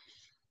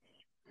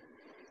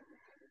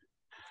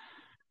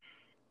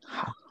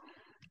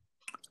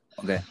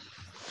 Okay.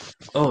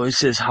 Oh, it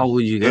says how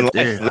will you In get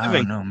life, there? I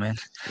living, don't know, man.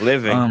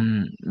 living.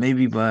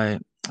 Maybe by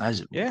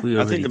as Yeah, we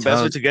I think already the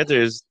best way talked to get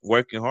there is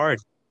working hard.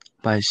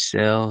 by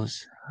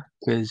sales,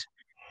 because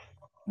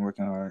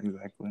Working hard.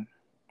 Exactly.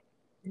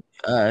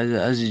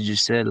 as you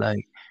just said,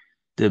 like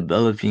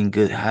developing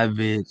good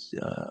habits,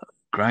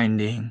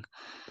 grinding.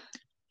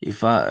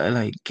 If I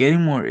like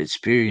getting more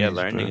Yeah, experience,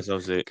 learning bro, is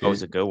always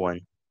because a good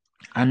one.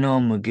 I know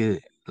I'm a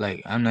good.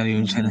 Like I'm not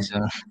even trying to Mm-hmm.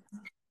 sound.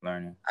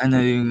 Learning. I'm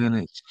not even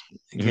gonna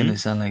Hmm.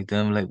 sound like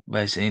them, like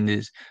by saying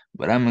this,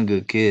 but I'm a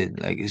good kid.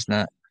 Like it's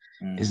not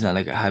Mm-hmm.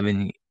 like I have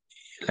any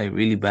like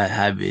really bad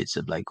habits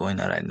of like going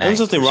out at And there's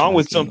night nothing or wong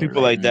with some smoking or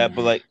people like like that, Mm-hmm.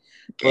 but like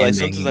game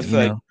sometimes I banging, feel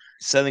like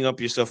setting up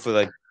yourself for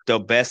like the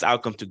best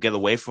outcome to get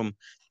away from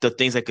the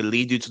things that could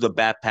lead you to the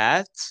bad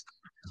paths.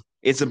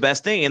 It's the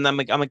best thing, and I'm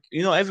like, I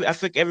feel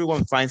like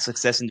everyone finds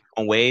success in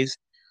their own ways,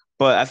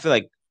 but I feel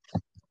like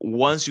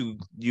once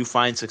you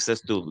find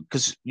success too,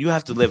 because you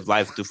have to live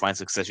life to find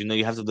success.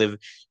 You have to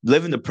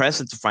live in the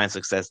present to find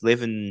success.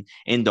 Live in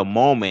the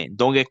moment.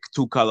 Don't get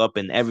too caught up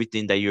in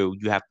everything that you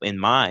have in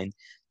mind.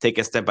 Take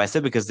it step by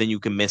step because then you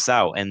can miss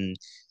out. And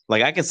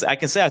like I can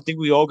say I think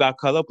we all got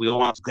caught up. We all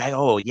want to grad.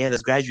 Oh yeah,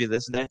 let's graduate.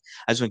 This and that.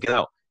 I just want to get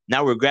out.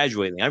 Now we're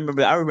graduating. I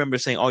remember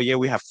saying, oh yeah,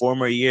 we have 4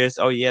 more years.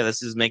 Oh yeah,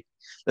 let's make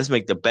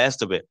the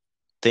best of it.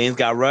 Things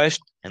got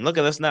rushed, and look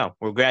at us now.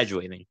 We're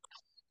graduating.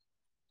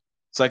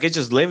 So I could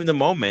just live in the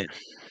moment.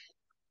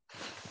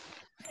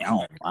 I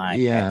don't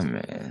mind yeah, that.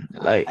 man.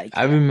 I Like like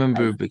I it. I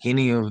remember like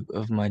beginning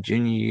of my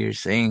junior year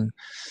saying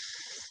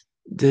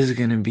this is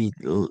gonna be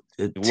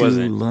It two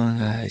wasn't. long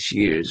ass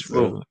years,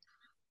 Boom. bro.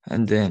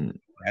 And then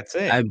That's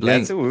it. I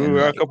That's it. blinked We and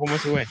were a like couple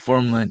months away.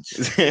 4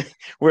 months.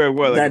 We're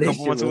what, like a that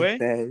couple issue months was away?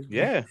 fast.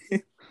 Yeah.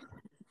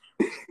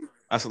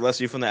 I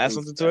Celeste, you from to add It's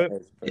something to it?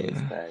 fast, bro.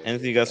 It's Yeah. fast.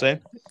 Anything you It's gotta say?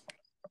 fast.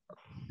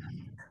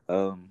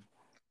 Um,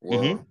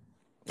 Mm-hmm. well,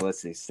 what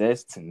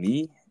success to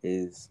me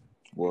is,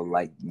 well,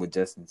 like what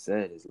Justin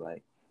said, is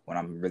like when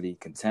I'm really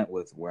content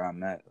with where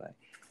I'm at. Like,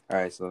 all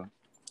right, so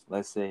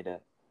let's say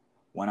that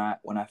when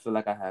I feel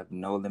like I have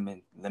no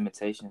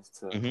limitations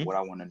to Mm-hmm. what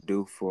I want to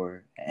do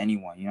for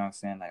anyone, you know what I'm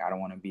saying? Like I don't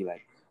want to be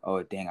like,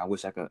 oh dang, I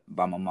wish I could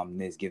buy my mom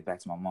this, give back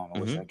to my mom. I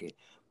wish Mm-hmm. I could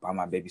buy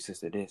my baby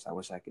sister this. I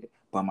wish I could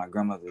buy my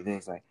grandmother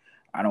this. Like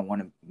I don't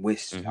want to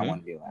wish. I Mm-hmm.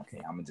 want to be like, okay,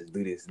 I'm gonna just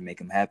do this and make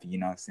them happy. You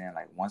know what I'm saying?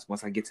 Like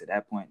once I get to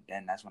that point,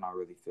 then that's when I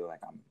really feel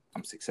like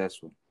I'm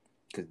successful.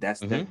 Cause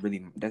that's Mm-hmm. really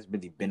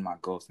been my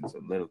goal since a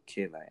little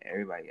kid. Like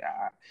everybody,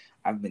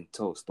 I've been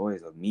told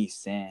stories of me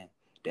saying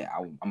that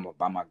I'm gonna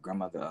buy my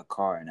grandmother a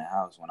car and a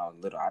house when I was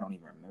little. I don't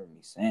even remember me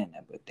saying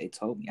that, but they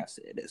told me I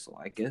said that, so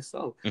I guess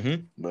so.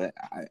 Mm-hmm. But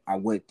I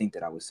would think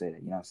that I would say that,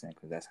 you know what I'm saying?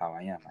 Because that's how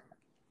I am.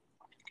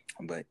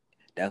 But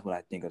that's what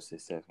I think of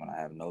success when I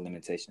have no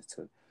limitations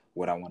to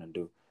what I want to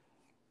do.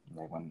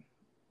 Like when,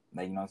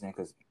 like you know what I'm saying?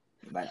 Because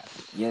like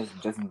yes,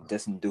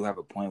 Justin do have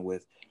a point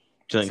with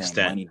To an saying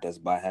extent. money does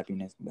buy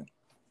happiness, but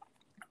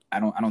I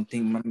don't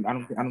think money,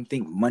 I don't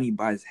think money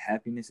buys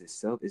happiness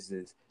itself. It's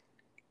just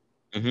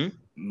Mm-hmm.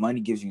 money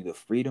gives you the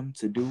freedom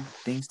to do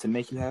things to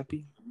make you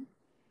happy.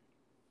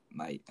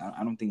 Like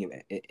I don't think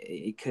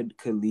it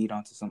could lead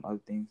on to some other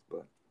things,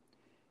 but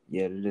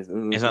yeah,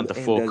 It's not the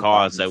it full does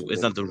buy cause. me just a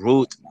It's little not the bit, but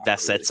root not that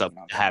really. sets up You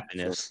know what I'm saying?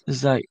 So happiness.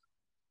 It's like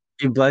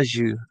it buys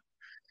you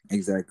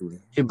exactly.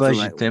 it So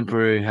buys you like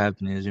temporary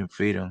happiness and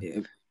freedom.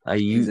 yeah,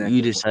 Like you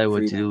exactly decide what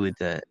to freedom. do with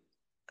that.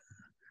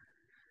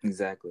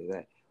 Exactly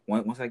that.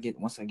 Once I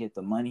get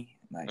the money,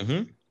 like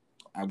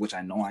Mm-hmm. which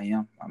I know I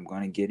am, I'm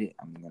gonna get it.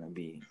 I'm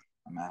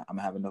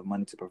gonna have enough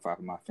money to provide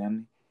for my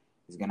family.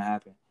 It's gonna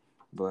happen.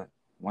 But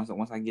once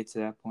I get to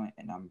that point,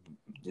 and I'm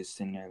just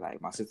sitting there,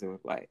 like my sister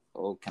was like,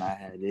 "Oh, can I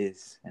have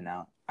this?" And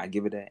now I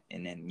give her that.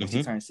 And then when she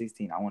Mm-hmm. turns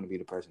 16, I want to be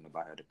the person to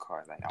buy her the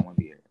car. Like I want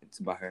to be her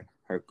to buy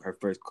her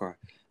first car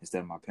instead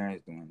of my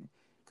parents doing it.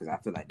 Because I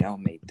feel like that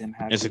would make them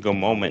It's a happy, good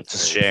and I'm moment with to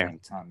her at the share. same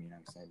time. You know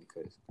what I'm saying?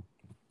 Because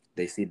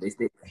they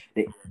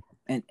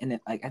and then,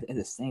 like at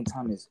the same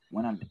time is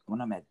when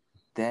I'm at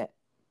that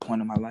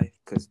point in my life,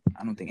 because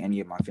I don't think any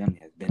of my family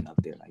has been up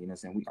there. Like, you know what I'm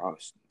saying? We all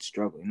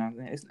struggle. You know what I'm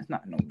saying? It's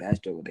not no bad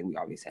struggle. That we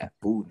always had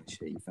food and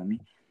shit. You feel me?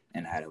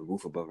 And had a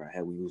roof above our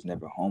head. We was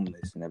never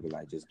homeless. Never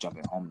like just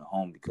jumping home to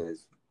home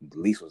because the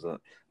lease was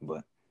up.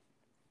 But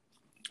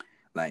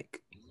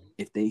like,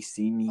 if they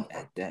see me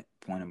at that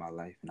point in my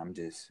life and I'm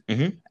just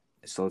Mm-hmm.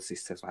 so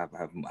successful,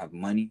 have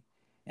money,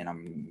 and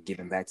I'm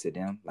giving back to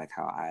them like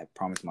how I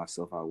promised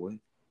myself I would,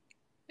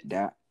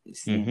 that Mm-hmm.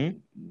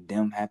 seeing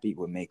them happy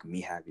would make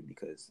me happy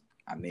because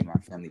I made my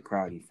family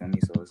proud. You feel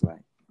me? So it's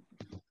like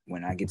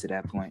when I get to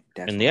that point,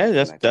 that's And when I yeah, feel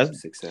that's like that's I'm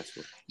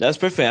successful. that's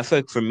perfect. I feel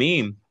like for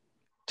me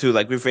to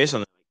like rephrase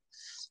on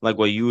like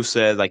what you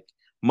said, like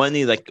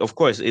money, like of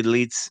course it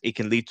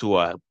can lead to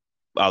a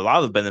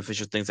lot of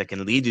beneficial things that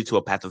can lead you to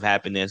a path of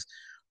happiness,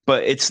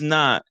 but it's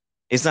not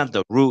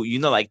the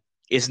root, like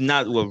it's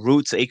not what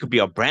roots it. Could be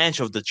a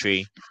branch of the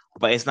tree,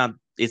 but it's not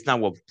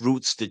what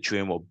roots the tree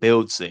and what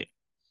builds it.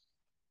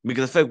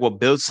 Because I feel like what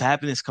builds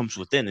happiness comes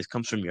within. It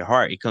comes from your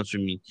heart. It comes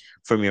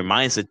from your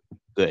mindset to be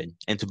good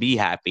and to be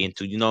happy and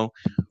to,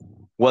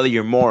 what are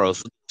your morals,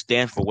 what do you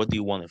stand for, what do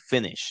you want to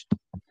finish.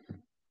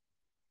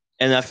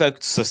 And I feel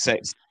like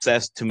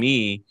success to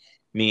me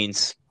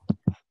means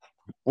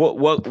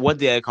what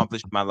did I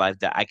accomplish in my life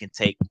that I can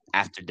take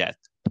after death?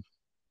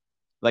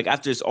 Like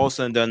after it's all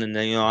said and done, and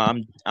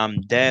then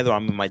I'm dead or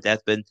I'm in my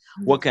deathbed.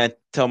 Yeah. What can I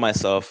tell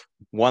myself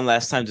one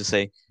last time to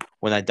say,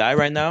 when I die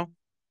right now,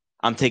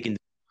 I'm taking this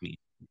with me,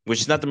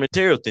 which is not the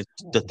material things,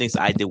 the things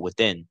I did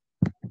within.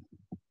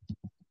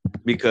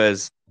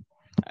 Because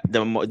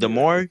the Yeah.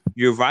 more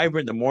you're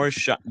vibrant, the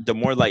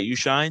more light you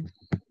shine,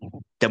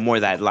 the more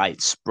that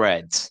light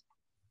spreads.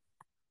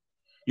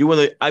 You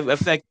want to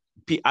affect.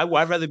 I'd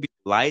rather be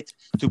light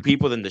to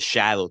people than the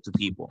shadow to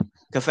people.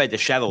 Because the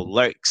shadow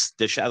lurks,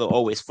 the shadow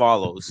always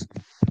follows,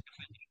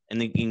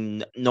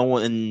 and no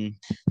one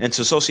and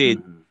to associate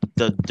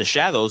Mm-hmm. the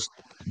shadows,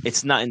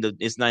 it's not in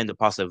the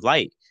positive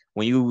light.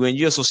 When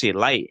you associate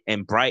light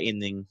and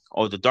brightening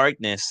or the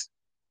darkness,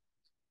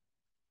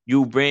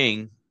 you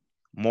bring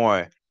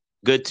more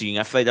good to you. And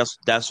I feel like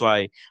that's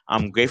why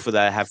I'm grateful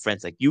that I have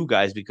friends like you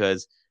guys,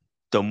 because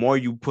the more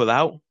you pull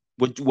out,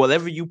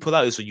 whatever you pull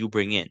out is what you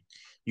bring in.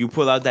 You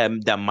pull out that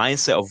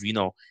mindset of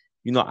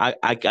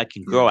I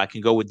can grow. Yeah. I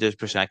can go with this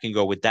person. I can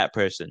go with that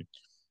person.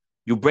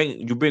 You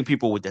bring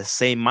people with the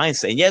same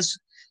mindset. And yes,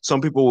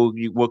 some people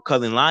will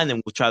cut in line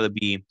and will try to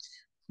be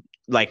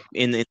like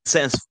in a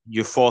sense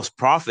your false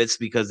prophets,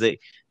 because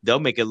they'll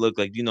make it look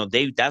like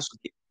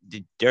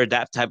they're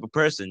that type of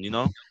person.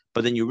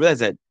 But then you realize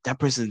that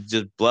person is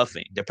just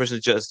bluffing. That person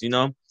is just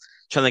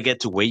trying to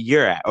get to where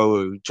you're at,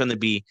 or trying to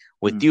be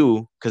with Mm-hmm.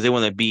 you because they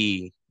want to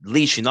be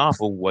leeching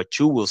off of what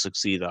you will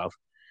succeed of.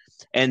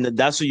 And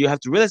that's what you have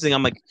to realize. And Yeah.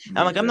 I'm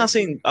not Exactly.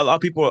 saying a lot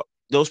of people,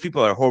 those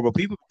people are horrible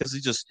people,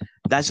 because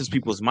that's just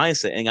people's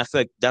mindset. And I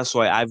feel like that's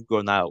why I've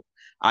grown out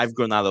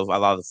of a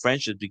lot of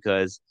friendships,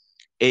 because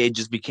it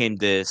just became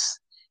this,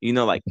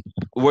 like,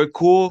 we're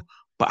cool,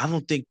 but I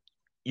don't think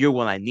you're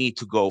what I need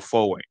to go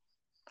forward.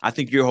 I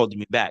think you're holding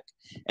me back.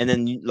 And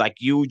then like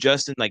you,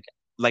 Justin, like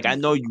I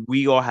know Yeah.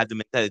 we all have the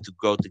mentality to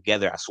grow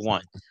together as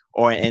one,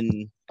 or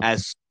in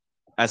as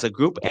a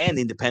group and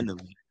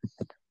independently.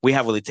 We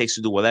have what it takes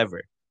to do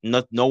whatever.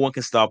 No one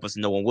can stop us,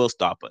 and no one will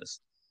stop us.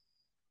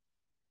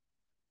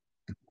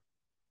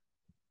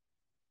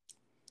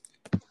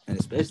 And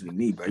especially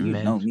me, bro. You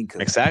Man, know me, cause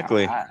like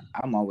Exactly.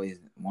 I'm always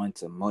one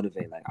to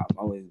motivate. Like I've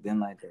always been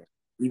like that.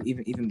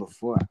 Even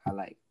before I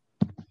like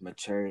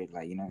matured,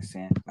 like you know what I'm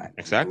saying, like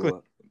Exactly. grew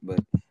up.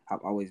 But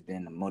I've always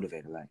been a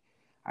motivator. Like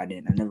I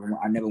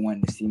never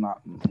wanted to see none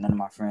of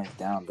my friends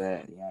down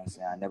bad. You know what I'm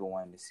saying. I never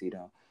wanted to see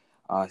them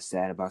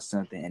sad about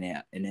something.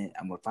 And then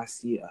if I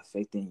see it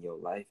affecting your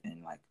life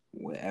and like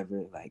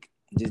whatever, like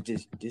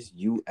just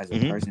you as a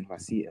Hmm. person, if I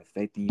see it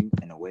affecting you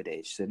in a way that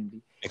it shouldn't be,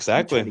 and try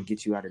Exactly. to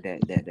get you out of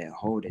that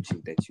hole that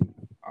you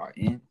are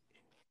in,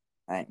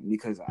 like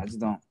because I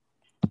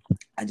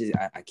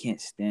can't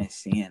stand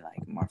seeing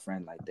like my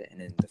friend like that, and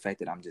then the fact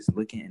that I'm just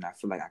looking and I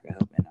feel like I can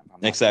help and I'm not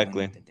doing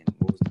Exactly. nothing. Then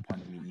what was the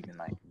point of me even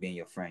like being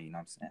your friend? You know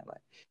what I'm saying?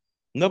 Like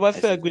No, but I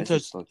that's feel like just we that's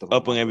just touched fucked up on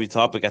up my on every book,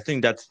 bro. topic. I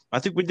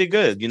think we did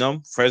good.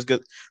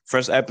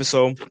 First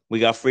episode. We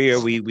got freer.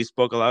 We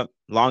spoke a lot.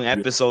 Long Yeah,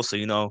 episode,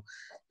 so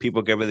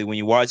people get really when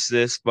you watch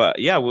this. But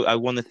yeah, I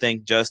want to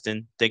thank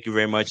Justin. Thank you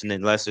very much, and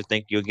then Lester.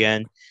 Thank you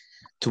again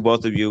to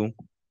both of you.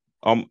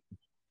 Um,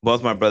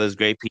 both my brothers,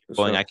 great for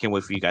people, and sure. I can't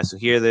wait for you guys to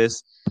hear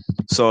this.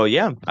 So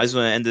yeah, I just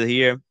want to end it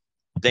here.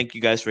 Thank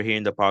you guys for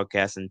hearing the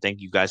podcast, and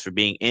thank you guys for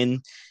being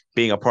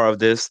a part of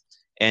this.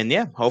 And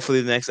yeah,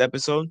 hopefully the next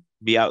episode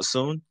be out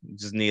soon.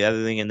 Just need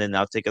editing, and then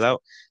I'll take it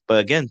out. But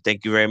again,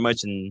 thank you very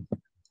much, and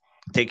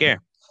take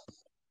care.